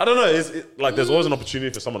about. I don't know. Like there's always an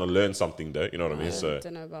opportunity for someone to learn something, though. You know what I mean? I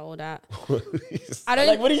don't know about all that. I don't.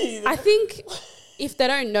 Like, what do you? I think if they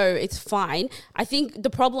don't know, it's fine. I think the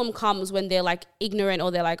problem comes when they're like ignorant,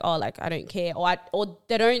 or they're like, oh, like I don't care, or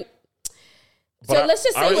they don't. So let's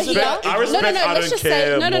just say I respect I don't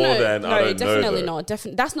care more than I don't definitely know, not.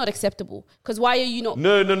 That's not acceptable. Because why are you not?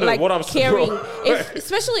 No. Like, what I'm caring,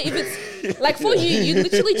 especially if it's like for you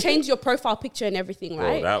literally change your profile picture and everything,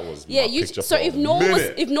 right? Bro, that was my you. picture So for if a Noah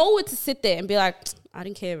minute. were to sit there and be like, I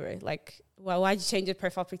don't care, bro. Like, why'd you change your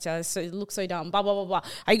profile picture? So it looks so dumb. Blah blah blah blah.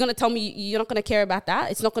 Are you gonna tell me you're not gonna care about that?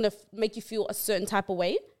 It's not gonna make you feel a certain type of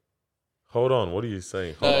way. Hold on, what are you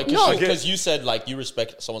saying? No. Because you said like you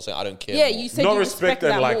respect someone saying I don't care. Yeah, more. you said Not you respect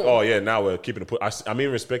that and like, more. now we're keeping it. I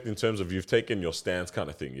mean respect in terms of you've taken your stance kind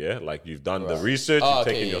of thing, yeah? Like you've done the research, you've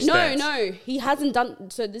taken your stance. No, he hasn't done.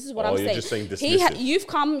 So this is what I'm you're saying. just saying dismissive.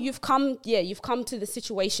 You've come to the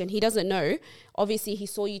situation. He doesn't know. Obviously, he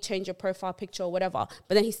saw you change your profile picture or whatever,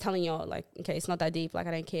 but then he's telling you like, okay, it's not that deep. Like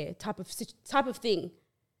I don't care. Type of thing.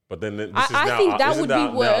 But then this I think that would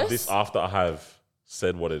be worse. This after I have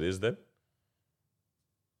said what it is, then.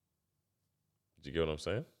 Do you get what I'm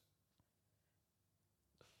saying?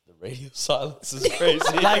 The radio silence is crazy.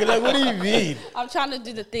 like what do you mean? I'm trying to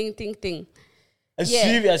do the thing.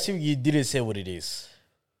 Assume you didn't say what it is.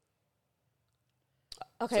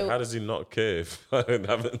 Okay. So how does he not care if I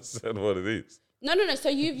haven't said what it is? No. So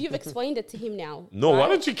you've explained it to him now. No, right? why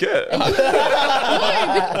don't you care?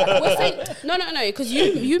 No, because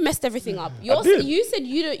you messed everything up. You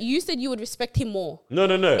said you would respect him more. No.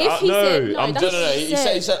 If he said no, I'm that's just. what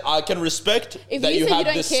He said I can respect If that you you said you have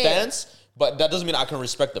don't this care. stance, but that doesn't mean I can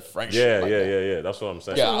respect the friendship. Yeah. That's what I'm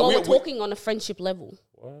saying. Yeah. We're talking on a friendship level.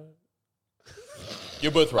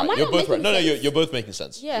 You're both right. Am I You're not both right. making No, sense? you're both making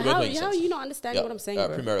sense. Yeah, You're both how making are sense. you not understanding what I'm saying,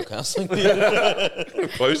 bro? Premarital counseling.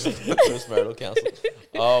 Close. Post-marital counseling.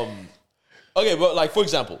 Okay, but like for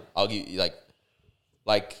example, I'll give you like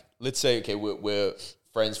let's say okay we're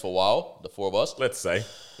friends for a while, the four of us. Let's say.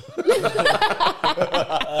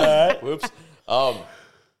 Whoops.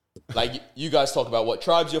 Like you guys talk about what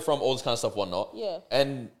tribes you're from, all this kind of stuff, whatnot. Yeah.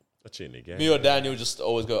 And Again. me or Daniel just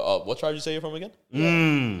always go, what tribe did you say you're from again?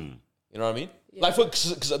 You know what I mean? Yeah. Like,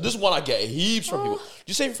 because this one I get heaps from people. Did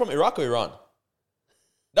you say you're from Iraq or Iran?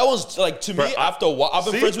 That one's like, to me, after a while, I've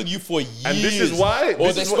been friends with you for years. And this is why.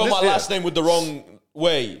 Or they spell my last name with the wrong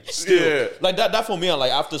way. Still. Yeah. Like, that for me, I'm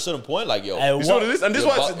like, after a certain point, like, yo. You see what it is? And this is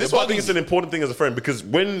why I think bugging it's an important thing as a friend, because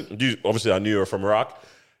when you, obviously I knew you were from Iraq,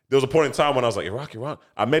 there was a point in time when I was like, Iran.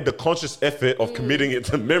 I made the conscious effort of committing it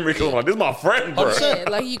to memory because I'm like, this is my friend, bro. Yeah,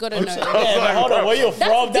 like you gotta know. Yeah, but hold on, where you're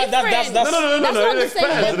from? That's different. that's No. That's not on the It same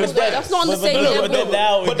expands, level. it Though. That's not on the same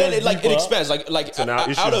level. But then it expands. Like So now out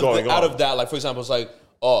issues of going out on. of that, like for example, it's like,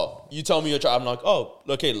 oh, you tell me your tribe. I'm like, oh,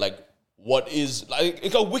 okay, like what is like a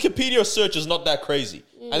Wikipedia search is not that crazy.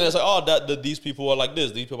 And then it's like, oh, that these people are like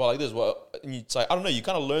this, these people are like this. Well, and it's like, I don't know, you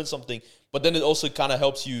kind of learn something, but then it also kind of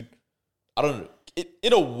helps you. I don't know.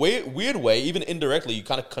 In a weird way, even indirectly, you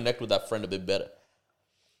kind of connect with that friend a bit better.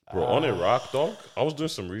 Bro, on Iraq, dog, I was doing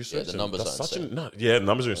some research. the numbers that's are such insane.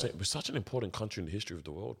 numbers are insane. But such an important country in the history of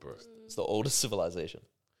the world, bro. It's the oldest civilization.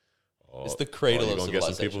 Oh, It's the cradle you're of gonna get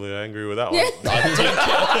some civilization. people that are angry with that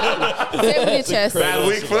one. Say it with your chest. Bad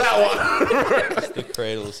week for that one. It's the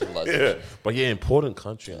cradle of civilization. Yeah, but yeah, important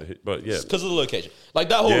country. But yeah, Because of the location. Like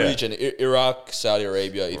that whole Yeah. region, Iraq, Saudi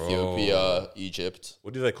Arabia, Ethiopia, Egypt.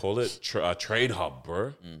 what do they call it? Trade hub,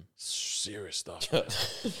 bro. Serious stuff. This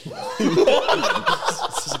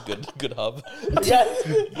is a good hub.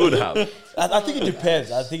 Good hub. I think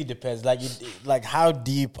it depends. Like how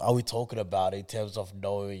deep are we talking about in terms of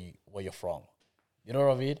knowing where you're from? You know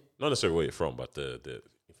what I mean? Not necessarily where you're from, but the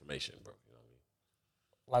information, bro. You know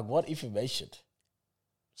what I mean? Like what information?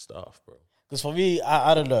 Stuff, bro. Because for me,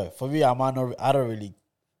 I don't know. For me, I don't really.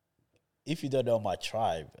 If you don't know my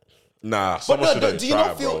tribe, Nah, But someone should no, have do you tried,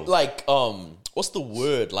 not feel bro. like what's the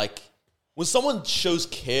word? Like when someone shows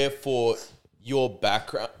care for your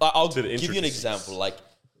background. Like, I'll To give the you an intricacies. example. Like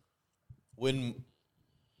when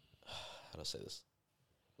how do I say this?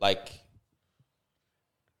 Like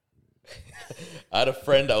I had a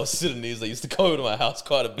friend that was Sudanese that used to come over to my house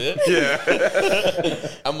quite a bit. Yeah.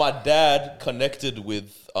 And my dad connected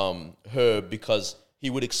with her because he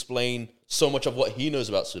would explain so much of what he knows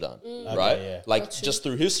about Sudan, right? yeah. Like just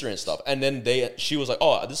through history and stuff. And then she was like,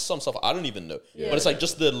 "Oh, this is some stuff I don't even know." But it's like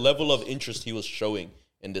just the level of interest he was showing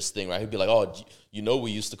in this thing, right? He'd be like, "Oh, you know,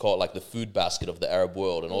 we used to call it like the food basket of the Arab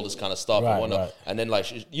world and all this kind of stuff Right, and whatnot." right. And then like,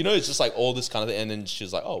 it's just like all this kind of thing. And then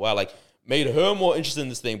she's like, "Oh wow!" Like made her more interested in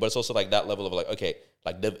this thing, but it's also like that level of like, okay,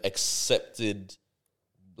 like they've accepted,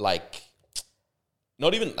 like.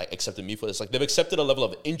 Not even like accepted me for this. Like they've accepted a level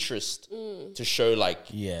of interest to show like,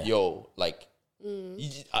 Yeah. yo, like, do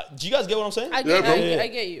you guys get what I'm saying? I Yeah, get, bro. I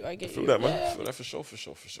get you. I get Feel you. that, man. Feel that for sure.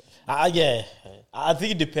 yeah, I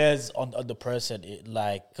think it depends on the person.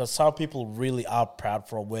 Because some people really are proud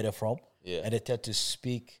from where they're from, and they tend to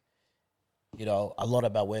speak, a lot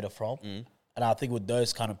about where they're from. And I think with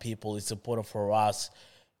those kind of people, it's important for us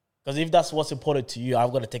because if that's what's important to you, I'm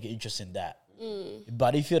going to take an interest in that.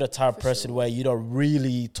 But if you're the type of person where you don't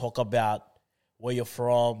really talk about where you're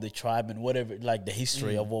from, the tribe, and whatever, like the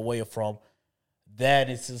history of where you're from, then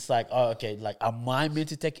it's just like, oh, okay, like, am I meant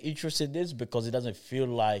to take interest in this? Because it doesn't feel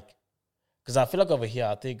like, because I feel like over here,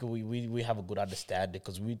 I think we have a good understanding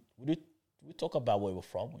because we talk about where we're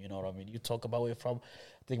from, you know what I mean? You talk about where you're from.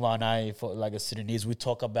 I think Mao and I, for like a Sudanese, we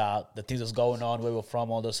talk about the things that's going on, where we're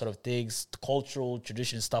from, all those sort of things, cultural,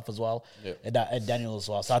 tradition stuff as well, and Daniel as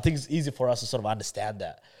well. So I think it's easy for us to sort of understand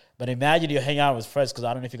that. But imagine you hang out with friends, because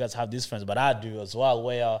I don't know if you guys have these friends, but I do as well,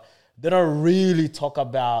 where they don't really talk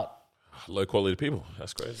about. Low quality people.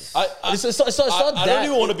 That's crazy. I It's not don't that.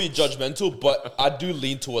 even want to be judgmental, but I do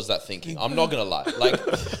lean towards that thinking. I'm not gonna lie.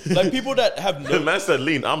 Like people that have The no, man said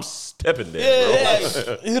lean. I'm stepping there,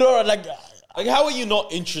 bro. You know, like how are you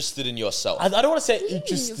not interested in yourself? I don't want to say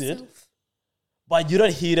interested, but you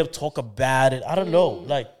don't hear them talk about it. I don't know,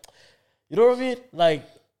 like, you know what I mean? Like,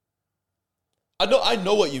 I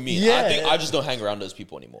know what you mean. Yeah. I think I just don't hang around those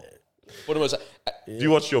people anymore. What am I saying? Do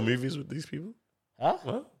you watch your movies with these people? huh?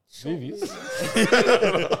 Huh? Movies.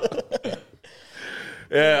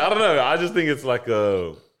 Yeah, I don't know. I just think it's like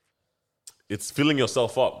it's filling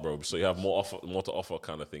yourself up, bro. So you have more to offer,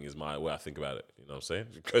 kind of thing. Is my way I think about it. You know what I'm saying?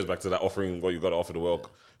 It goes back to that offering what you got to offer the world.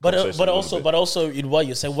 But conversation a little bit. also in what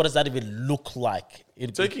you say, what does that even look like?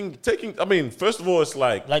 taking. I mean, first of all, it's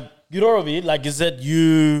like You know what I mean? Like, is it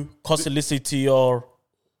you constantly listening to your,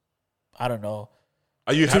 I don't know.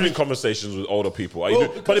 Are you having conversations with older people? Are you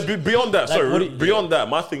Well, but beyond that, Like, what sorry, do you- beyond that,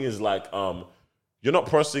 my thing is like, you're not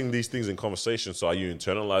processing these things in conversation. So are you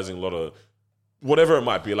internalizing a lot of whatever it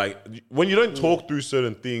might be? Like when you don't talk through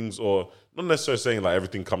certain things, or not necessarily saying like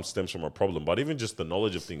everything stems from a problem, but even just the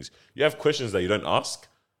knowledge of things, you have questions that you don't ask.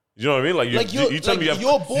 You know what I mean? Like you tell me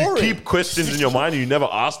you're boring. you keep questions in your mind and you never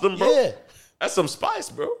ask them, bro. Yeah. That's some spice,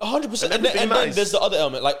 bro. 100%. And everything then nice. there's the other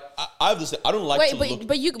element. Like I have this thing. I don't like Wait, to look.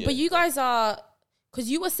 but you guys are Because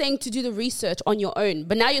you were saying to do the research on your own,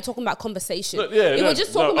 but now you're talking about conversation. No, yeah, we were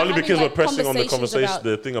just talking about only having, because like, we're pressing on the conversations conversation, about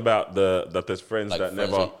the thing about that there's friends Like that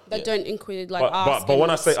friends never. that don't include like But when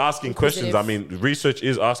I say asking questions, I inquisitive. mean research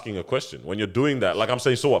is asking a question. When you're doing that, like I'm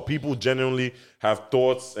saying, so what? People genuinely have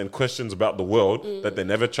thoughts and questions about the world that they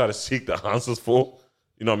never try to seek the answers for.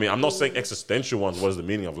 You know what I mean? I'm not saying existential ones. What is the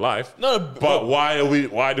meaning of life? No, but why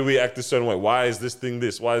do we act a certain way? Why is this thing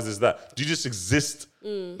this? Why is this that? Do you just exist?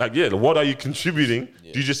 Like, what are you contributing?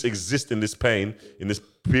 Do you just exist in this pain, in this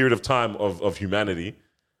period of time of humanity,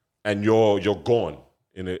 and you're gone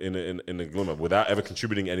in a glimmer without ever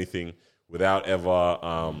contributing anything, without ever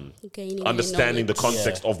Gaining understanding the knowledge.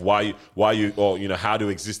 context of why you or how to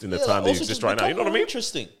exist in the time that you exist right now. You know what I mean?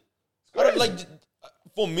 Interesting. I don't like.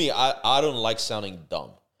 For me, I don't like sounding dumb.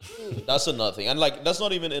 That's another thing, and like that's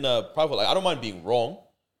not even in a private. Like I don't mind being wrong,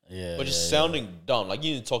 but just sounding dumb. Like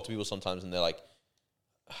you need to talk to people sometimes, and they're like,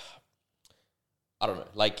 I don't know.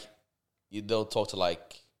 Like they'll talk to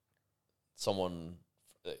like someone,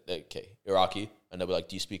 okay, Iraqi, and they'll be like,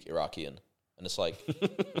 "Do you speak Iraqi?" And it's like,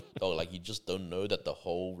 oh, like you just don't know that the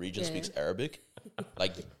whole region speaks Arabic,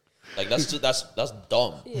 like that's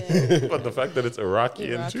dumb. Yeah. But the fact that it's Iraqi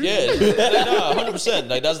too. Yeah, 100%.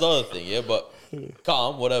 Like that's the other thing. Yeah, but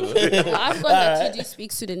calm, whatever. I've forgotten that you do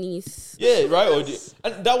speak Sudanese. Yeah, right.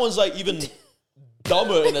 And that one's like even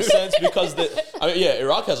dumber in a sense because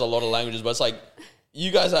Iraq has a lot of languages, but it's like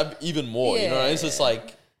you guys have even more. You know what I mean? So it's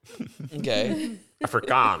like, okay,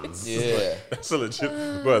 Afrikaans. Yeah. That's a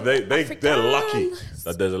legit. Bro, they're lucky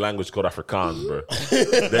that there's a language called Afrikaans, bro.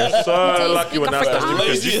 They're so lucky when that's Afrikaans?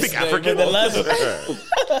 because you speak African.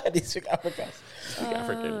 They speak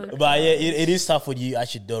Afrikaans. But yeah, it is tough when you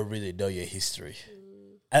actually don't really know your history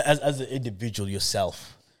as an individual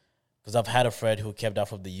yourself. Because I've had a friend who came down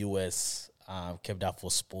from the US, came down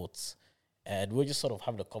for sports, and we're just sort of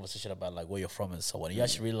having a conversation about like where you're from and so on. You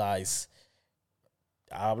actually realize,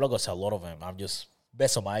 I'm not gonna say a lot of them. I'm just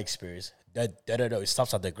based on my experience. That it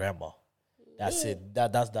stops at their grandma. That's it.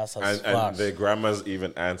 That's as far. And their grandma's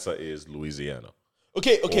even answer is Louisiana.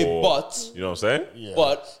 okay, Or- but You know what I'm saying? Yeah.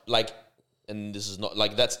 but like, and this is not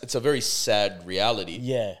like it's a very sad reality.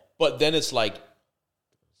 Yeah. But then it's like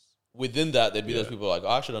within that there'd be those people like, oh,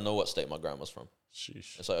 I actually don't know what state my grandma's from.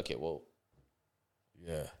 Sheesh. It's like, okay, well,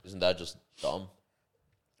 Yeah. isn't that just dumb?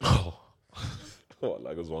 What,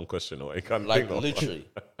 like it was one question away. Kind of Like thing, or- literally,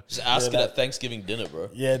 just ask it at Thanksgiving dinner, bro.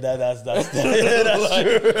 Yeah, that's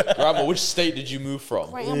true. Grandma, which state did you move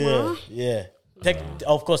from? Grandma. Yeah.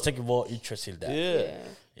 Of course, taking more interest in that. Yeah.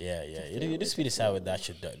 Yeah. It is really sad when that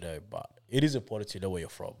shit don't know, but it is important to know where you're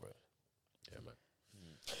from, bro.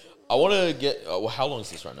 I want to get. How long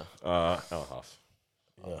is this right now? Hour and a half.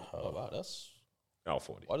 Oh wow, that's. Hour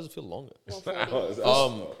 40. Why does it feel longer? Just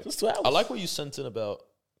 2 hours. I like what you sent in about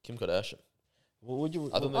Kim Kardashian. What would you?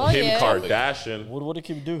 I don't know. Oh, Kim yeah. Kardashian. What did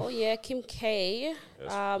Kim do? Oh yeah, Kim K.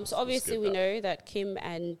 So obviously skip we that. know that Kim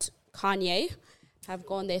and Kanye have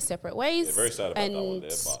gone their separate ways. Yeah, very sad about that one there,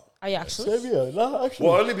 but- Are you actually? Same here. No, actually.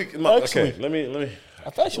 Well, only because Actually. okay. Let me. I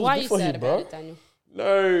thought she was Why are good you for sad him, about bro. it, Daniel?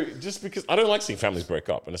 No, just because I don't like seeing families break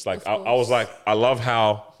up, and it's like I was like, I love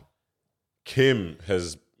how Kim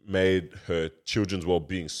has made her children's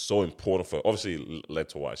well-being so important for her. Obviously led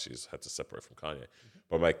to why she's had to separate from Kanye,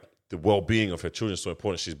 but like the well-being of her children is so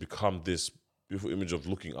important. She's become this beautiful image of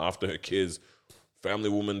looking after her kids, family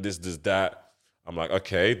woman, this, that. I'm like,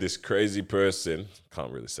 okay, this crazy person,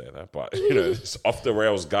 can't really say that, but this off the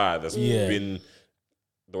rails guy that's been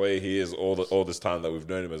the way he is all this time that we've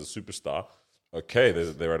known him as a superstar. Okay,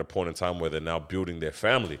 they're at a point in time where they're now building their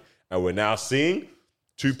family, and we're now seeing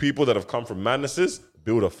two people that have come from madnesses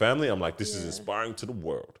build a family. I'm like, this is inspiring to the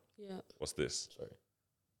world. Yeah. What's this? Sorry.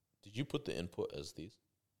 Did you put the input as these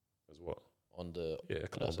As what? on the? Yeah,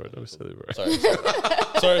 come on, bro. Don't be silly, bro.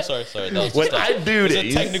 Sorry. Sorry. That was When just I do it's a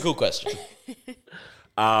this, technical question.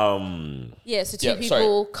 Yeah, so two Yeah, sorry.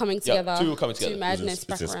 people coming Yeah, together. two people coming together. Two madness it's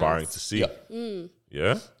backgrounds. inspiring to see. Yeah.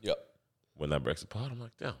 Yeah. Yeah. When that breaks apart, I'm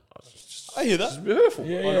like, damn, I hear that. it's beautiful.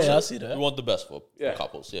 Yeah, I see We that. want the best for Yeah.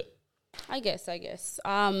 couples. Yeah. I guess.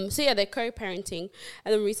 So yeah, they're co-parenting,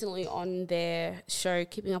 and then recently on their show,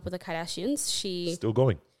 Keeping Up with the Kardashians, she Still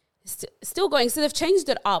going. still going. So they've changed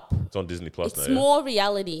it up. It's on Disney Plus It's now. more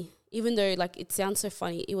reality, even though like it sounds so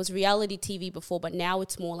funny. It was reality TV before, but now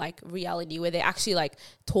it's more like reality where they're actually like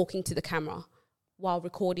talking to the camera while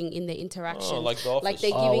recording in their interaction. Oh, like The Office. Like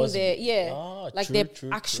they're Oh, giving was their it? like True, their true,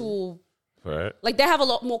 actual Right. like they have a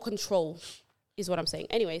lot more control, is what I'm saying.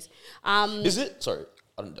 Anyways, Is it? Sorry.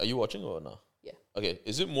 Are you watching or no? Yeah. Okay.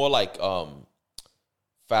 Is it more like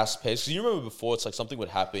fast paced. You remember before, it's like something would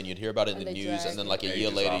happen, you'd hear about it in And the they news, drag and then it. like a year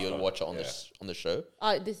Ages later after. you'd watch it on the show.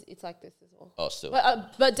 It's like this as well. Oh, still.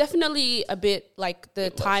 But definitely a bit like the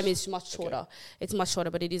Bit less. time is much shorter. It's much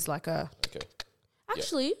shorter, but it is like a. Okay.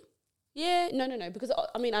 Actually, yeah, no, because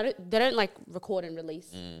I mean, they don't like record and release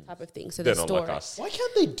type of thing. So They're the not story. like us. Why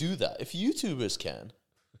can't they do that? If YouTubers can,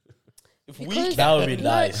 if we Because- can, That would be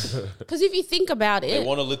nice. Because if you think about they it,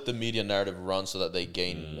 want to let the media narrative run so that they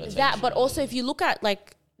gain attention. that, but also if you look at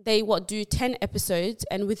like they do 10 episodes,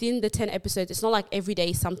 and within the 10 episodes, it's not like every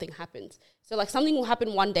day something happens. So like something will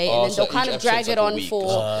happen one day, Oh, and then so they'll kind each of drag episode's it like a on week for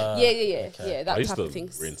or yeah, I that used type to of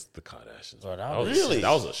things. rinse the Kardashians. Bro, That was Really?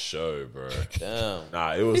 that was a show, bro. Damn.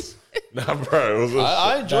 Nah, it was. Nah, bro, it was.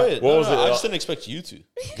 I enjoy it. What was it? I just didn't expect you to.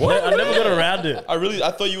 I never got around it.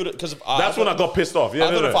 I thought you would, because That's when I got pissed off. Yeah, I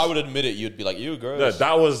no, thought no. if I would admit it, you'd be like, "You gross." No,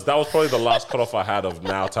 that was probably the last cutoff I had of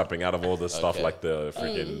now tapping out of all this stuff Okay. like the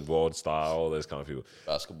freaking world star, all those kind of people.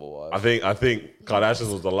 Basketball I wise. think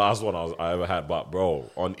Kardashians was the last one I ever had, but bro,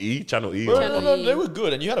 on channel E, No, they were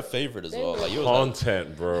good, and you had a favorite as well. Like you was like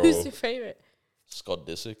content, bro. Who's your favorite? Scott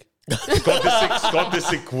Disick, Scott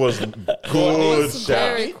Disick was good. It's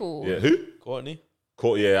shout. very cool. Yeah, who? Courtney.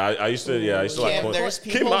 Cool. Yeah, I used to. Yeah, I used to like. Kim, Courtney. there's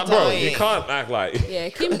Kim, people bro, you dying. can't act like. Yeah,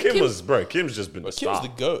 Kim Kim- was, bro. Kim's just been the Kim's star. the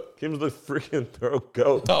goat. Kim's the freaking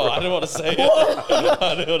goat. Oh, I didn't want to say it.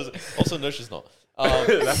 I didn't want to say. Also, no, she's not.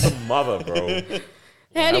 That's a mother, bro.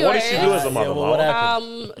 And what did she do Anyway, as a mother? Yeah, well, what Mama?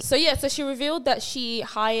 happened? so she revealed that she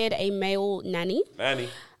hired a male nanny. Nanny.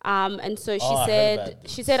 And so Oh, I heard about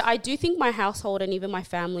this. she said, I do think my household and even my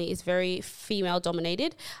family is very female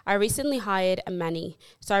dominated. I recently hired a nanny.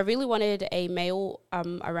 So I really wanted a male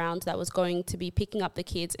around that was going to be picking up the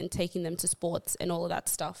kids and taking them to sports and all of that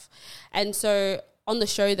stuff. And so on the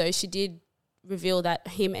show though, she did reveal that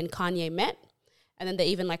him and Kanye met. And then they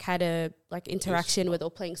even like had a like interaction where they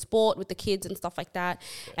were playing sport with the kids and stuff like that.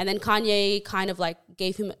 And then Kanye kind of like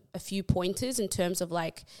gave him a few pointers in terms of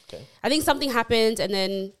like, I think something happened and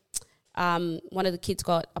then one of the kids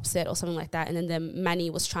got upset or something like that. And then the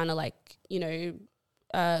Manny was trying to like, Mediate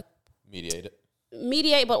it.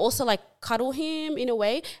 mediate, but also like cuddle him in a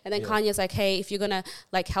way. And then Kanye's like, hey, if you're going to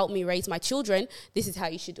like help me raise my children, this is how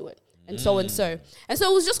you should do it. And so and so. And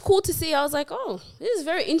so it was just cool to see. I was like, oh, this is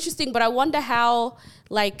very interesting. But I wonder how,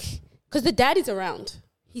 like, because the dad is around.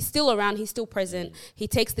 He's still around. He's still present. He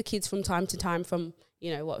takes the kids from time to time from,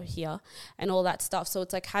 here and all that stuff. So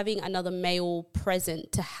it's like having another male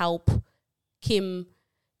present to help Kim,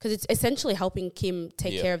 because it's essentially helping Kim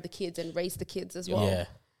take care of the kids and raise the kids as well. Yeah.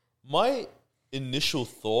 My initial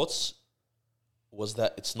thoughts was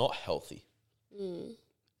that it's not healthy.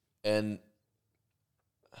 And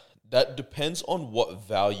that depends on what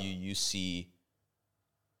value you see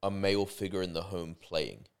a male figure in the home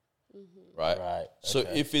playing. Right? Right. So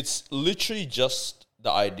okay. if it's literally just the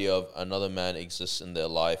idea of another man exists in their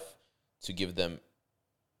life to give them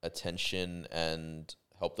attention and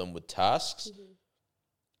help them with tasks,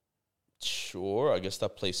 sure, I guess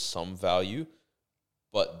that plays some value.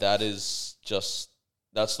 But that's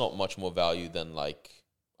not much more value than like,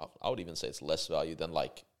 I would even say it's less value than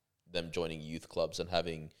like them joining youth clubs and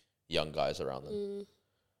having young guys around them.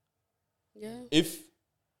 Yeah. If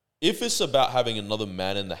it's about having another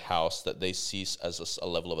man in the house that they see as a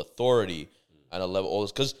level of authority and a level, all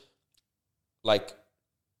this, because like,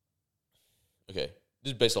 okay,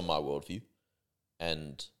 this is based on my worldview,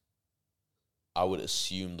 and I would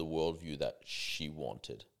assume the worldview that she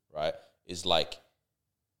wanted, right, is like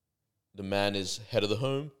the man is head of the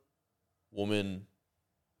home, woman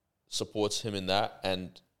supports him in that,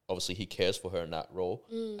 and obviously he cares for her in that role,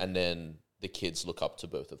 and then the kids look up to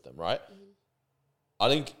both of them, right? I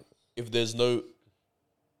think if there's no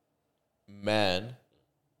man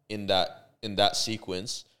in that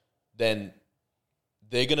sequence, then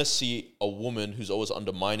they're gonna see a woman who's always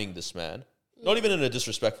undermining this man, not even in a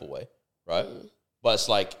disrespectful way, right? But it's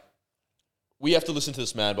like, we have to listen to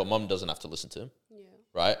this man, but mom doesn't have to listen to him,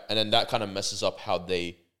 right? And then that kind of messes up how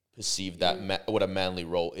they perceive that what a manly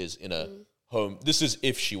role is in a home. This is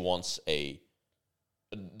if she wants the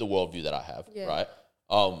worldview that I have, right?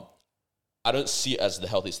 I don't see it as the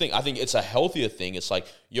healthiest thing. I think it's a healthier thing. It's like,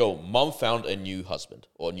 yo, mom found a new husband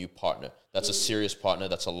or a new partner. That's a serious partner.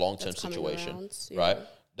 That's a long-term That's coming situation, around, right?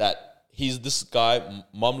 That he's this guy,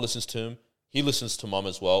 mom listens to him. He listens to mom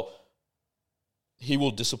as well. He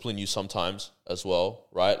will discipline you sometimes as well,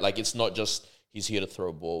 right? Like, it's not just he's here to throw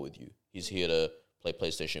a ball with you. He's here to play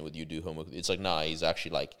PlayStation with you, do homework with you. It's like, nah, he's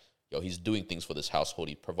actually like, yo, he's doing things for this household.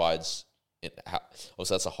 He provides.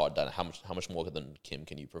 Also, that's a hard dynamic. How much more than Kim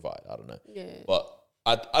can you provide? I don't know. Yeah. But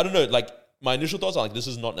I don't know. Like, my initial thoughts are like, this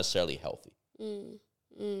is not necessarily healthy.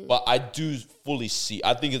 But I do fully see.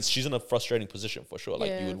 I think she's in a frustrating position for sure. Like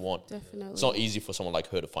Yeah, you would want. definitely. It's not easy for someone like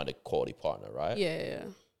her to find a quality partner, right?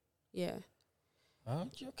 Yeah.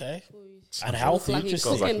 Okay. Unhealthy. Like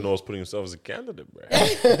Interesting. Sounds like Noah's putting himself as a candidate, bro.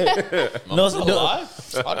 No,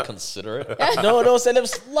 I'd consider it. no. So let me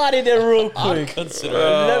slide in there real I'd quick. consider it.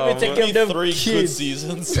 Let me take care of them 3 good kids.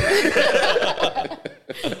 seasons. 3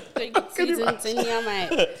 good seasons in here,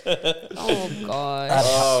 mate. Oh god.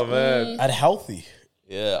 Oh man. Unhealthy.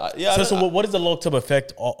 yeah. So what is the long term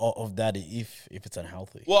effect of that if it's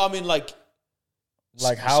unhealthy? Well, I mean, like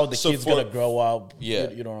How the so kid's for- gonna grow up?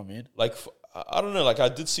 Yeah. You know what I mean? like I don't know. Like I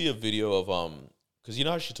did see a video of because you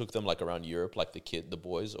know how she took them like around Europe, like the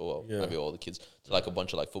boys, or maybe all the kids, to like a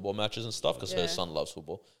bunch of like football matches and stuff, because her son loves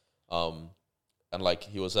football. And like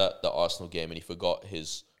he was at the Arsenal game and he forgot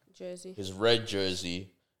his red jersey,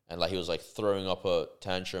 and like he was like throwing up a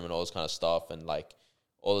tantrum and all this kind of stuff, and like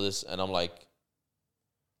all of this, and I'm like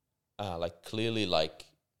clearly like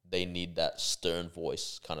they need that stern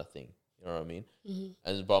voice kind of thing. You know what I mean?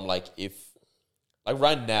 And but I'm like, if like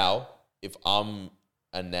right now, if I'm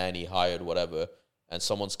a nanny hired, whatever, and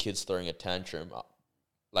someone's kid's throwing a tantrum,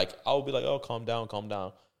 like I'll be like, oh, calm down,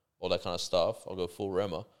 all that kind of stuff. I'll go full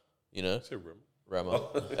Rema, you know? Say Rema. Rema.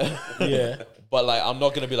 Yeah. But like, I'm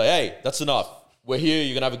not gonna be like, hey, that's enough. We're here.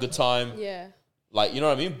 You're gonna have a good time. Yeah. Like, you know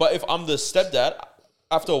what I mean? But if I'm the stepdad,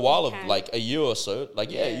 after a while of can. like a year or so,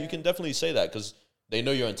 like, yeah, you can definitely say that because they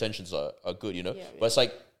know your intentions are good, you know? But it's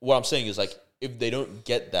like, what I'm saying is like, if they don't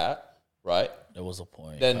get that, right? There was a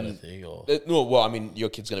point. Then kind of thing, or? no, well, I mean, your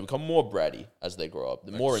kid's gonna become more bratty as they grow up.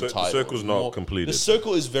 The more the entitled. circle's not completed. The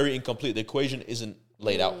circle is very incomplete. The equation isn't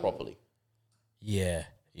laid out properly, Yeah.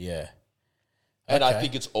 and I Okay.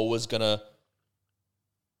 think it's always gonna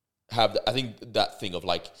have. I think that thing of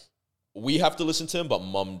like, we have to listen to him, but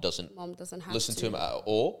mom doesn't have listen to him at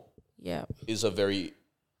all. Yeah. Is a very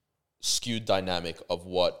skewed dynamic of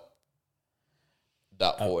what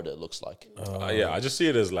that order looks like. Yeah, I just see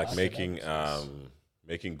it as like making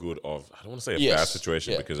good of, I don't want to say a bad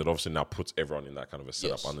situation because it obviously now puts everyone in that kind of a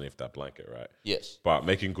setup underneath that blanket, right? Yes. But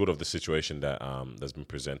making good of the situation that that's been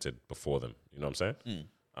presented before them. You know what I'm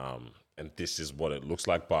saying? And this is what it looks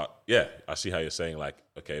like. But yeah, I see how you're saying like,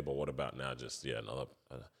 okay, but what about now? Just another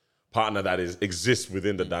partner that exists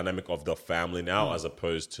within the dynamic of the family now, as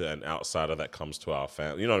opposed to an outsider that comes to our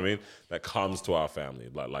family. You know what I mean? That comes to our family.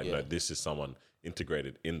 Like no, this is someone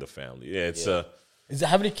integrated in the family. Yeah, it's Is it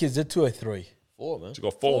how many kids? Is it 2 or 3? 4, man. you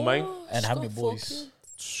got 4 main, And how many boys?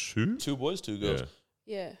 2. 2 boys, 2 girls.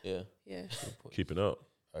 Yeah. Yeah. Keeping up.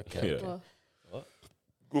 Okay. Yeah. Well,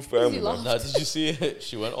 Good family. Easy man. laugh. Now, did you see it?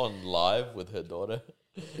 She went on live with her daughter.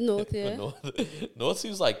 North, yeah. North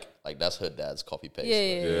seems like that's her dad's copy paste.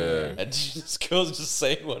 Yeah. And this girl's just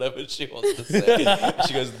saying whatever she wants to say.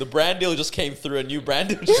 She goes, the brand deal just came through, a new brand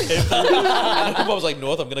deal just came through. And I was like,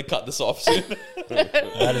 North, I'm going to cut this off soon.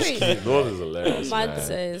 That is cute. North is hilarious, Mine man.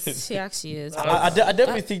 says she actually is. I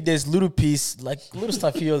definitely think there's little piece, like little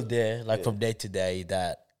stuff here or there, like from day to day,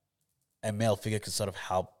 that a male figure can sort of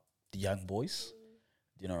help the young boys.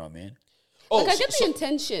 Do you know what I mean? Oh, Like I get the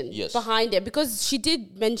intention behind it, because she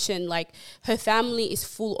did mention like her family is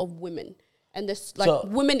full of women, and there's like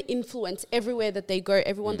women influence everywhere that they go.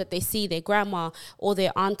 Everyone that they see, their grandma or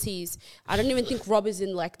their aunties. I don't even think Rob is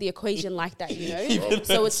in like the equation like that, you know.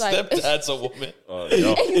 So it's like stepdad's a woman. there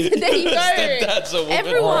you go. Stepdad's a woman.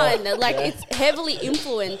 Everyone like it's heavily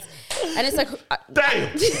influenced, and it's like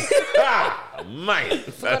Damn! Mate.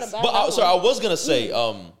 That's, But I was going to say,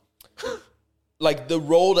 like the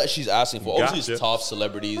role that she's asking for, obviously Gotcha. it's tough,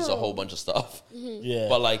 celebrities, a whole bunch of stuff. Yeah.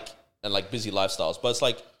 But like, and like busy lifestyles. But it's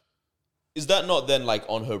like, is that not then like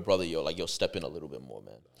on her brother? You're step in a little bit more,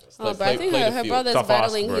 man. Oh, but I think play the her field. brother's tough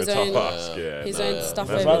battling ask, his bro. own Tough ask. Yeah, his nah. own stuff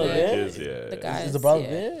His over brother there. there? Yeah. The guys, Is the brother yeah.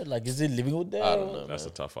 there? Like, is he living with them? I don't know. That's a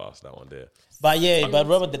tough ask, that one there. But yeah, but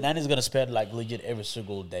remember, the nanny's gonna spend like legit every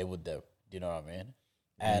single day with them. You know what I mean?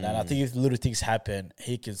 And I think if little things happen,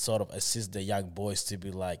 he can sort of assist the young boys to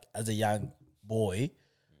be like, as a young boy,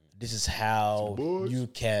 this is how you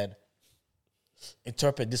can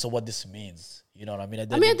interpret this or what this means. You know what I mean?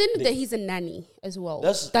 I mean, at the end of the day, he's a nanny as well.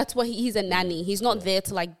 That's what he's a nanny. He's not there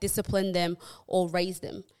to like discipline them or raise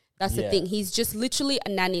them. That's the thing. He's just literally a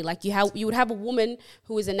nanny. Like you would have a woman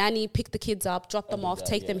who is a nanny, pick the kids up, drop them off,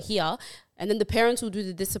 take them here, and then the parents will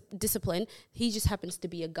do the discipline. He just happens to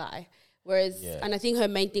be a guy. Whereas, and I think her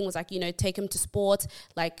main thing was like, take him to sports,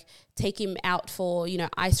 like take him out for,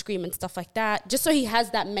 ice cream and stuff like that, just so he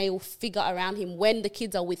has that male figure around him when the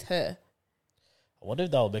kids are with her. I wonder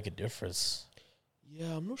if that will make a difference.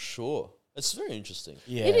 Yeah, I'm not sure. It's very interesting.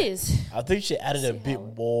 Yeah, It is. I think she added a bit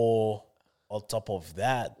more on top of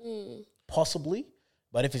that, possibly.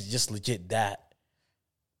 But if it's just legit that,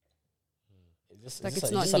 Like, it's it's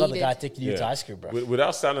just not another needed. guy taking you to ice cream, bro.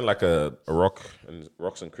 Without sounding like a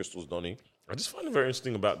rocks and crystals Donny, I just find it very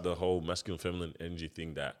interesting about the whole masculine feminine energy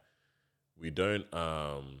thing that we don't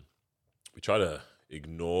we try to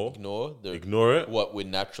ignore it what we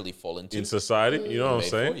naturally fall into in society. You know what I'm Made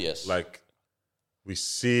saying? for, yes. Like we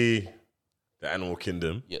see the animal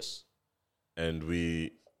kingdom yes. and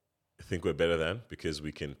we think we're better than because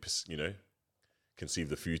we can, conceive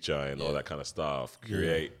the future and all that kind of stuff,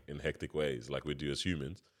 create in hectic ways like we do as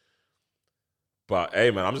humans. But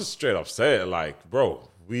hey, man, I'm just straight up saying, like, bro,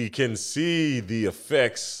 we can see the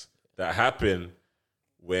effects that happen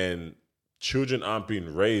when children aren't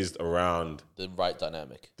being raised around The right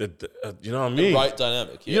dynamic. you know what I mean? The right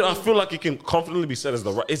dynamic. Yeah. You know, I feel like it can confidently be said as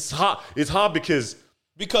the right. It's hard. It's hard because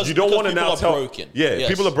you don't want to people now are tell. broken. Yeah, Yes.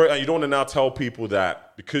 people are broken. You don't want to now tell people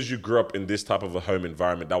that because you grew up in this type of a home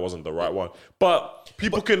environment, that wasn't the right one. But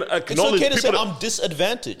people can It's acknowledge. okay to say people, I'm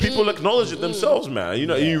disadvantaged. people acknowledge it themselves, man. You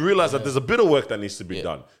know, you realize that there's a bit of work that needs to be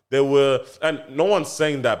done. There were, and no one's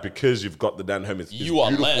saying that because you've got the damn home, it's You are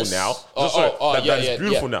beautiful less. now. Yeah, That's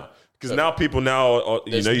beautiful now. Because now people now,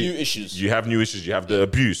 There's new issues. You have new issues. You have the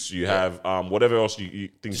abuse. You have whatever else things you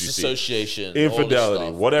see. Disassociation, Infidelity, all this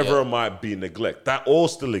stuff. whatever Yeah. it might be, neglect. That all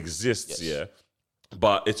still exists, Yes.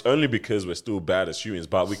 But it's only because we're still bad as humans.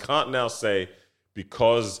 But we can't now say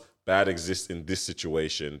because bad exists in this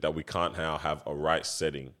situation that we can't now have a right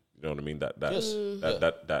setting. You know what I mean? That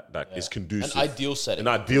is conducive. An ideal setting.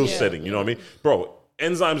 An ideal setting. You know what I mean, bro?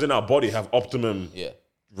 Enzymes in our body have optimum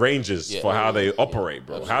ranges for how they operate,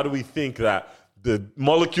 bro. How do we think that the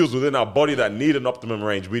molecules within our body that need an optimum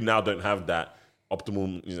range, we now don't have that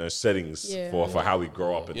optimum, settings for how we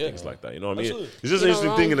grow up and things like that. You know what I mean? Absolutely. It's just an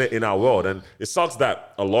interesting thing in our world, and it sucks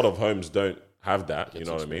that a lot of homes don't have that. You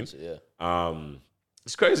know what I mean? Yeah.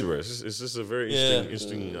 It's crazy, bro. It's just a very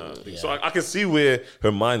interesting thing. So I can see where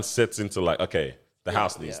her mind sets into like, okay, the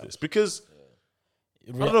house needs this because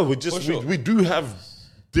I don't know. We do have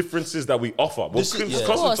differences that we offer. We're constantly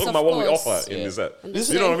talking about what we offer in this set. And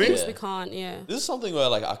You know what I mean? things we can't, This is something where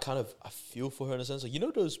like I feel for her in a sense. Like, you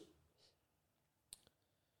know those.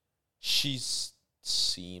 She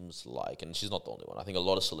seems like, and she's not the only one. I think a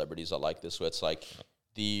lot of celebrities are like this, where it's like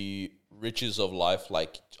the riches of life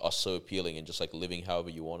like are so appealing, and just like living however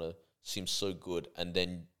you want to seems so good, and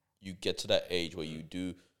then you get to that age where you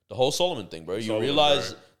do the whole Solomon thing, bro. You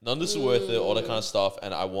realize none of this is worth it, all that kind of stuff,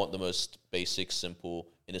 and I want the most basic, simple,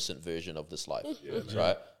 innocent version of this life,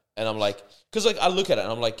 right? And I'm like, because like I look at it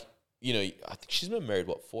and I'm like, I think she's been married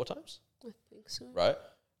 4 times, I think so. right?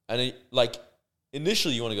 And like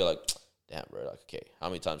initially you want to go like, damn, bro, like okay, how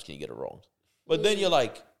many times can you get it wrong? But then you're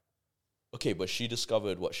like, okay, but she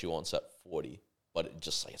discovered what she wants at 40, but it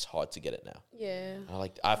just like it's hard to get it now. Yeah. And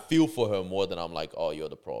I feel for her more than I'm like, oh, you're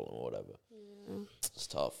the problem or whatever. It's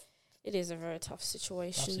tough. It is a very tough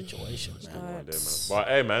situation. Man. But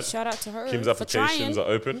hey, man, Shout out to her. Kim's for applications trying.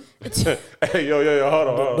 are open. Hey, yo, hold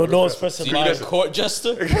on. No one's pressing You live. a court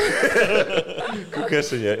jester? Good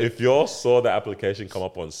question, yeah. If y'all saw the application come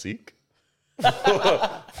up on Seek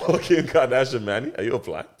for Kim Kardashian, Manny, are you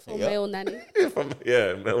applying? For male nanny.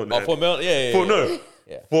 Male nanny. For male, yeah. For no.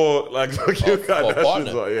 Yeah. For like for Kim For a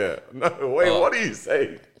partner. Kardashian. No, wait, what are you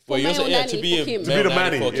saying? Well, you're male saying, nanny to be for a Kim. To be the male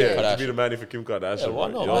nanny manny, for Kim to be Kardashian. the manny for Kim Kardashian. why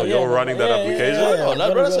right? not? You're running that application. Oh, Yeah, bro, that's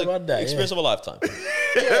gotta go like about that, experience of a lifetime.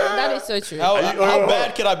 That is so true. How you- oh,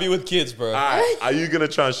 bad can I be with kids, bro? All right, are you gonna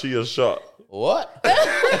try and shoot your shot? What?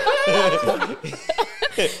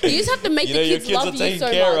 You just have to make You know the your kids kids are love you taken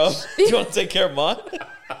so care much. of. Do you want to take care of mine?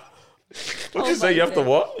 What you say? You have to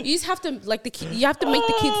what? You just have to you have to make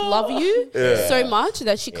the kids love you so much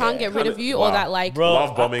that she can't get rid of you, or Wow. that like Bro,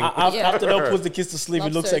 Love bombing. after that puts the kids to sleep,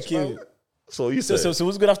 Love it looks search, like you. bro. So you said. So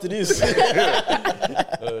who's good after this?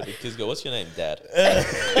 The kids go, what's your name, Dad?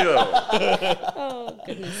 oh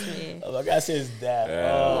goodness me. My guy says that.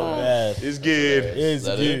 Oh man, It's good. it's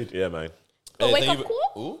that good. Yeah, man. A wake Anything up you-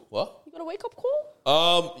 call? Ooh, what? You got a wake up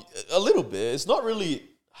call? A little bit. It's not really.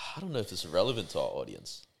 I don't know if it's relevant to our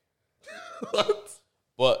audience.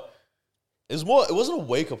 But it's more. It wasn't a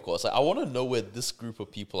wake up call. It's like I want to know where this group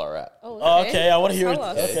of people are at. Oh, okay, I want to hear it. Tell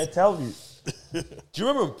us. Okay, tell me. Do you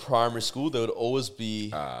remember in primary school there would always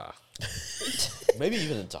be maybe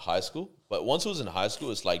even into high school, but once it was in high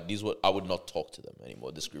school, it's like I would not talk to them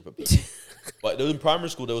anymore. This group of people, but in primary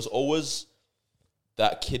school there was always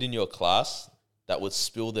that kid in your class that would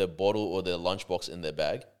spill their bottle or their lunchbox in their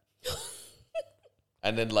bag.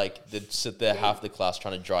 And then, like, they'd sit there half the class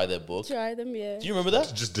trying to dry their book. Try them, yeah. Do you remember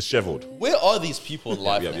that? Just disheveled. Where are these people in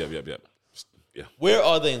life now? Yeah. Where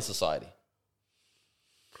are they in society?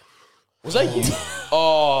 Was that you?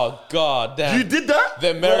 Oh God, damn! You did that?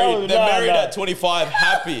 They're married. No, they're no, married no. at 25,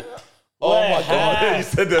 happy. Oh Wait, my God! You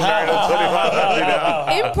said they're married at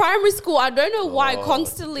 25. In primary school, I don't know why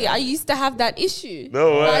constantly I used to have that issue.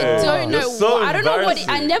 No way. I don't You're know. so I don't know what. I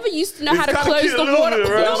embarrassing. never used to know It's how to kinda close cute a the little water. bit,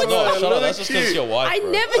 right? No, it's No, not. Shut up. That's just because your wife. I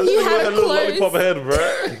bro. never knew how to Little close. lollipop head,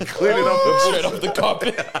 bro. Clean it up. Straight off the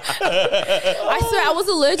carpet. I swear I was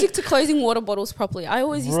allergic to closing water bottles properly. I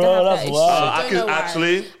always used to Bro, have that that's issue. wild. I I don't can know why.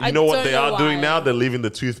 actually, you I know what don't they know are doing why. now? They're leaving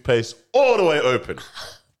the toothpaste all the way open.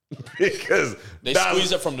 Because They that's-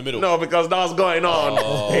 squeeze it from the middle. No, because that's going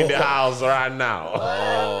on in the house right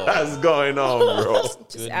now. That's going on, bro.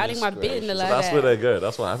 Just adding my bit in the So ladder. that's where they go.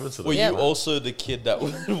 That's what happens to them. Were Yeah. you also the kid that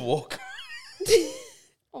would walk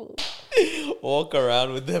Oh. walk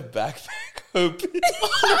around with their backpack open?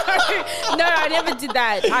 No, I never did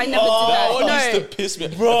that. I never That did one that. used to piss me.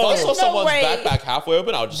 Bro. If I saw No someone's way. backpack halfway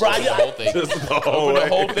open, I would just Bro, open the whole thing. Just the Open whole the way.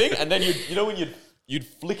 whole thing, and then you know when you'd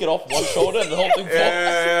flick it off one shoulder and the whole thing falls.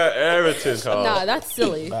 Yeah, everything, Carl. Nah, that's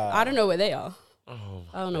silly. I don't know where they are.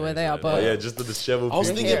 I don't know where they are, Oh, but yeah, just the disheveled I was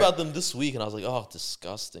people. thinking about them this week, and I was like, "Oh,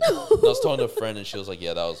 disgusting." And I was talking to a friend, and she was like,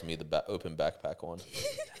 "Yeah, that was me, the open backpack one."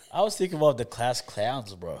 I was thinking about the class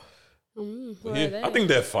clowns, bro. where are they? I think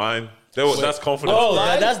they're fine. That's confidence. Oh,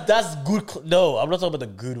 that's good. No, I'm not talking about the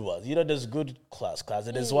good ones. You know, there's good class,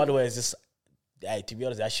 and there's one where it's just, hey, to be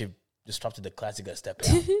honest, I should just drop to the class. You gotta step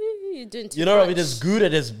down. You're doing too You know what I mean? much. There's good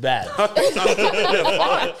and there's bad. They're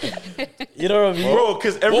fine. You know what I mean? Bro,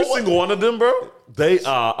 because every single one of them, bro, they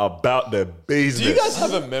are about their business. Do you guys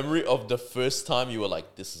have a memory of the first time you were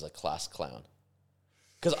like, "This is a class clown"?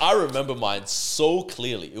 Because I remember mine so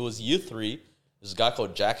clearly. It was year 3. There's a guy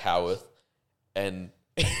called Jack Howarth, and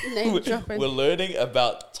Name dropping. we're learning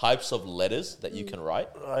about types of letters that you can write,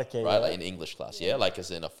 Okay. right? Like in English class, yeah, like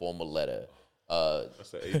as in a formal letter.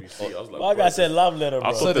 That's the ABC. I was like, My guy said love letter,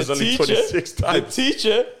 I bro. thought there's only 26 the types.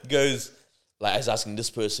 teacher goes, like, he's asking this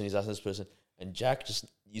person, he's asking this person, and Jack just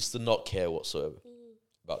used to not care whatsoever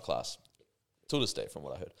about class, till this day, from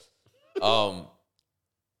what I heard.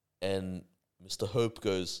 And Mr. Hope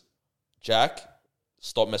goes, "Jack,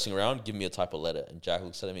 stop messing around. Give me a type of letter." And Jack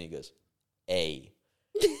looks at me and he goes, "A."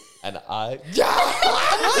 And I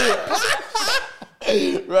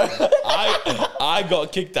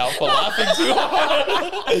got kicked out for laughing too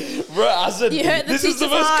hard. Bro, I said, You hurt the "This is the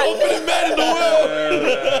teacher's most heart." confident man in the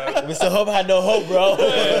world." Mr. Hope had no hope, bro.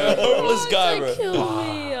 Hopeless guy, Don't bro. kill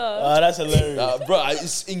me. Oh, that's hilarious, Bro,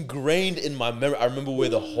 it's ingrained in my memory. I remember where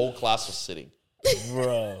the whole class was sitting.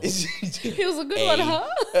 bro. He was a good one, huh?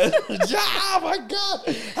 Yeah, my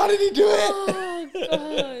God. How did he do it? Oh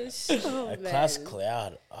gosh. Oh, A man. class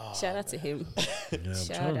clown. Oh, Shout out to him. Yeah, I'm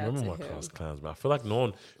Shout trying to out remember to my him. class clowns, man. I feel like no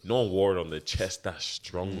one wore it on their chest that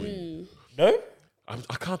strongly. no? I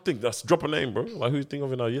can't think. That's drop a name, bro. Like who you think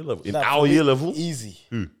of in our year level? In Nah, our for me, year level? Easy.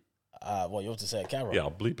 Who? What you want to say? Camera. Yeah,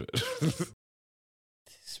 I'll bleep it.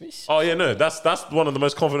 Swish. Oh yeah, no, that's one of the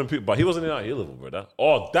most confident people, but he wasn't in our year level, bro.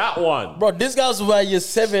 That one. Bro, this guy's were your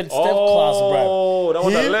 7th step class, bro. Oh, that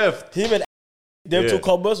one that Him- left. Him and them Yeah. two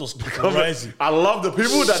combos was crazy. I love the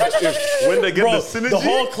people that when they get Bro, the synergy. the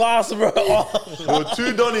whole class, bro. There were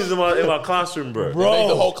 2 Donnies in my classroom, bro. Bro. Make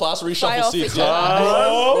the whole class Fire reshuffle off seats. each Yeah.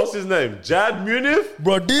 Bro. What's his name? Jad Munif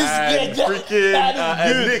Bro, this and yeah, freaking that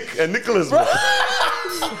is and good. Nick and Nicholas, bro.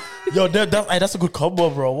 Yo, that's a good combo,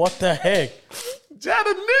 bro. What the heck? Jad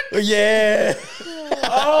and Nick. Yeah.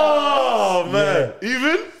 Oh man,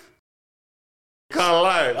 even can't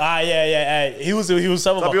lie. Yeah. He was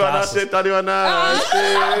some of my classes.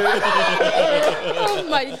 Oh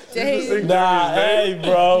my days. Nah, hey,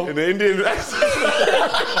 bro. In the Indian accent.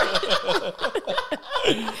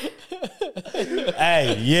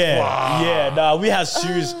 Hey, yeah. Nah, we had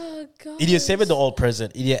serious. Oh god. Idiot 7, the old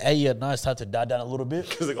president. Idiot 8, yeah, 9 started to die down a little bit.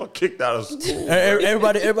 Because they got kicked out of school.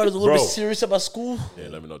 Everybody's a little Bro. bit serious about school. Yeah,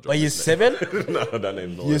 let me not drop But year his name. 7, No, that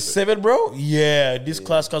name's not year worth it. 7, bro. Yeah, this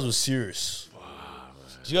class was serious.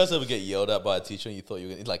 Did you guys ever get yelled at by a teacher and you thought you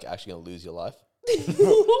were like actually gonna lose your life?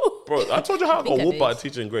 Bro, I told you how I got think I whooped by a did.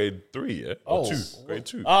 teacher in grade 3, yeah? Or Oh. 2. Grade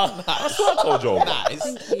 2. Ah, I told you.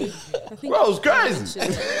 Nice. Bro, it was crazy.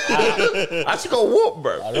 I actually got whooped,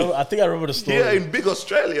 bro. I think I remember the story. Here in big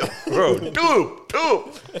Australia, bro. Dude.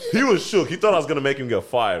 He was shook. He thought I was going to make him get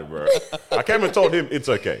fired, bro. I came and told him it's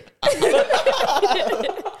okay.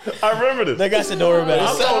 I remember this. That guy said, "Don't worry I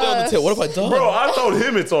about it." sat down the table. What have I done? Bro, I told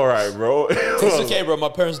him it's all right, bro. It's okay, bro. My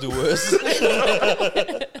parents do worse.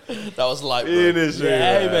 That was light, bro. In his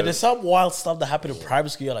Yeah, hey, man, there's some wild stuff that happened in primary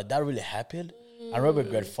school. You're like, that really happened? I remember in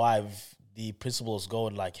grade 5, the principal was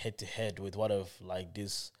going like head to head with one of like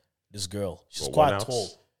this girl. She's What, quite one tall.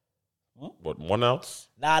 ounce? What, 1 ounce?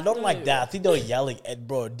 Nah, not like that. I think they were yelling at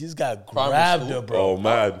bro. This guy Primary grabbed school? her, bro. Oh,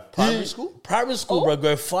 man. Primary school? Primary school, bro.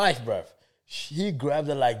 Grade 5, bro. He grabbed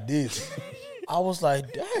her like this. I was like,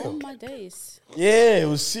 Oh damn. my days. Yeah, it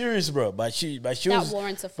was serious, bro. But she That was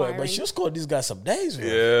warrants a bro, firing. But she was calling this guy some days, bro.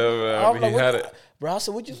 Yeah, man. I'm like, he had what- it. Bro, I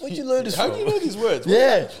said, what you learn this How from? do you know these words?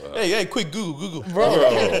 Yeah, Hey, quick Google. bro.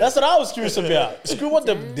 That's what I was curious about. Screw what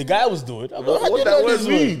the guy was doing. I'm like, how do What you that know word this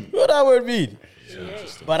mean? What that word mean?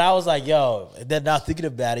 But I was like, yo. And then now thinking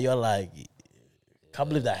about it, you're like, can't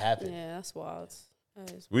believe that happened. Yeah, that's wild.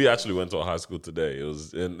 That is- We actually went to a high school today. It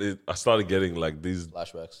was, and I started getting like these,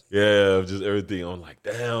 Flashbacks. yeah, just everything. I'm like,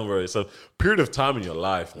 damn, bro. It's a period of time in your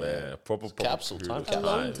life, man. Proper capsule, period time of capsule. A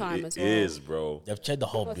long time as well. It is, bro. They've changed the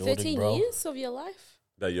whole What, building, 13 bro. years of your life?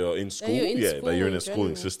 That you're in school, you're in yeah. school That you're in in a schooling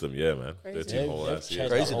general. system, yeah, man. Crazy. 13 whole They've ass changed years.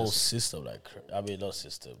 the Craziness. whole system. No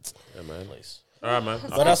system. Yeah, man. Place. All right, man.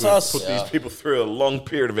 But that's us. Put these people through a long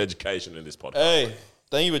period of education in this podcast. Hey,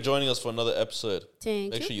 thank you for joining us for another episode.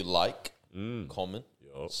 Thank Make you. sure you like, comment,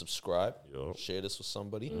 Yup. subscribe, Yup. share this with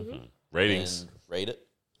somebody, Ratings. and rate it.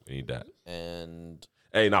 We need that. And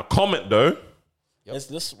Hey, now comment though.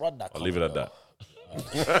 Let's run that. I'll leave it at that.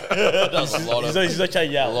 that was a lot of He's not trying to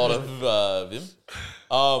a yell. lot of Vim.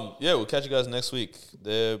 Yeah, we'll catch you guys next week.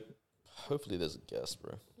 Hopefully there's a guest,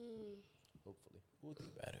 bro.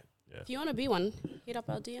 If you want to be one, hit up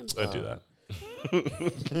our DM. Don't do that.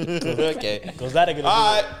 Okay. Because that ain't gonna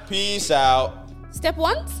All right. Peace out. Step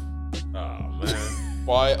 1? Oh man.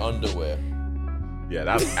 Buy underwear. Yeah,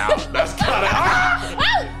 that's out. That's kind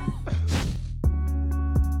of.